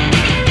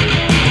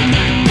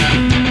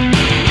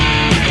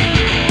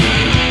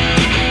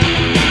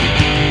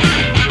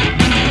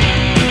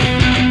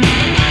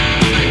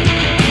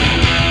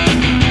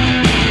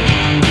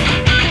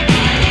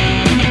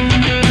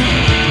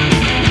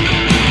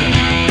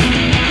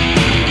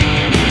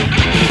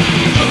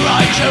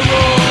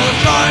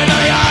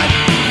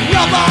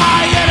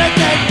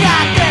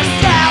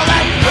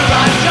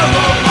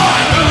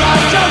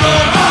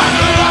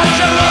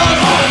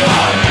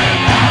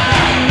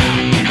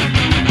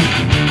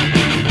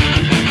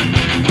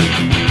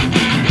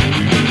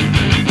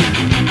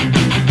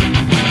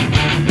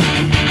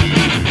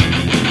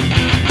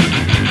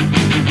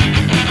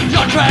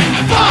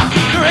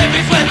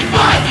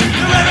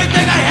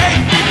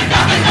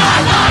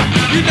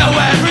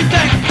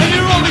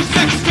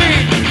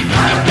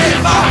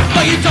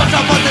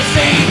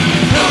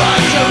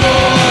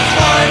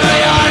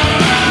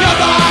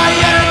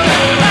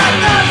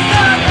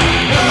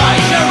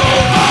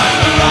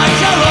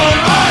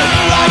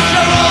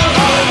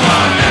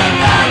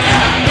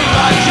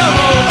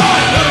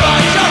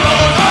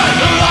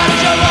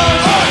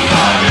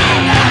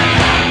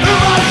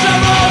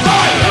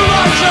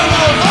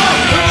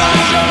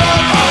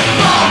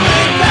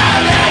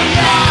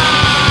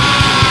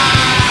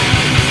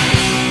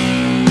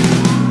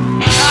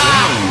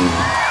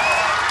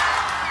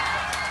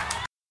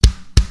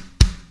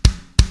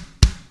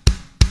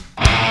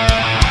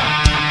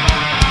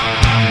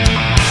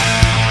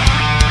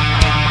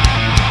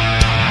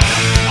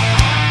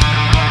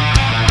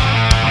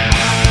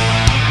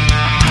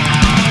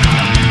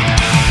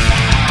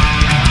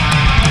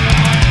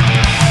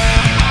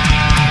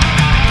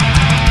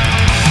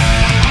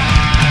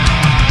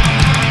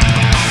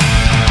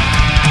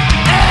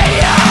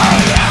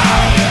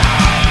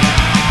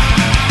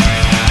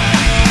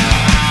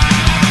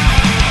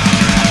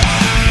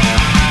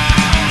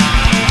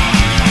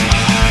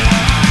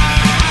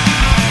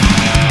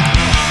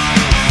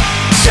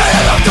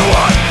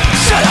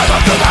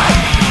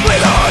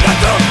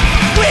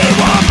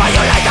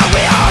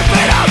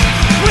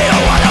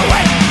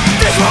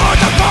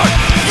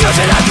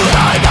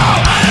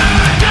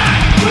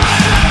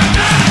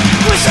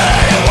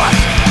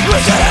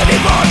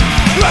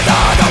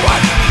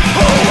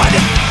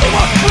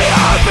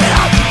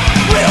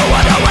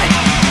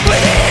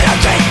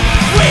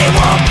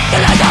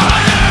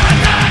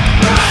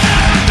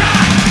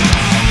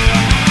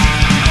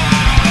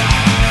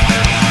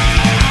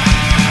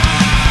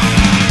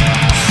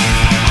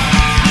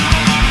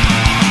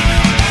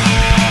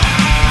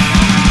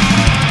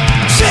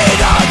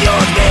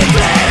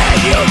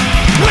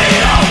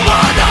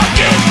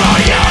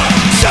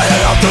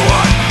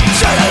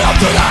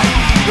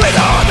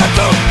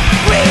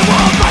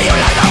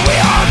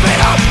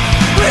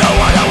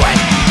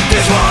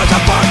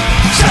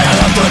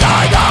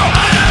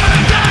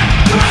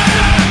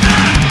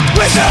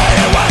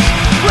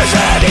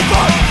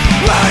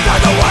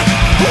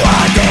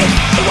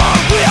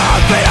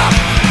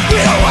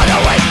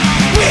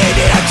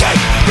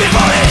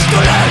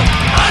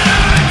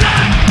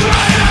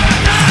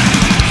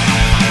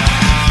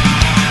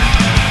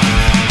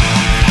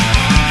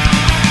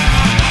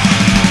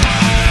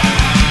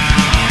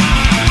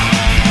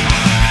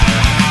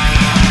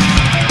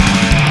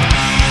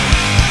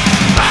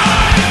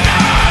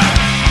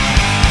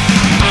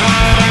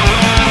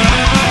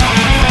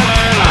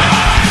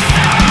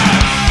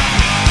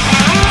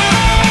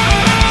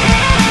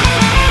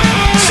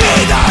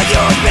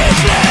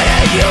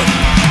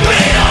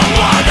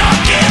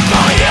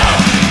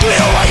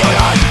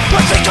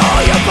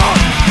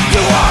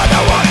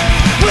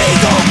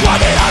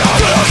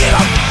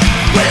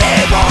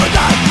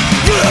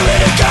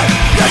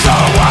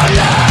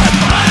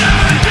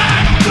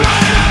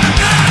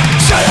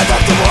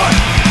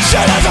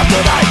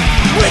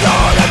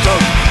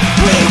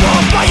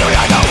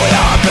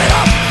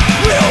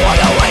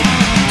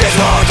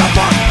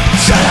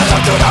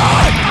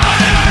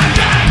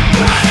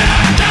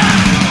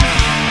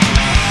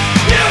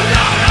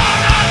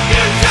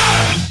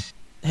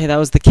 that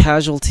was the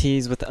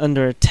Casualties with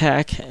Under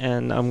Attack,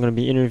 and I'm going to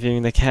be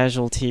interviewing the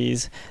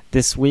Casualties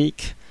this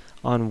week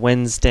on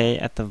Wednesday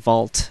at the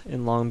Vault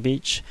in Long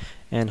Beach,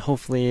 and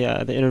hopefully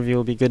the interview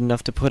will be good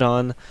enough to put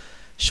on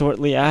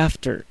shortly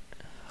after,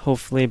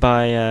 hopefully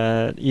by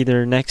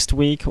either next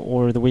week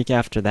or the week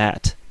after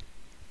that.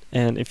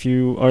 And if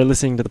you are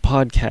listening to the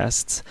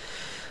podcasts,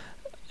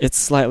 it's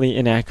slightly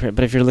inaccurate,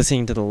 but if you're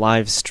listening to the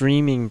live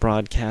streaming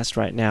broadcast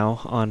right now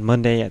on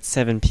Monday at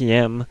 7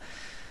 p.m.,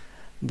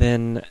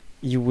 then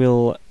you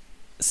will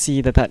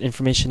see that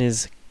information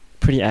is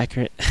pretty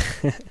accurate.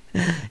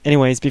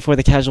 Anyways, before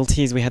the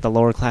Casualties, we had the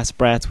Lower Class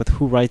Brats with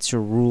Who Writes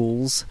Your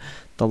Rules,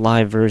 the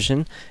live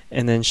version,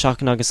 and then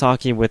Shock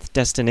Nagasaki with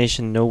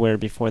Destination Nowhere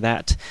before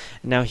that.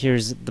 And now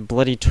here's the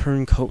Bloody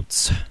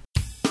Turncoats.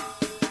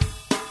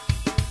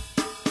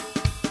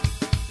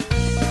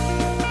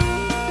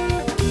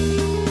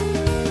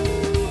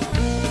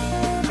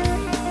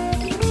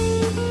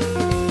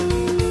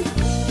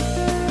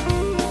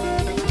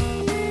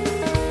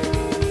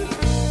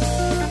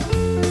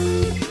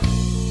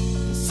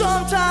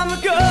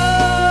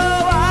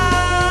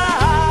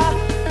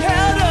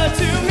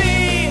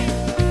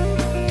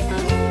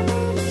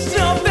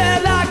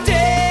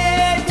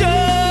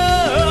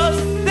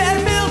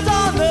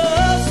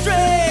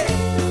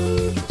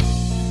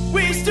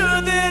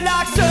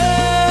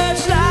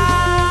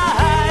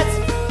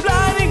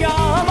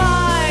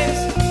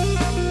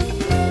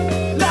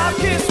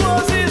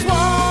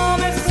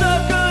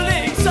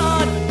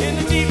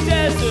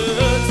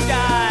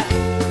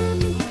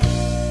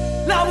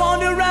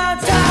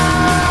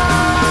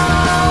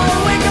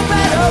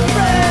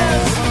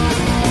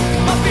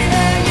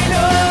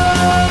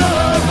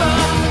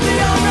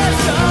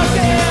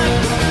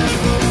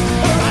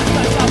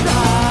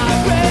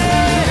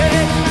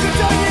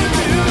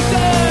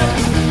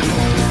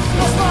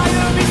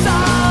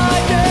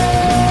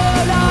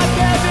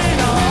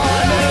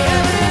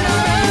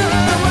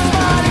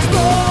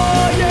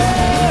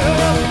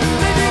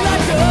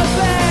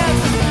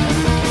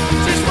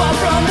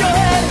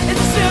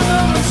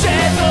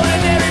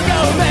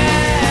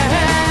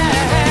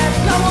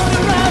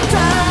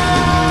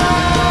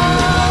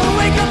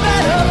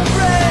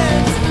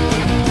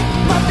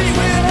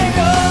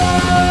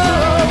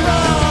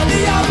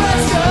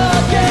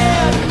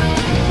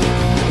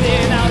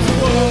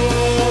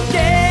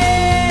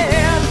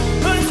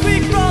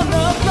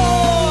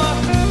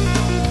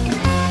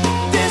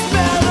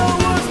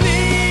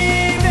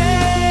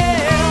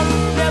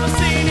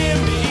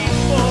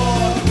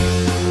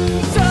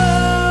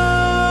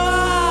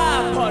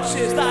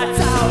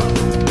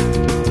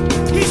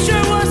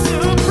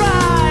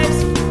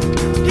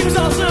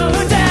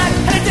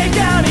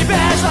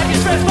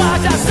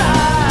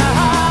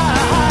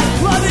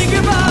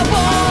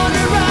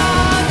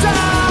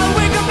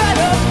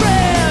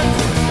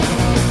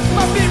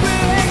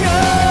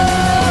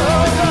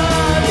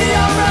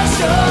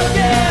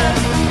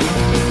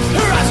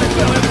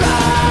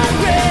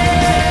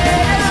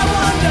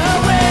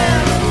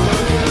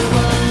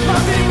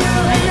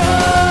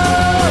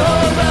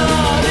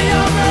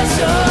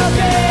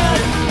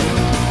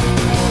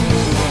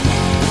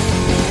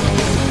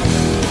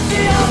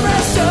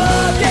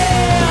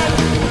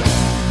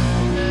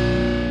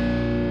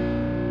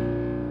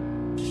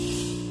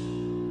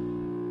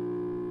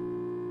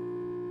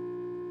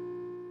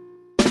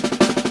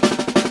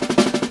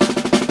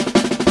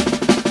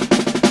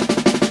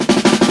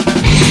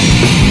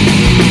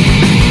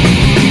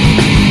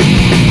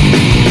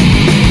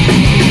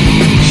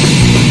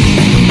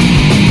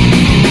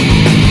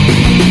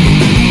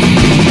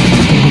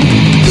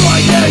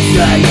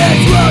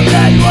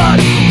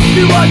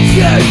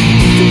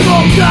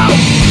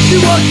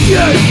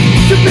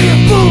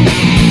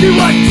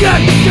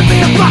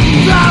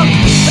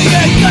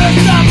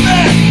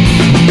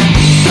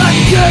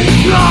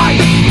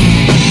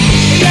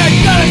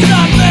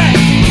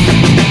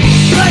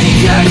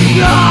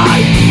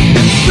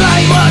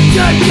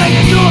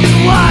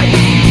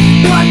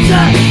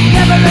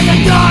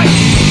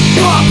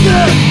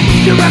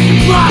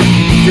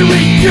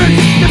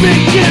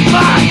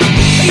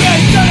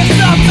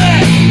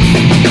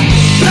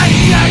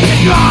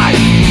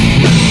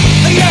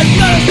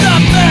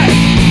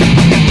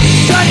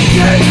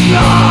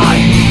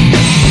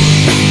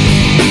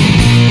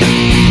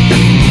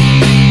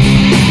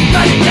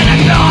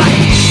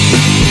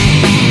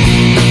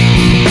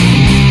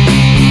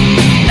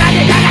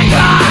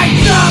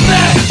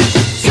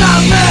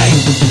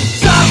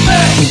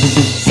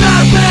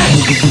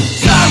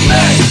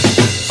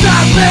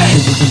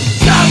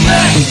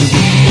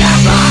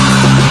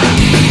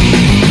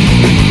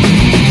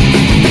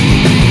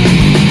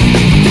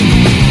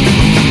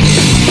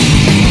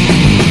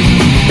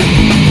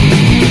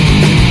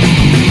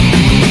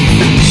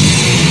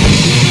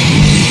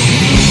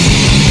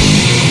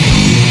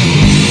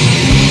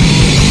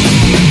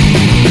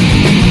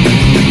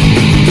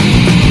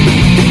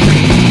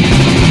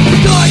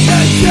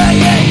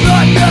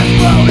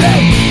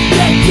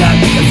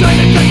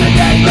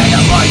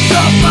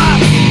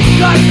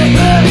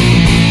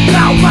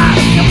 Now back,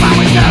 the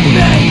power's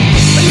up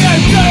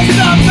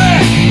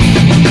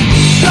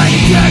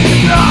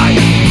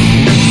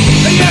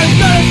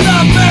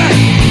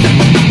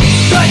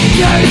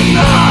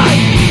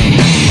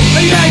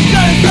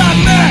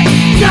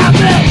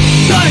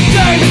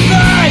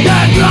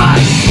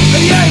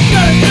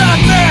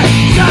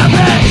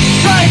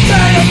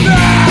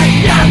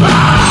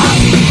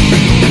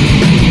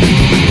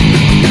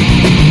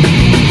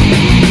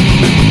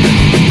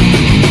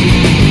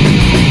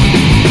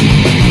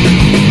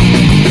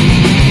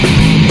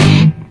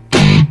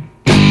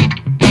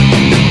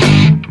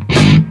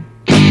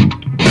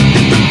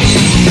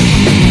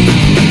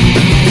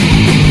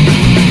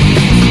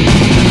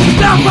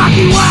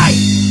anyway.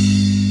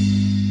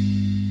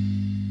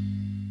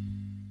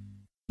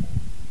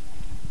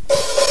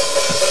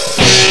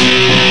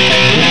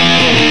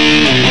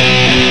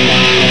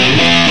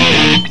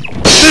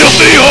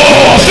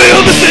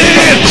 Feel the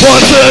sin.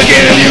 Once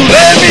again you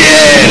let me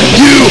in.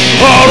 You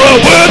are a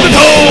worth of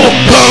hole.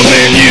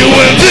 Pumping you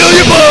until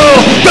you blow.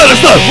 Gotta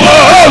slut,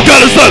 whoa,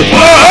 gotta slut,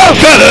 whoa,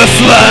 gotta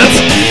slut.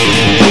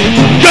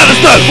 Gotta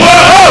slut,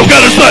 whoa,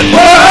 gotta slut,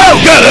 whoa,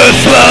 gotta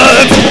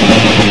slut.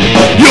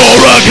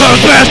 You're a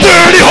cunt-ass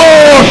dirty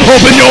whore.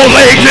 Open your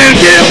legs and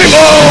give me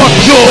more.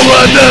 You're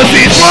a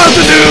disease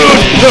prostitute.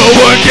 No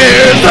one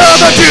cares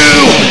about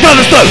you.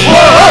 Gotta slut,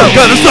 whoa,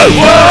 gotta slut,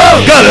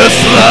 whoa, gotta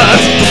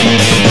slut.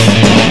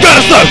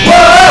 Gotta slut,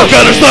 whoa,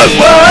 gotta slut,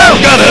 whoa,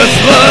 gotta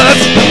slut.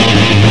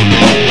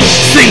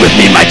 Sing with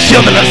me, my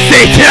children of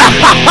Satan.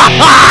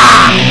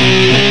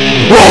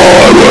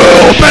 I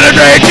will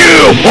penetrate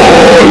you.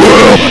 I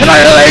will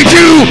annihilate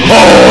you.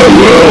 I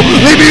will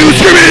leave you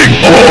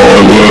screaming. I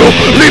will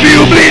leave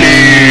you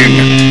bleeding.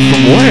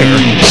 From where?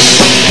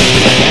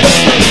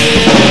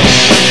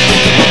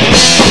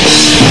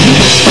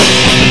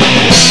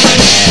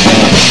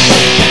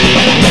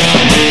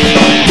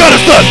 Gotta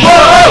slut,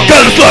 whoa,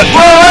 gotta slut,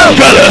 whoa,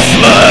 gotta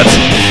slut.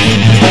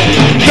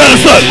 Gotta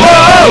slut,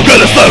 whoa,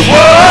 gotta slut,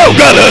 whoa,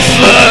 gotta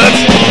slut.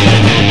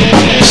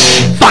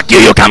 Fuck you,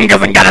 you come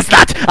girls and gotta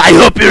slut. I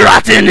hope you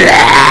rot in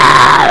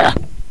hell.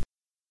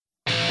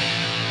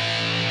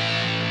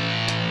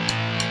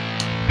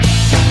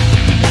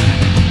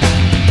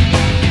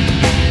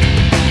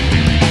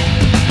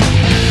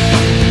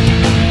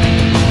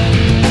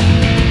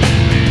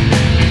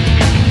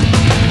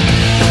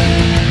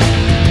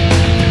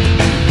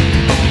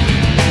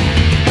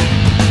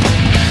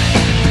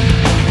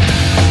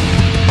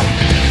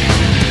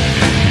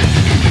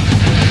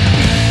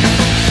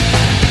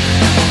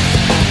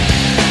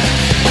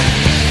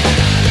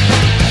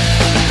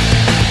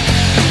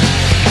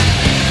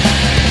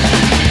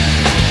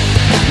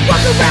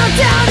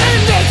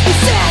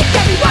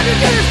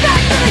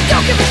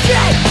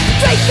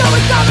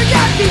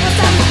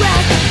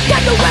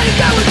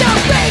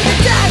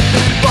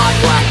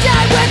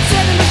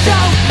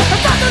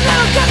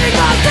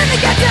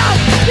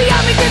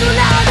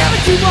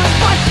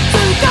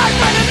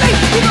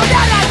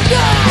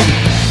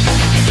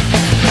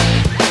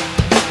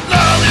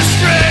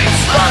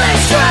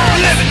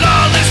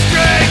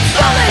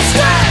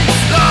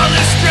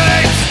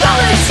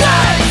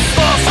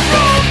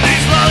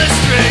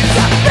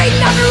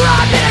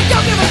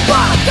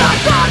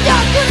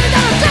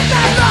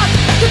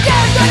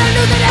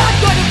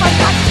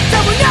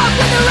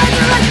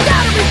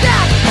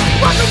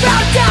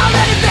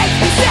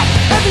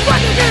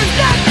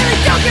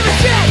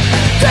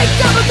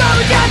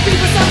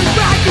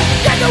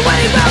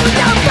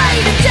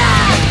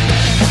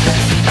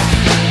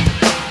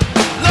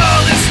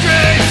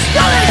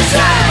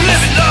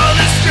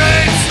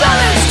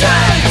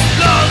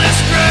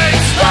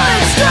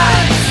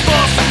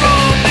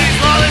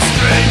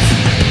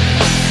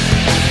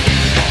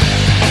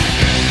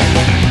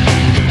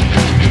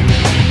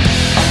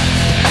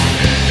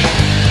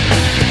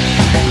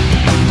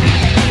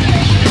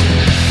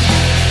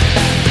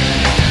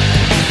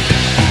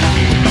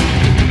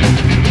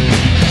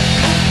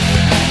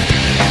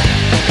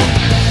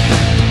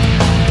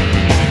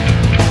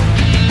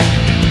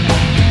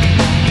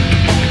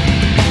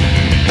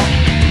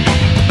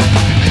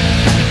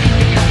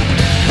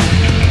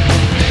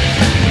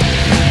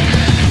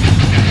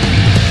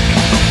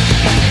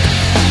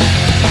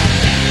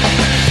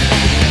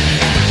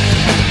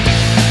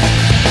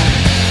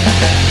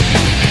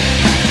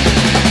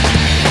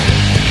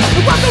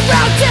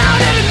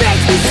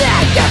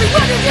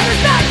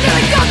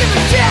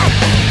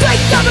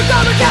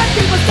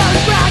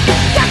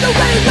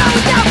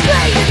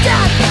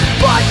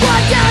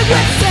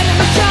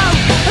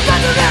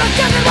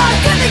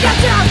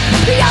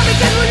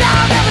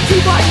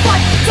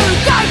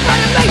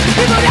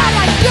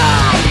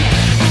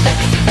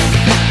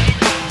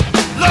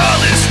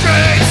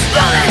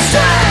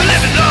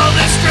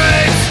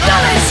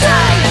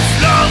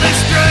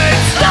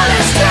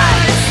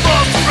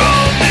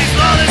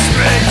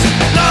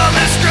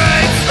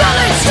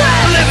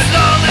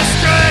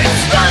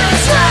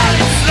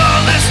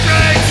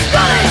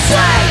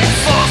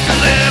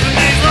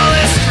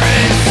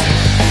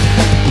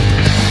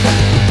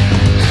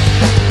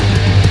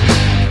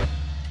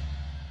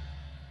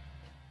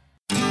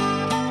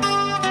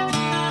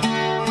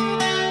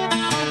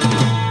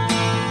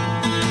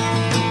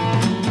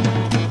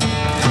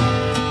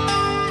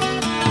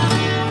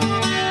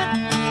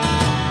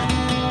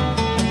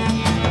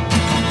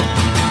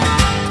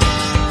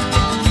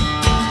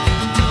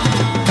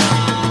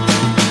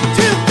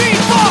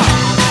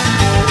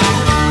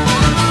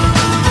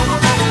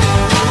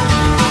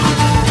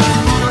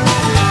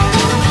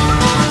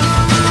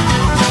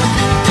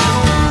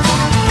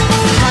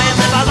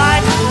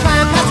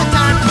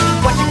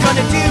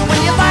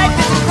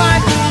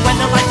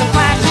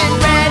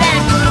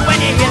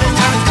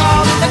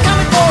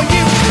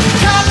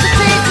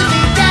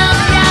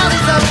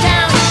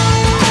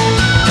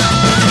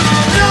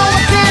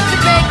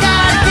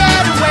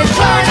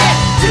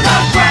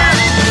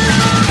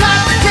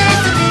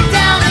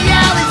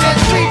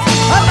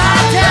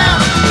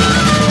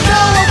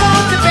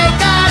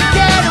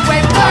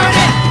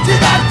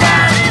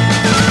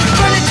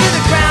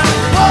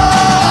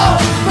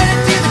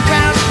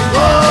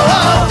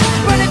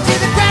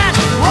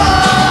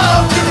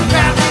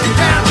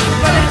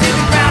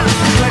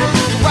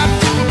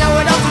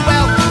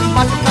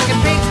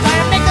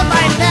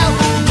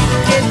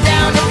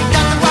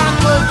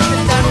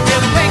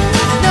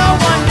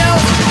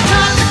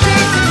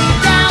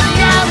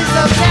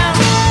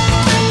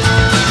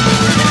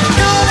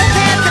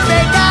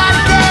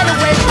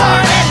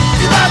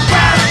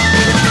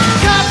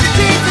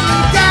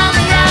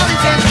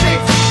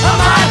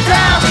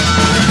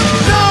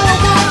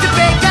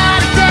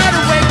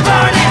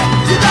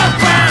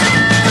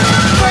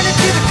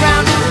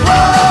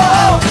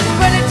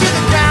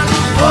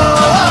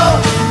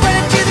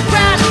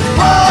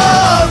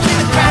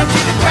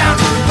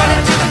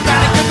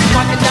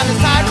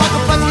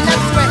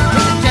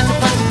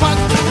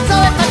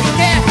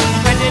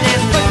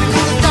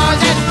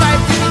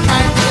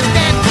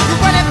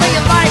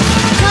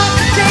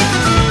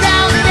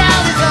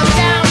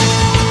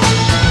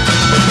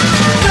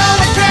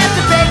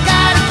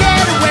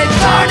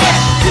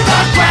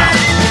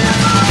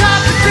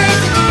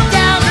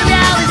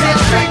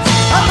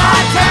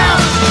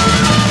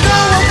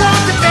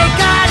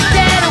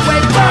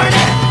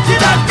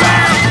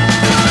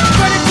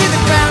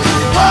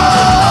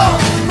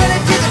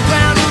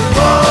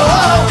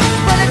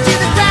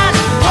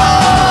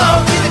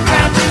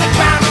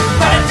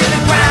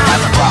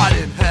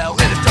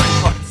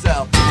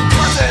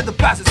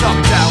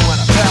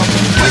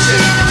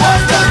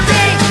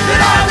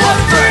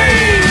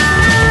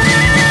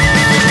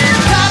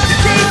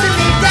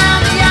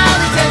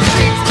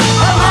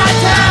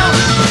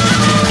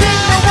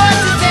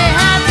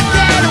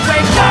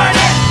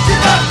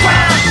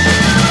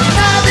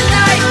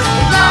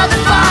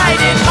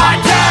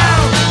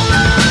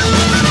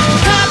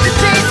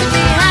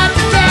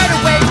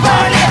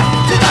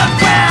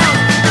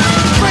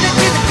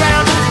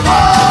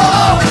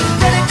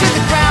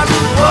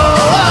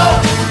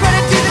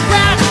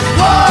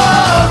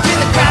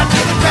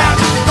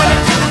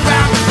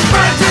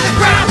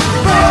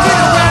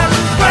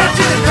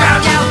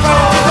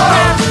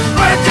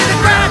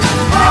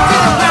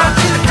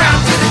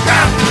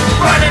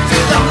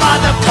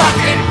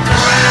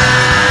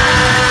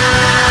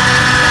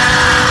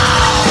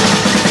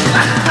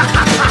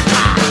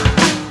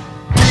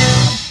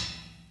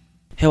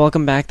 Hey,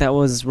 welcome back. That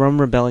was Rum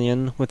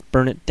Rebellion with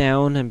Burn It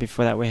Down, and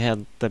before that we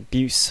had The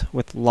Buse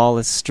with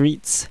Lawless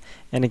Streets,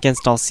 and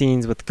Against All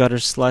Scenes with Gutter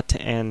Slut,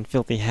 and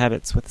Filthy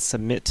Habits with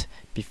Submit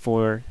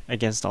before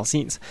Against All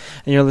Scenes.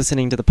 And you're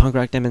listening to the Punk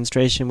Rock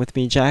Demonstration with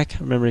me, Jack.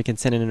 Remember, you can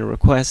send in a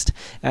request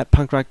at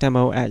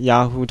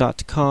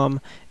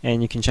punkrockdemo@yahoo.com,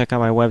 and you can check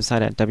out my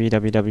website at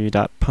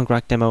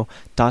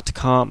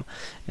www.punkrockdemo.com.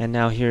 And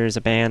now here's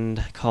a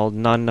band called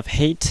Not Enough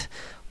Hate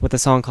with a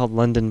song called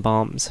London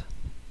Bombs.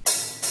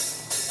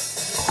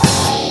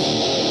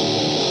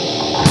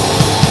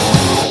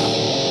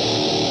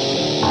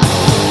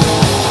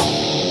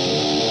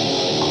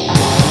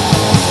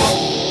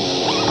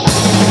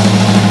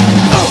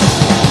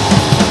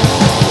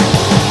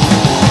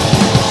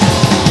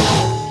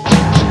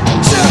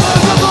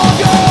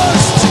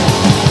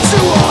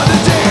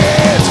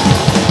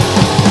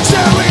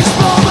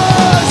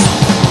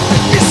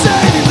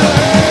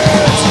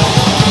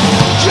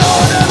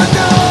 You'll never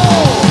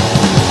know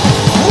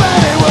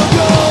when it will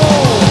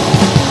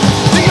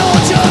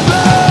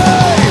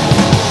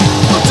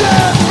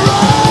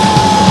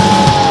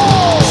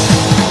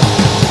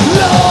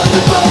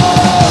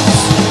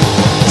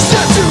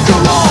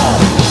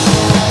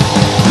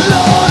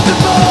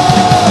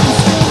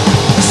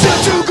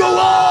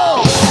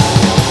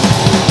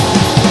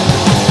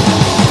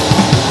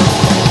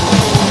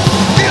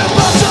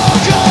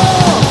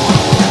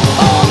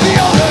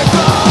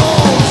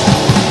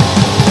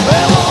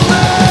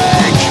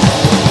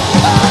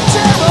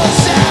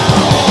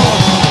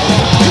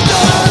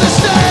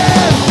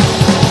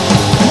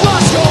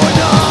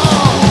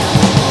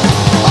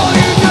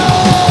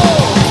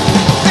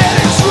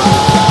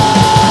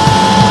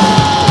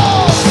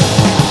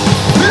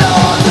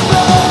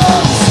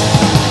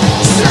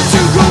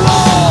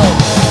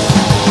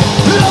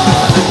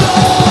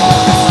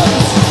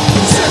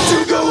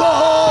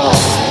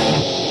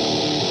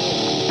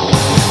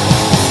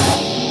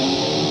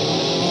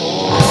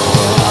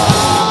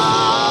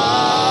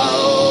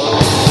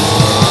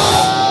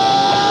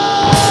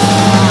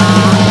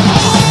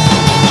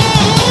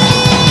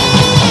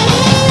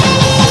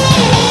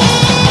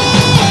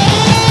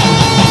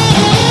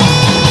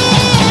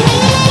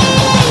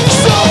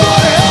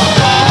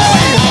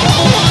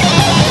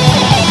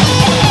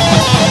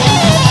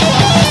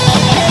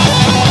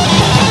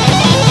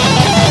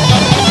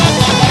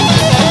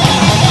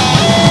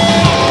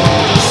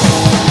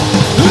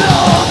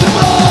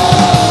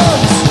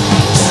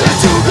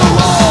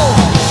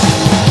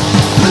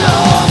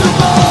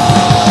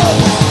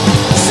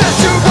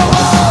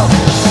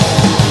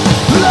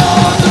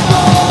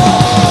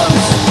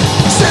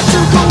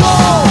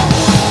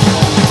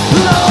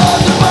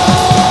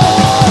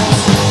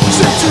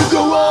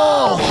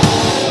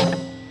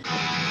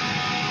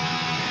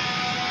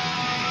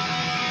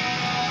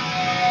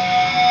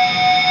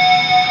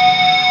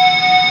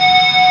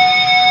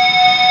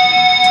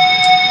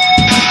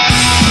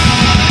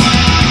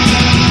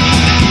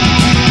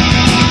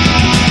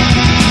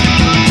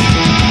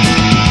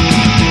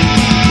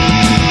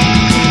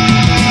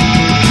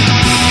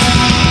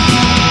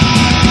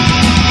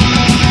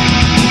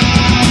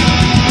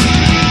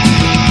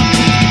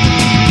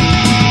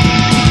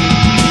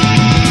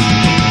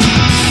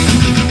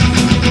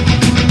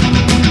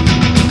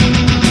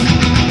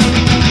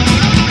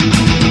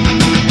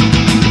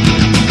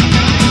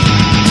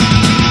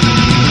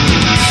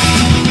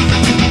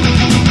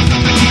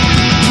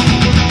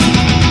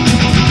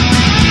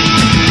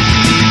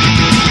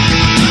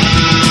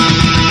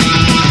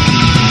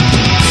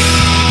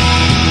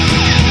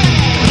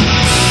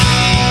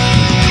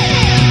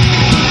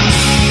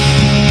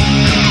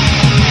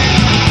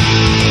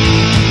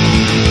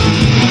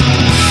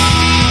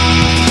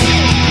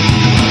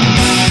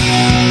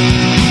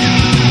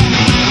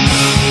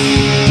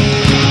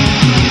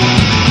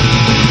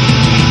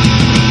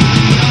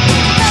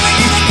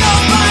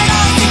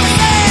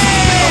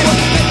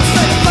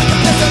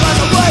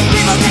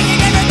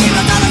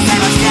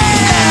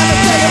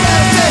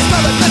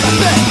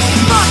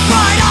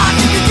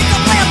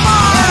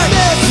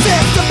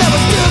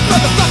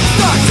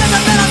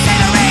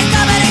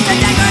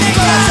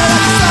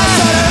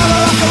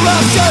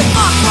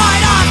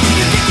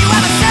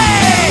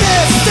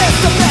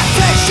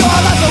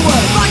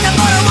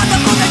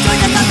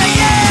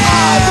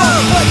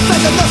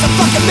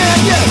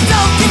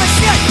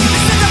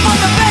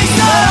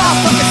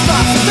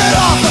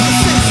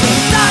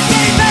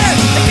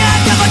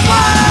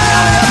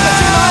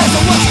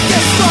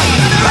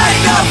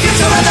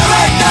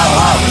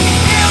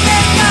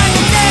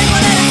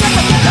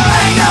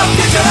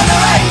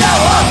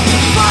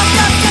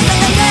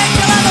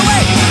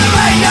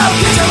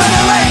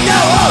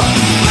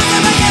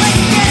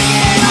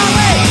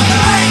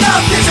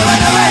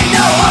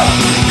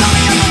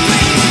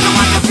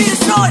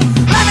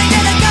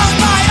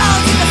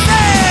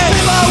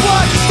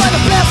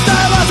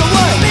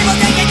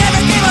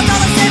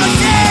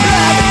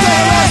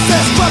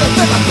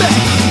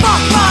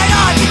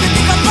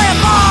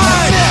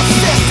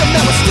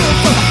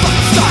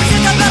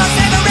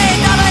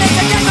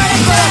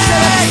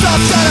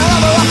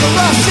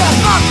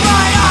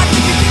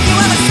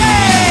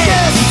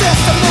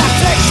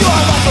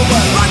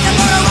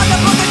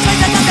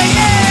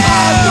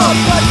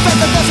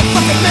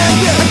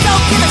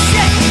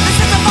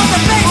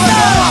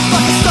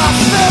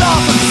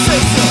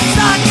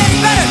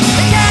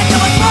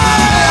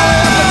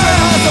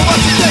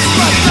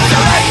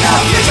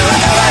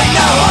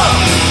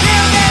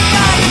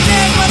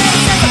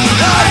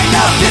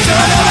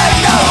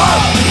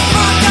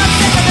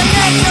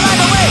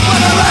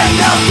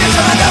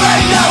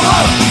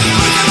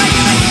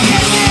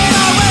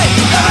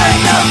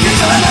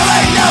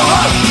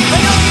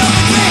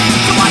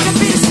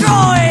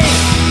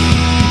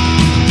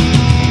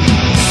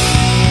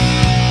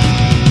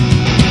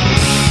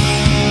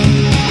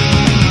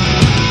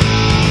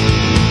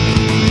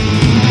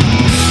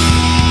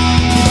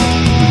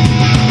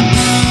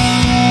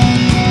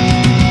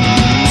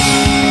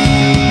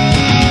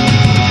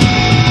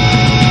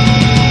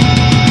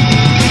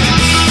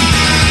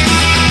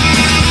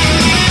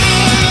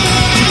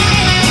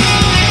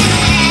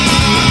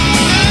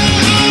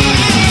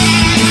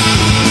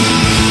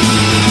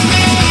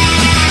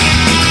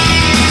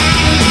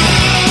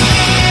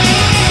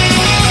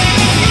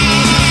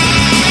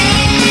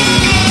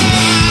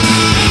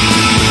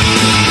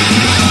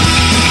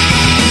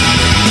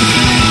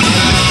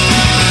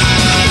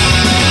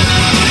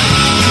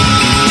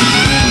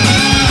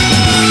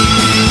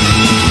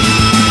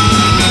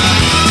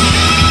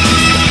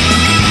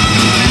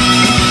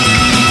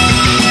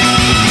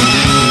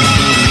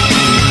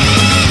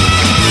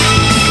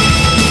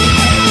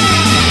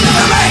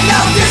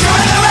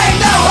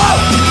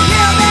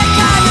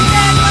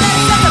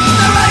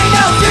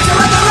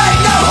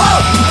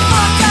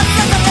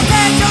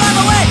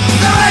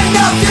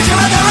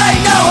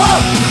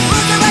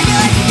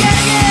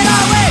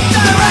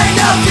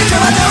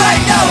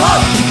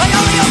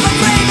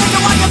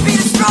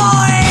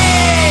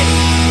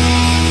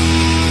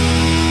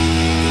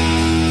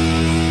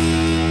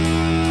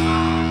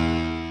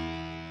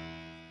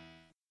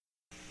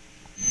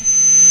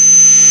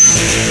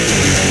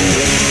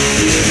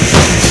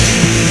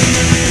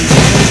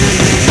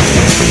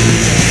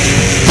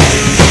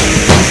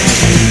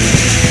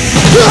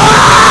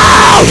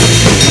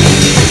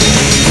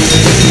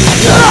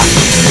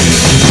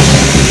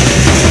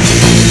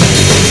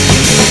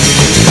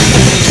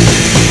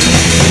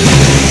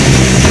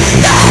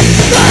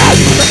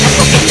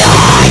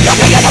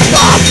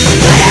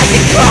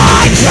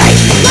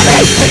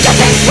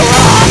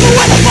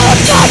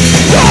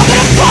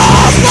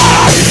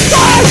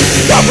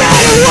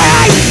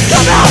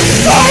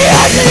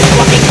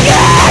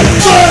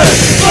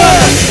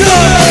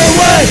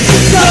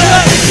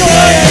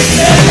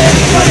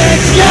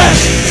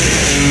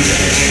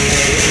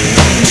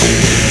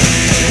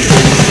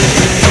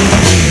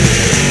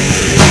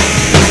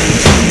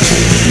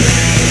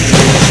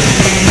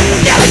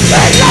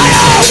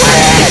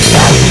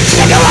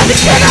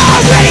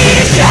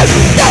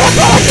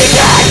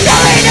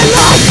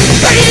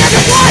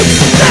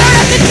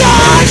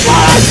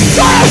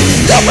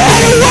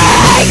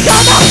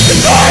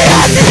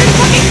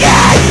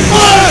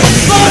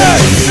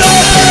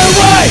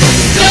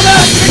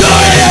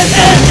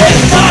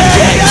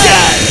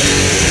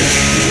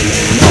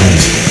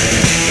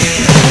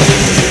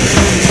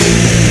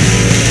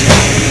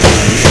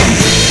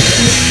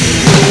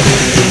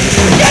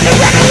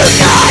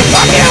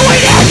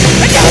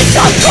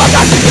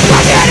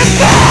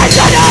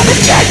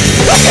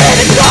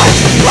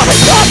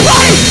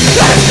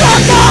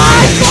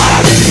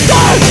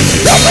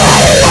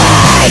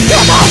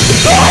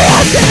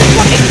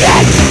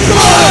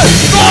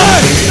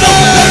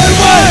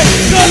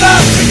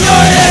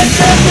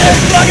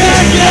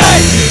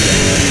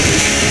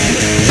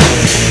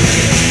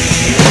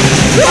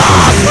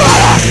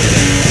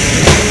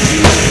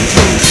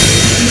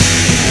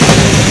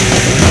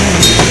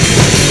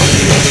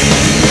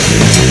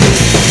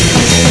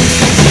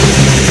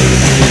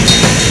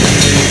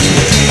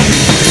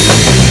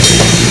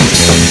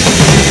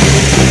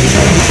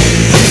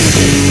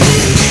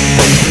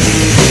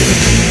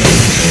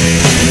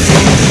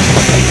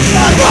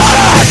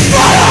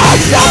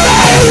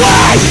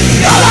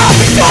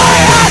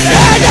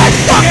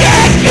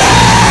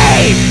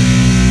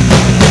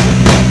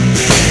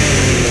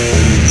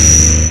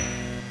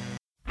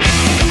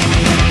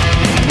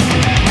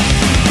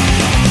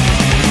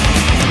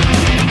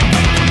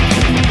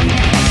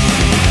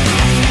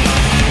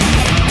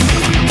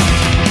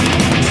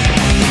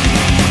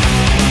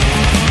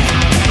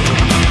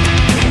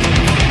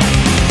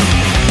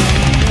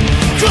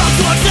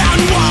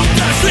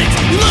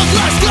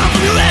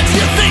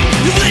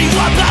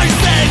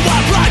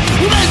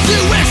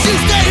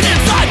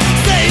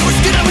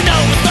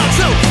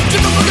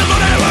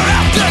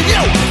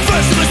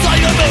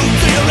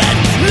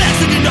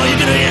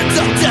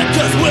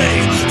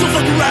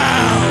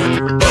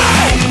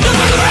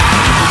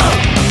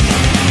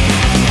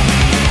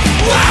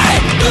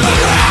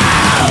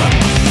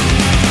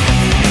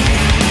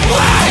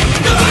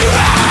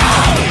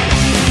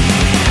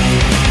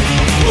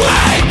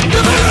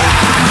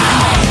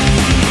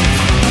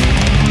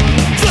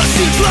Just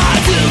you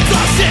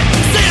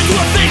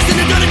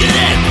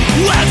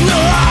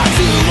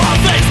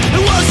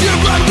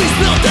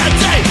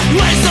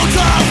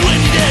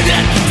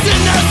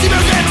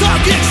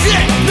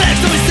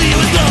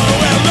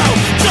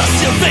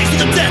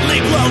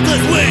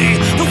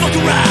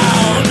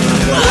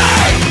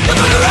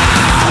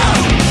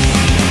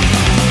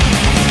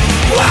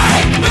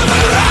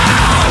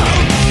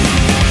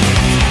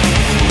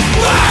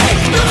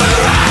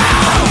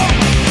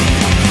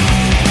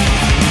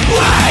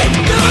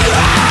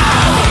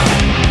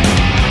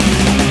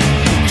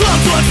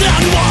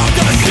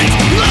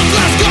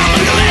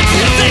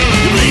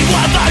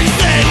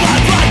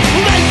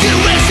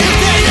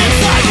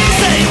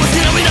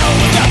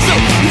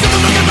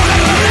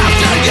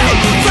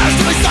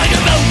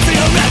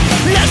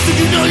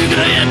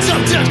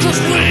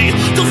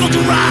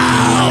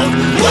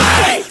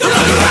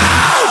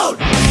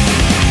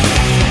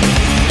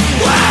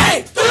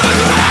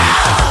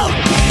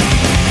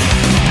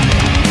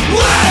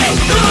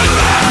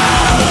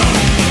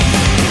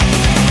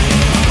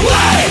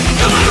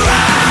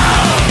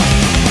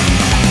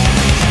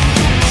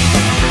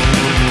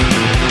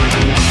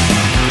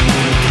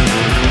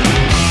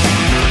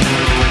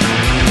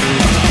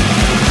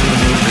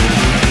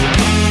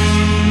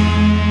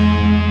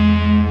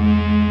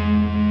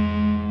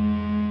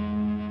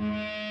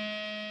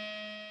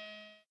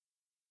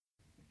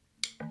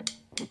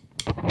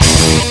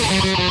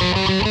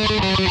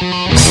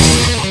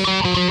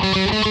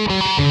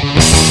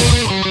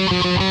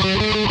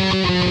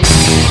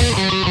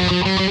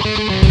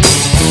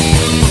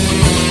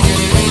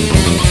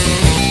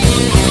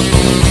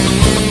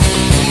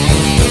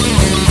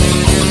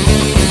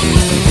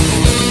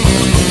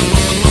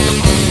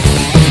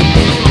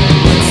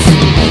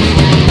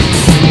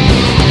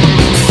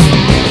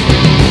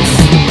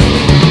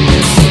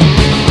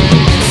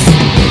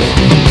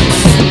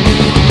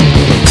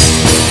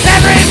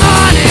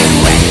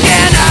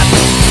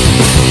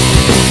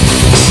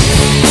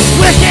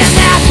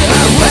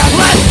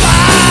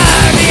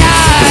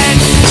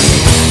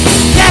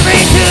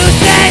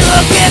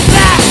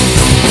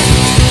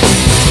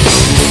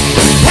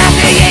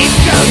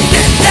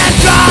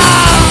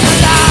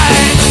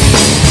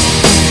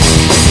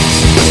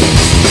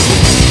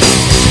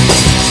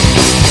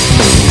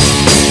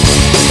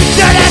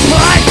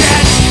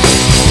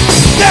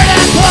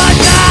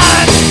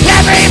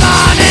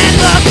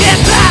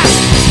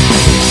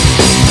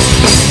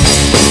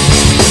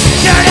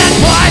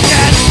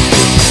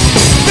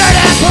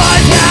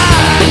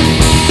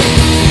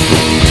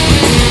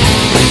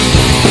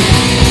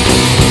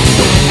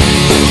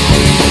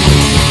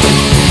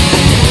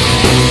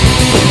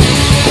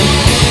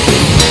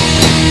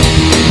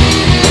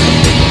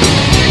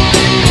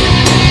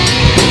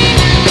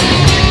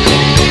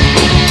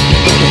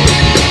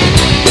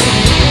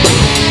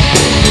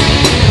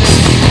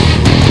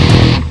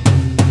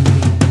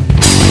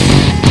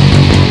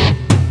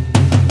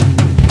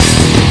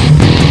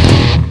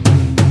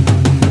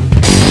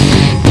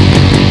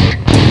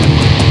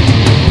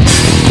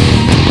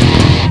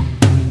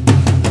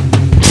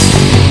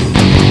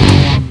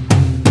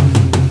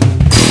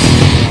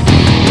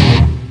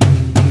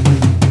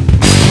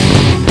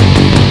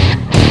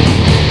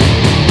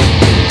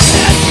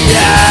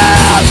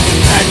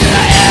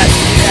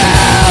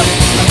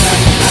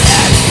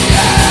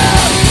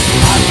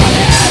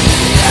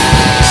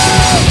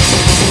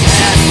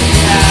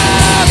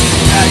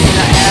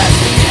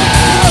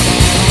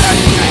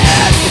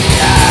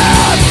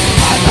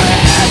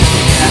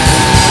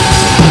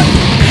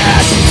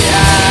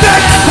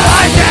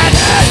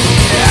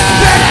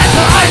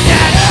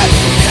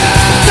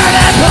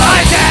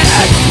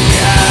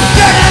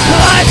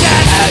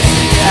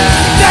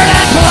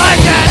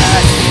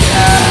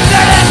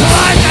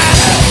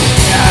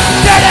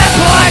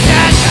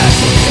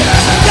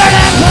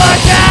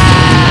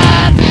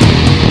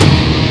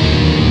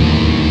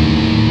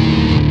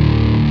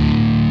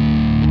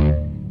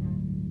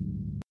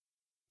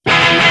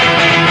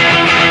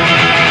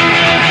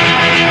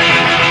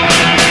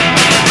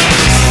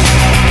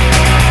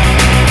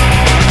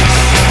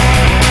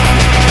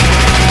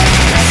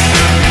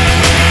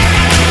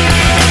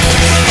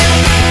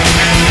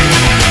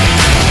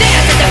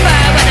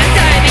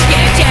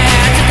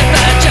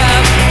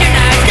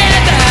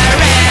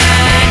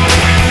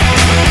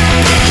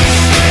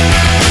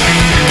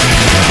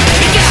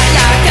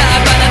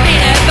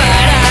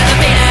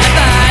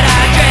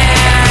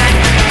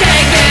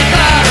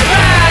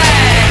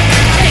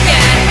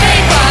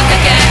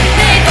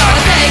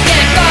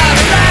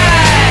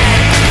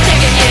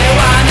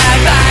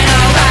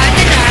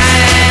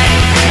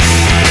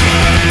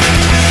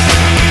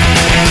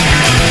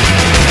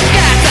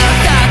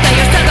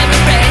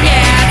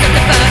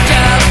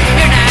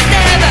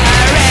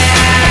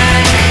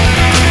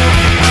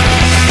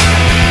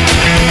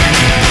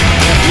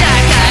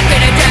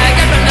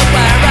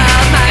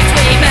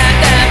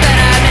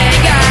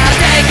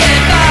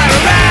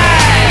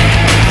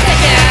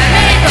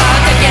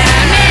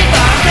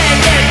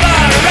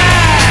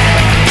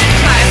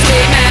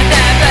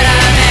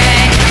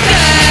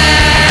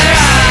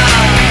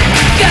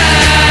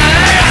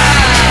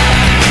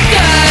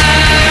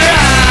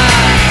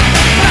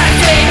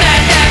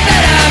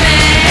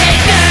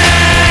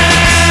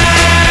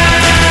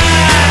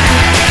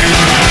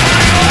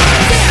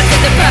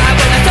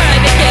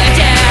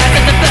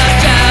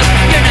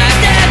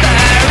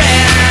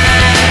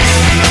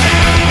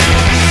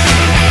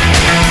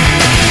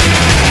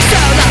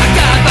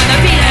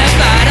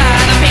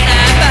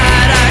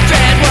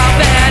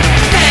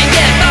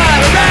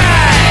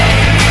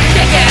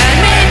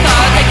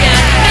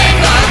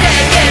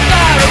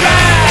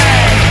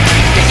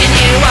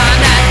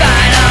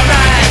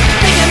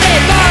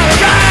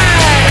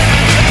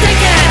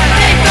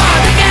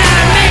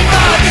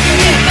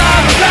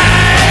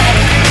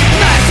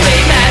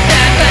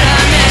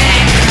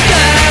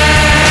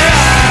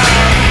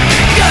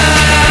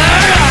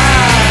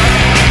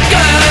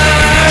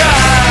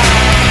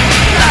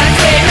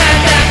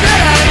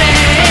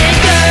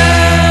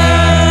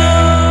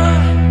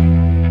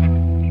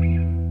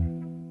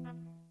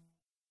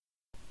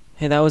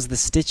Hey, that was the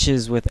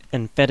Stitches with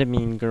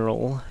Amphetamine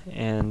Girl,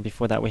 and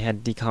before that we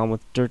had Decom with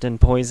Dirt and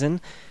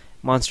Poison,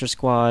 Monster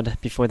Squad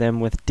before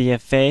them with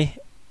DFA,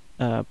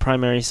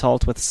 Primary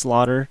Assault with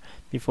Slaughter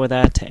before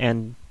that,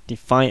 and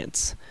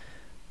Defiance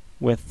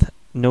with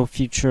No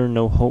Future,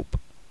 No Hope.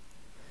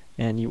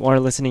 And you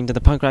are listening to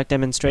the Punk Rock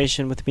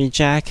Demonstration with me,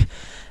 Jack,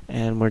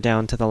 and we're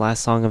down to the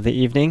last song of the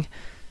evening.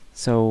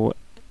 So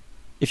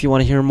if you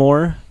want to hear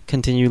more,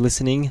 continue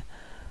listening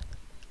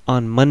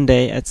on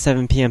Monday at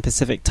 7 p.m.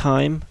 Pacific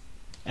Time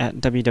at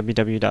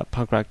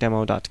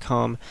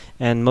www.punkrockdemo.com,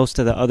 and most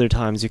of the other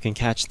times you can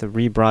catch the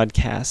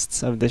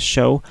rebroadcasts of this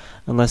show,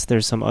 unless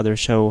there's some other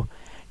show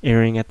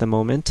airing at the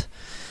moment.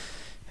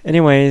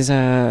 Anyways,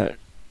 send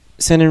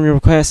in your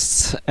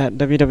requests at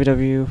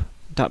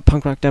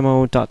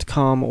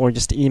www.punkrockdemo.com or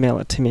just email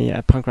it to me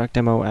at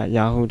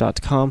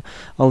punkrockdemo@yahoo.com.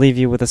 I'll leave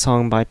you with a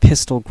song by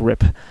Pistol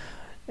Grip,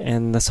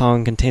 and the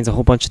song contains a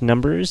whole bunch of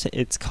numbers.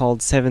 It's called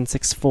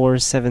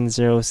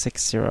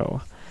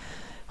 7647060.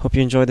 Hope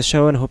you enjoy the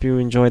show and hope you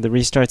enjoy the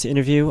Restarts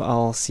interview.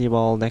 I'll see you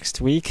all next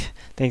week.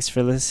 Thanks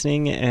for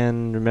listening,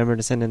 and remember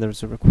to send in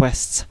those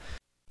requests.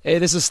 Hey,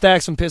 this is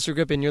Stax from Pistol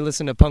Grip, and you're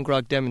listening to Punk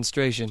Rock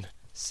Demonstration.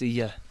 See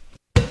ya.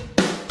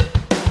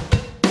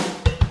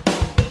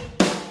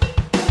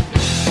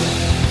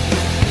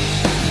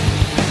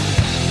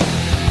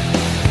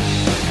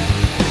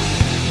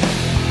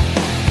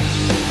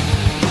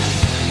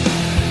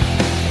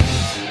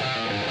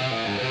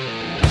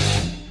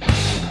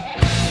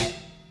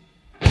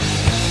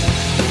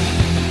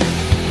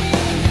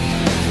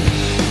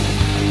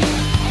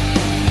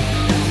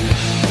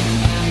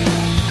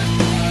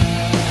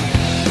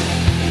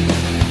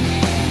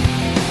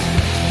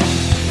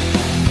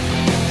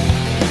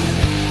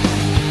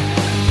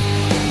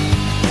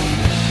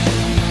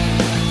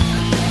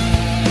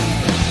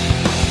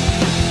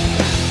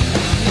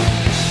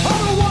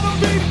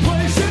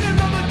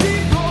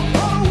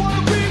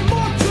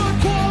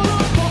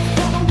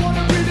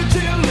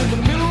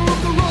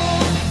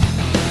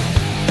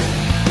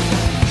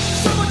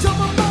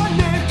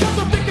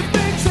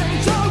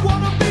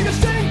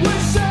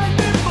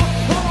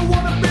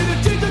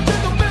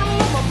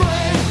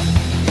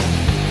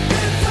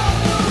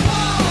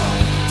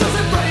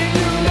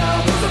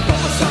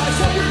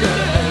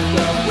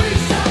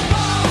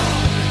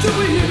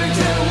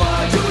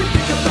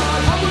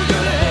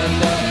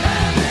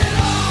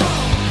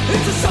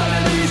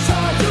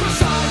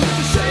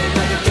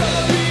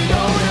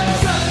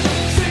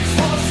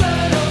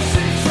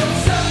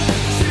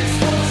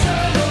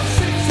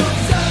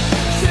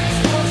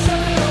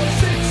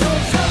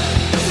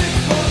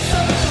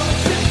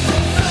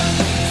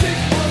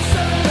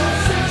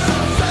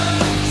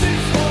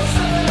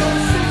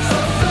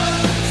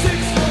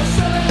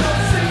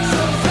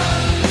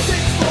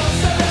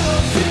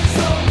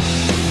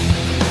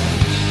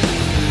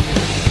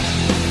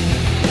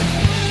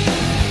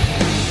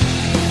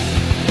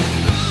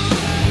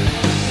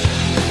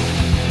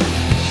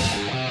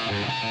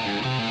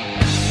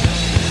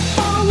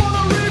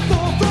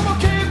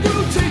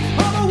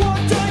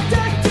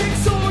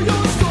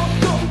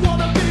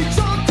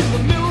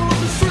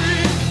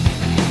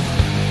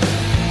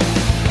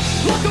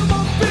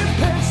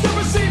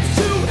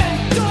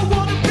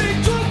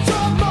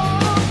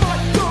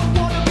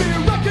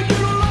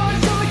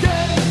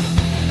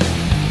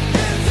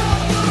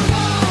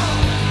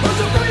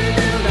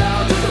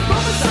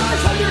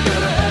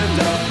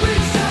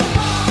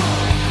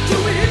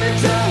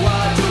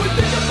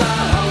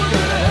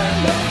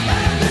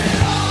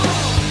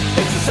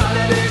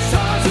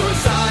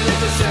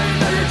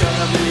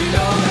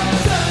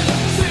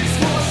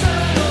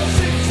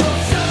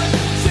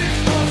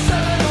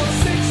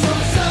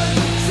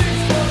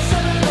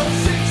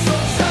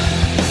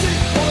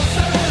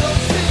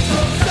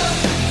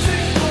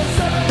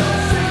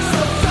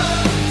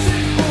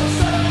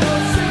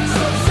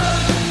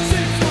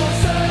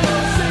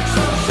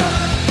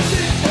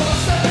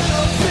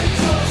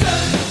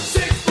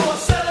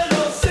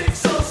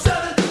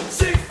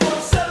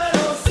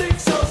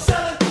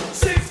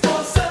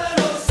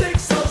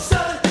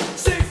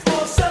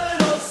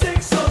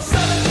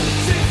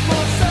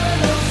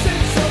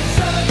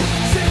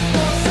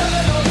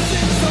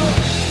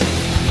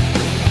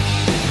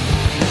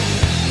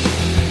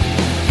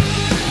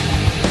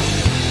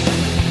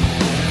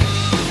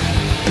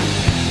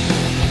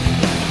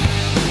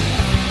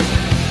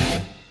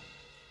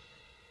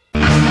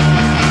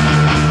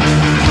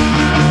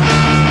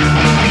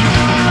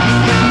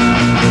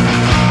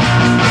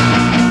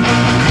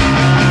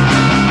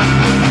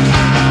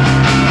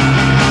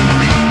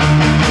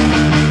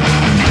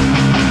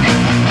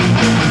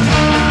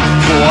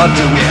 What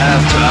do we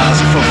have to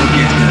ask for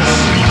forgiveness?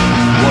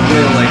 What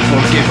will they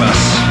forgive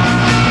us?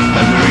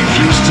 That we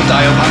refused to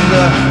die of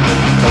hunger?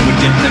 That we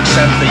didn't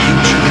accept the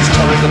huge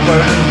historical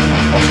burden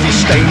of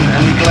disdain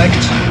and neglect?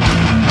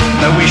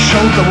 That we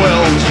showed the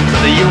world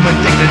that the human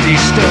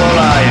dignity is still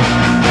alive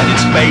and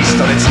it's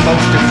based on its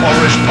most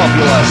impoverished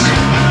populace?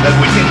 That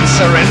we didn't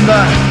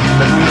surrender?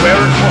 That we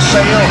weren't for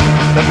sale?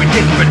 That we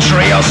didn't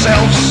betray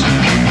ourselves?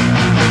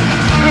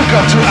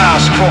 got to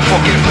ask for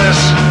forgiveness,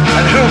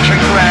 and who can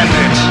grant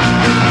it?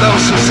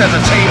 Those who set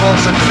the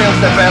tables and filled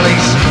their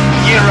bellies,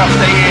 year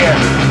after year,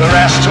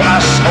 whereas to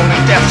us only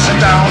death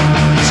sat down,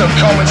 so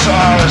comments are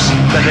ours,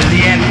 that in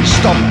the end we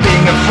stopped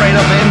being afraid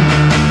of him.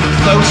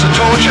 Those who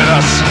tortured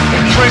us,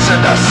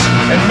 imprisoned us,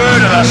 and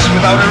murdered us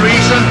without a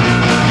reason,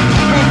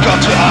 who got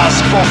to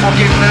ask for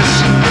forgiveness,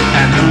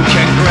 and who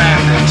can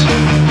grant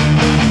it?